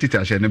wonom de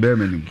catheter hye ne be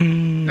manim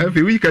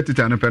afi we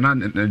catheter no pe na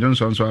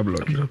Johnson so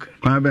block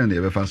kwan ben de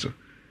be fa so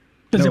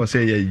na wo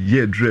say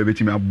ye dura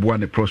betimi aboa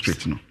ne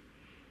prostate no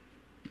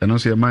and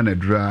also a man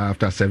dura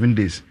after 7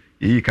 days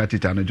ye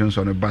catheter no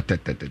Johnson no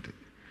batetet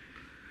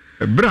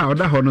bra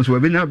oda ho no so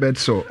we nya bed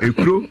so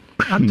ekuro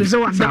ante se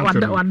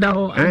wada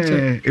ho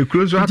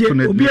ekuro so ato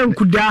ne obi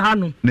ankuda ha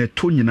no na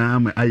to nyina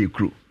ma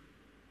ayekuro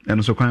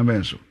and so kwan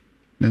ben so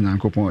na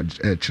Nyankopɔn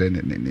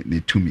kyerɛ ne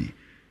tumi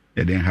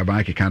yɛde nhaba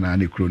akeka na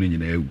ne kuro no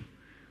nyina awu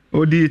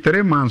odi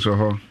 3 months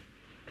ho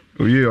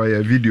oye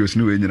oye videos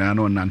no we nyina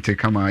na nante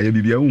kama ya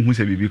bibia unhu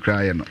sɛ bibi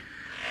kra yɛ no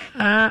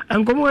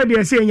Ankomo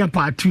dey say nya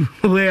part 2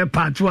 we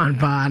part 1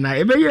 pa na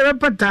e be ye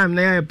part time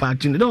na part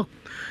 2 do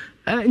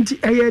nti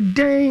eye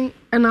den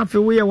na afi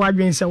we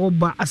wadwen se wo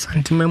ba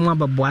asantema mu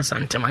ababo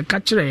asantema ka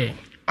kire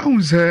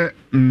ahun se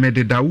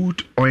mede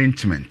Daud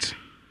ointment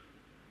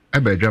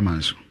ebe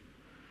dwamanso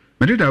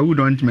mede Daud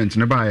ointment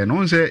ne ba ye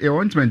no se ye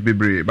ointment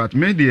bebre but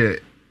me de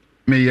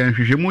me ye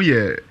hwehwemu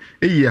ye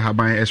eyi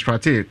haban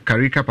extrate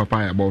karika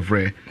papaya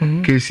bofre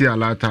kesi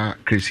alata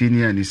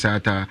cresinia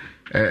nisata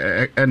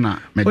ena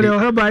mede o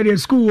haba dey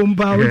school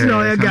mpa o ti na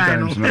o guy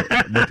no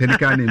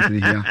botanical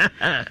name here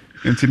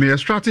nti me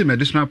extract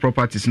medicinal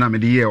properties na me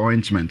de ye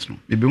ointment no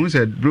e be hu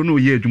say Bruno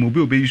ye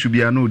adwuma obi use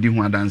bia na odi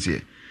hu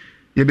adanse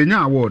ye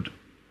benya award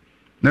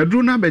na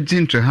dru na be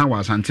gintre ha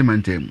wa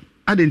sentimental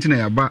ade nti na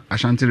ya ba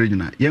Ashanti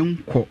regional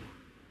yenko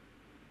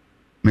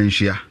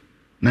menhia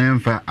na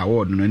yemfa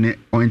award no ne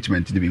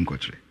ointment de bi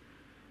nkotre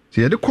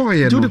so ye de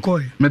koye no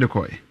me de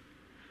koye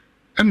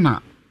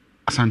enna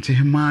Asante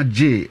hema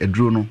je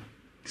adru no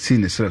si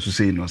ne sra so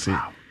sei no say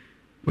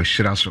we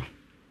hira so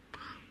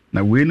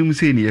na wenum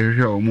sei ne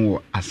yehwehwe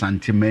omo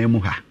Asante memu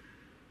ha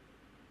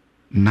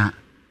na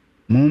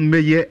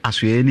mumbeye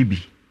asoye ni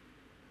bi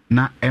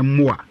na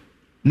emmoa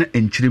na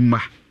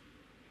enchirima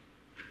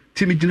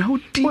timi gina ho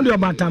ti o de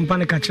obatampa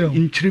ne ka kire o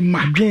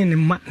enchirima adwen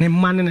ne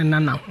ma ne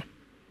nana ho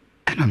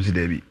enam se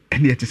dabi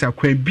ene yetisa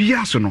kwan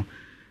bia so no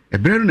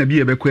ebre no na bi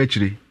ebekọ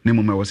akire ne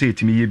mumma wo se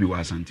etimi ye bi wa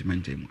Asante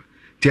mantemu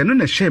ti eno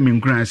na hye me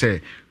nkran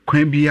se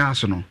kwan bia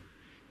so no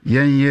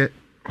yenye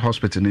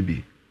hospital ne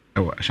bi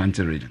ewa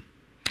Ashanti region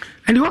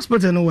and the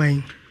hospital no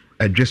way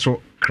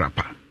adweso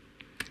krapa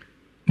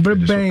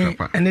breben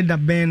ene da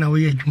ben na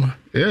we adwuma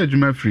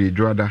adwuma free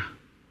dwada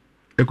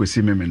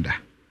ekosi memenda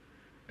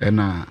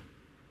ena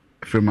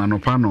frema no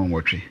pa no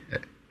nwotwe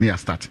ne ya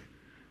start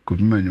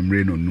kubima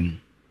nwumre no num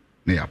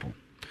ne yapo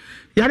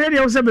yare de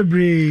wo se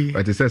bebre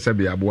but se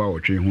be aboa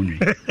wotwe hunwi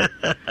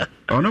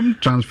onom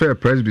transfer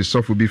presby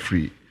sofu be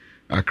free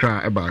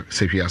akra eba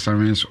sehwi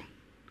asanwen so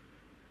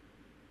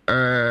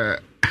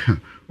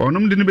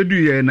onom de ne bedu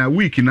ye na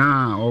week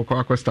na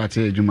okwa start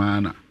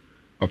adwuma na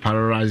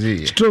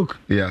oparalyze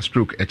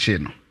stroke eche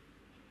no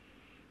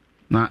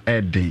na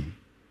eden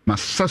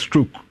masa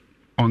stroke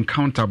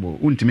uncountable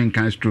untimi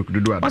nkan stroke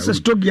dodo ada what's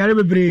stroke yare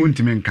bebre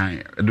untimi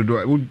nkan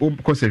dodo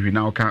ko sehwi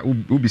na oka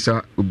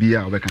ubisa obi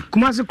a obeka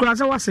kuma se kura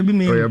se wase bi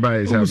me o ya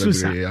bai sa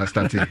bebre ya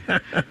start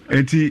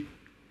enti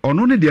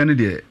ono ne de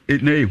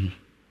na ehu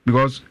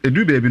because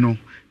edu baby no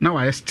na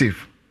wa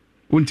stiff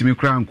untimi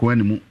kura nko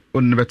animu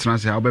onne betena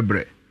se ha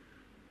obebre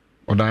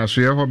oda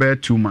so ye ho be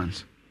 2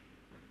 months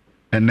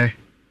ene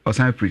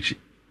osan preach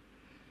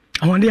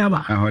ahode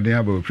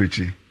aba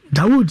preach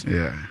Daud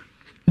yeah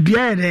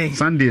bia dey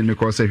Sunday me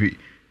ko say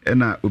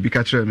ena obi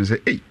ka kire me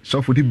say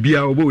so for the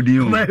bia obodi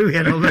o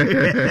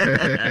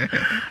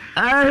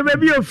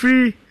baby o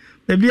free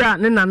baby a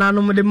ne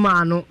nananom de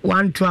ma no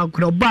 1 2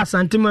 akro ba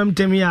santimam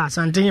tem ya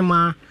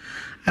santihima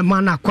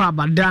ma na kwa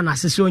abada na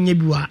sese onye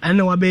biwa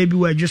ene wa baby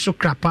wa adwo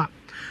krapa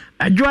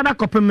adwoada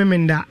kopem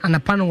memenda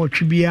anapa no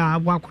wotwe bia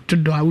wa koto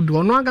do awudo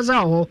ono agasa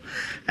ho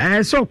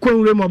so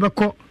kwanwure mo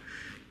beko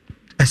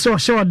so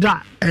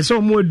shoda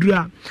so mo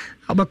adura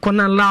abeko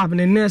na lab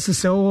ne nurse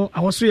se o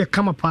awoso ye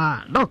kama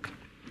pa doc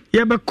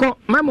ye beko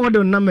my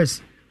model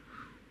numbers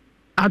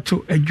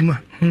ato adwuma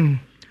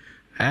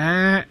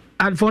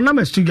and for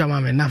numbers to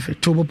jama me na fe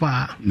to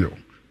pa no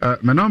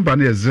my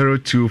number is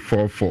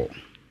 0244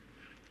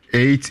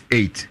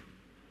 88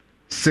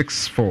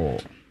 64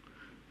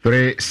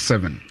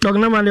 37. Doc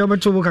number le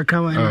obeto boka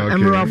kama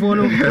emro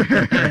afono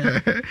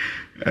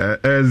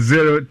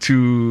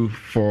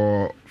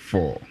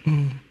 0244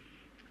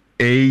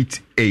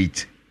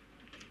 88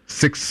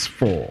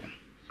 64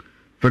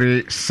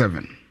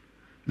 37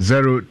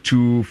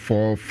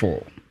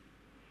 0244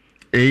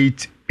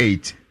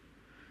 88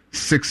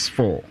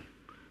 64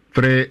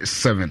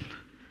 37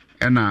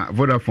 and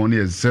Vodafone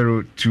is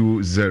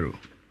 020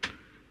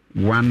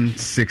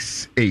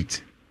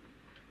 168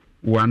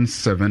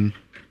 17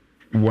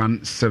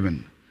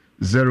 020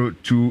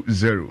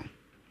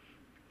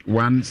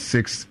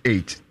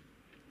 168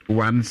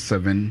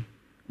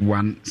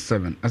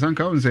 1717. As I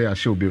can say, I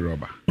should be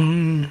robber.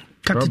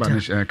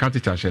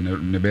 Catheter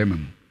ne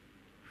bemem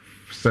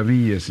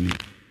 7 years ni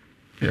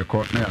ya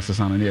caught na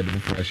assassin na ya do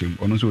fresh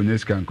ono so onye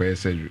scan ko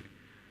surgery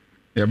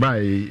ya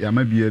bai ya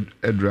ma bi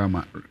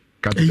drama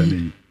catheter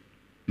ni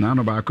na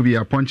no ba ko bi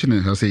ya punch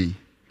ne so say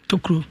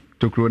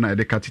tokro na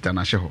de catheter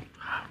na hye ho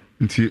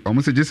nti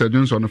omo se Jesus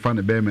Johnson no fa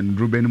ne bemem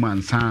Ruben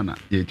man sana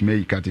ya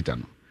time catheter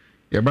no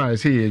ya bai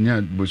say ya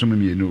nya bosom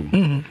mienu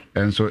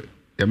enso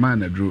ya man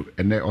na dru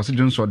ene ose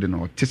Johnson de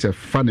no tise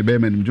fa ne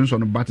bemem Johnson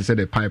no bat say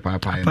the pipe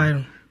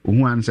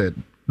who answered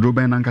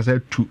Ruben Ankasa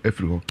 2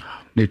 efriho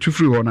na 2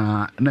 friho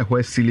na ho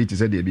asili te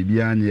said de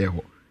bibia anye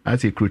ho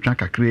as a krotwa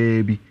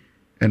kakra bi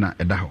na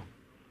eda ho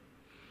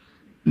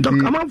Doc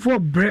am for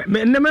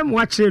nem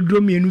watch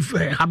dro mienu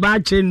haba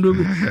che ndo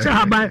bi se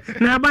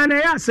haba na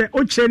ya se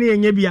o che ne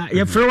enye bia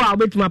ye frewa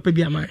obetuma pa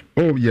bia man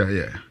oh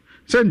yeah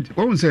send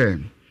won say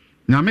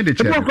Nyame de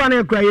chair.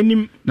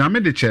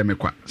 Nyame de chair me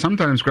kwa.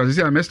 Sometimes because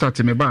I may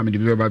start me ba me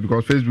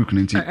because Facebook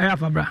ninti.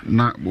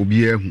 Na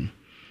obi ehu.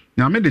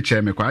 Nyame de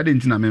chair me kwa. I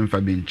didn't na me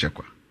mfa bi nche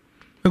kwa.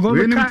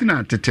 We ninti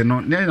na tete no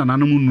na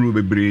nanu mu nuru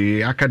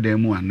bebre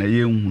akademu an na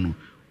ye hu no.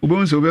 Obo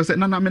nso obi say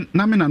na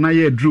me na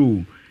ye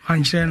draw.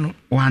 Wankyere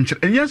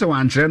yes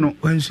wankyere no.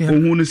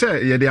 Ohun no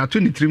say ye de ato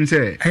ni trim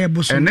say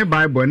ene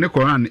Bible ene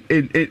Quran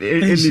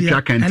eni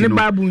twa kanti no. Ene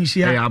Bible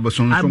nsia.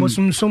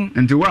 Abosomsom.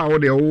 Nti wa wo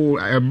de wo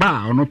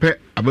eba ono pe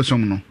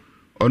abosom no.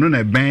 Ono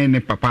na ben ne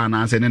papa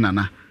na ase ne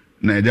nana.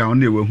 Na eja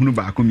ono we hunu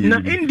ba akomi. Na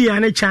India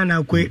ne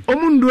China kwe.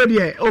 Omunduo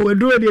de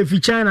weduro de fi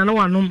China na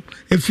wanom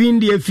efi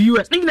India efi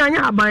US. Ni na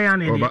nya aban ya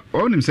na de.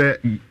 Onim say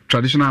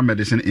traditional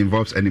medicine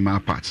involves animal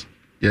parts.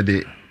 Ye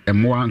de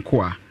emwa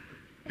nkoa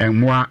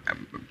emwa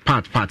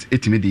part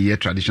etimi de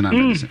traditional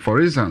medicine.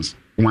 For instance,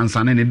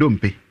 wansane ne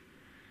dompe.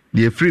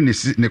 The free ne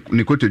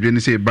kotodwe ne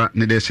say ba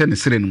ne de hye ne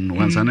sere no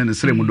wansane ne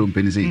sere mu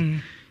dompe ne say.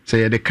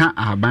 Say de ka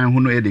aban ho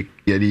no ye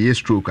de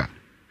stroke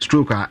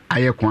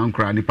aye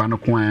kwankra nipa no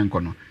kwan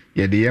enko no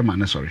ye de ye ma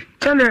ne sorry.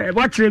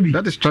 What rebi?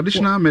 That is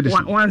traditional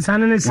medicine.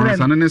 Wansane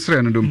ne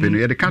sere no dompe no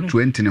ye de ka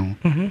 20 ne ho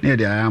na ye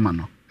de ayama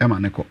no e ma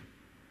ne ko.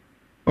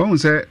 O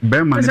say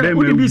be ma ne be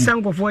me bi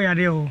sankofo ya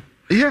de ho.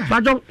 Yeah.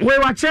 But we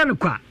wa chen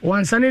kwa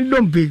wansane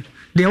dompe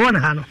de won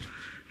ha no.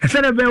 I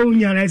said a bell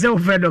union, I said,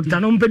 doctor,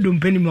 no pedum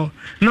penny more.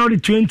 Now the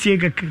 20.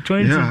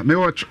 Yeah, me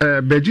watch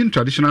Beijing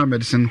Traditional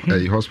Medicine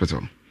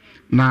Hospital.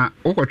 Now,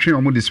 what train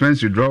on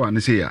dispensary draw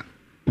and say,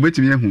 wait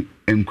to me who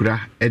enkura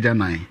eja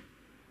nine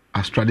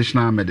as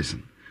traditional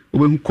medicine.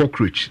 Who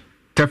cockroach,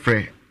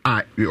 tefre,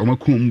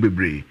 omakum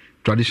bebre,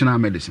 traditional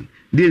medicine.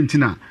 The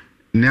entina,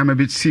 near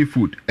bit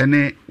seafood,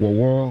 any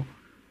war,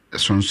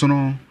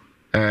 sonsono,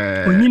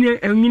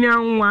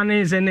 one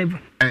is a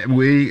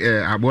way,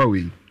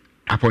 aboy,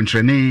 upon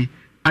training.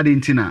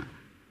 Adentina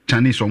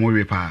Chinese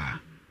omo pa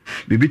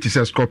bibi ti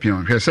say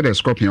scorpion he said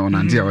scorpion on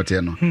antia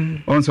wote no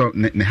onso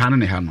ne ha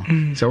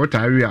no say what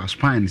area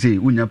spine say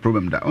unya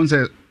problem da on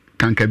say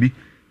kankabi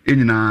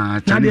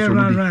enyina Chinese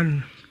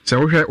omo say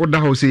wo hwe oda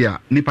ho say ya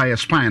nipa ye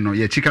spine no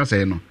ye chika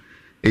say no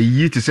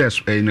eyi ti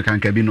say no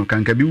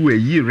kankabi wo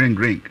eyi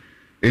ring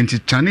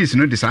enti Chinese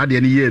no decide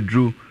any year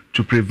drew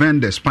to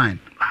prevent the spine.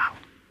 Wow.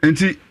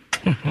 Enti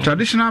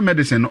traditional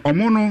medicine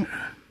omo no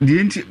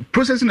the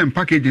processing and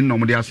packaging no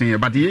they are saying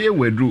but ye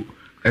we do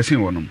esin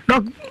wonom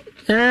doc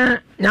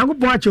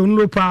nyago ache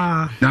onlo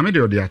pa nyame de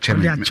a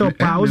cheme ya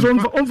chopa ozo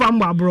onfa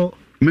mbabro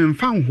me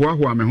mfa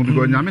hoahoa me ho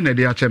because nyame na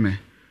de a cheme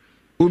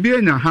obi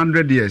enya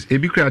 100 years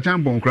ebi kra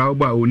chambon kra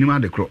oba onima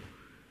de kro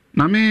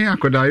na me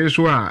akoda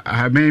yeso a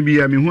ahaban bi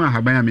ya me hu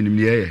ahaban ya menim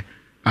ye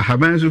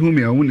ahaban so hu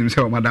me awunim se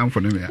o madam fo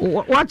no me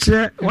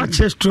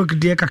watch stroke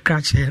de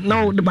kakra che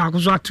na o de ba ko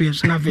so ato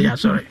yes na ve ya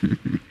sorry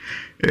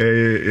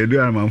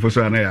edu ama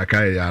mfoso ana ya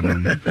kai ya no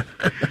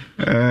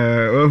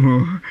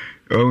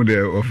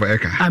de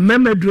ofeka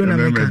amemedro na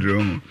meka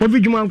wo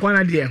bidwuma nkwa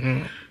na de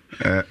ho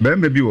be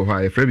me bi wo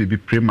ha e frɛ bi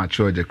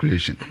premature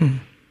ejaculation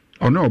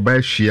ono oba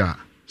hia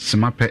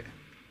smape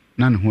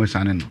na ne ho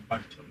sane no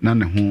na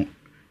ne ho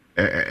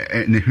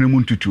ne hwemu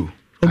ntutuo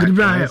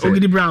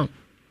ogidi brown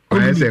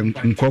ayese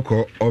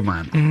nkoko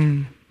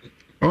ovan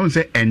on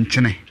se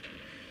enchene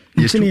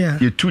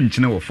yetu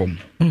nchene wo fom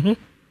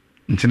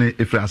nchene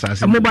efra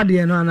asase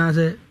amobade no ana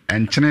se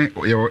enchene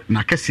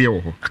na kese wo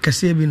ho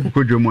akese bi no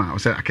kodwomu a o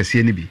se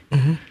akese ni bi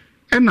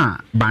ena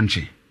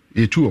banche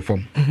yetu wo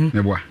fom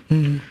me boa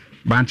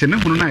banche ne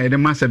hunu na yede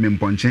masa me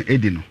mponche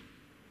edi no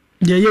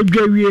ye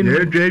dwa wie no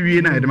ye dwa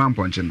wie na yede ma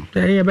mponche no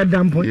ye be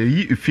dampo ye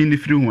yi fini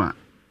firi hu a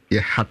ye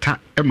hata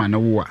e ma na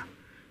wo a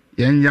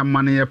yen yam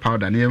mane ye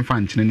powder ne yen fa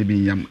nchene ne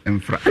bi yam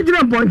emfra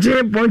agina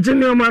mponche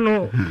ne ma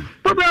no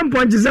baba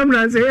mponche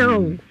samran se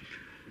yo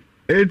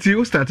eti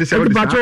o start say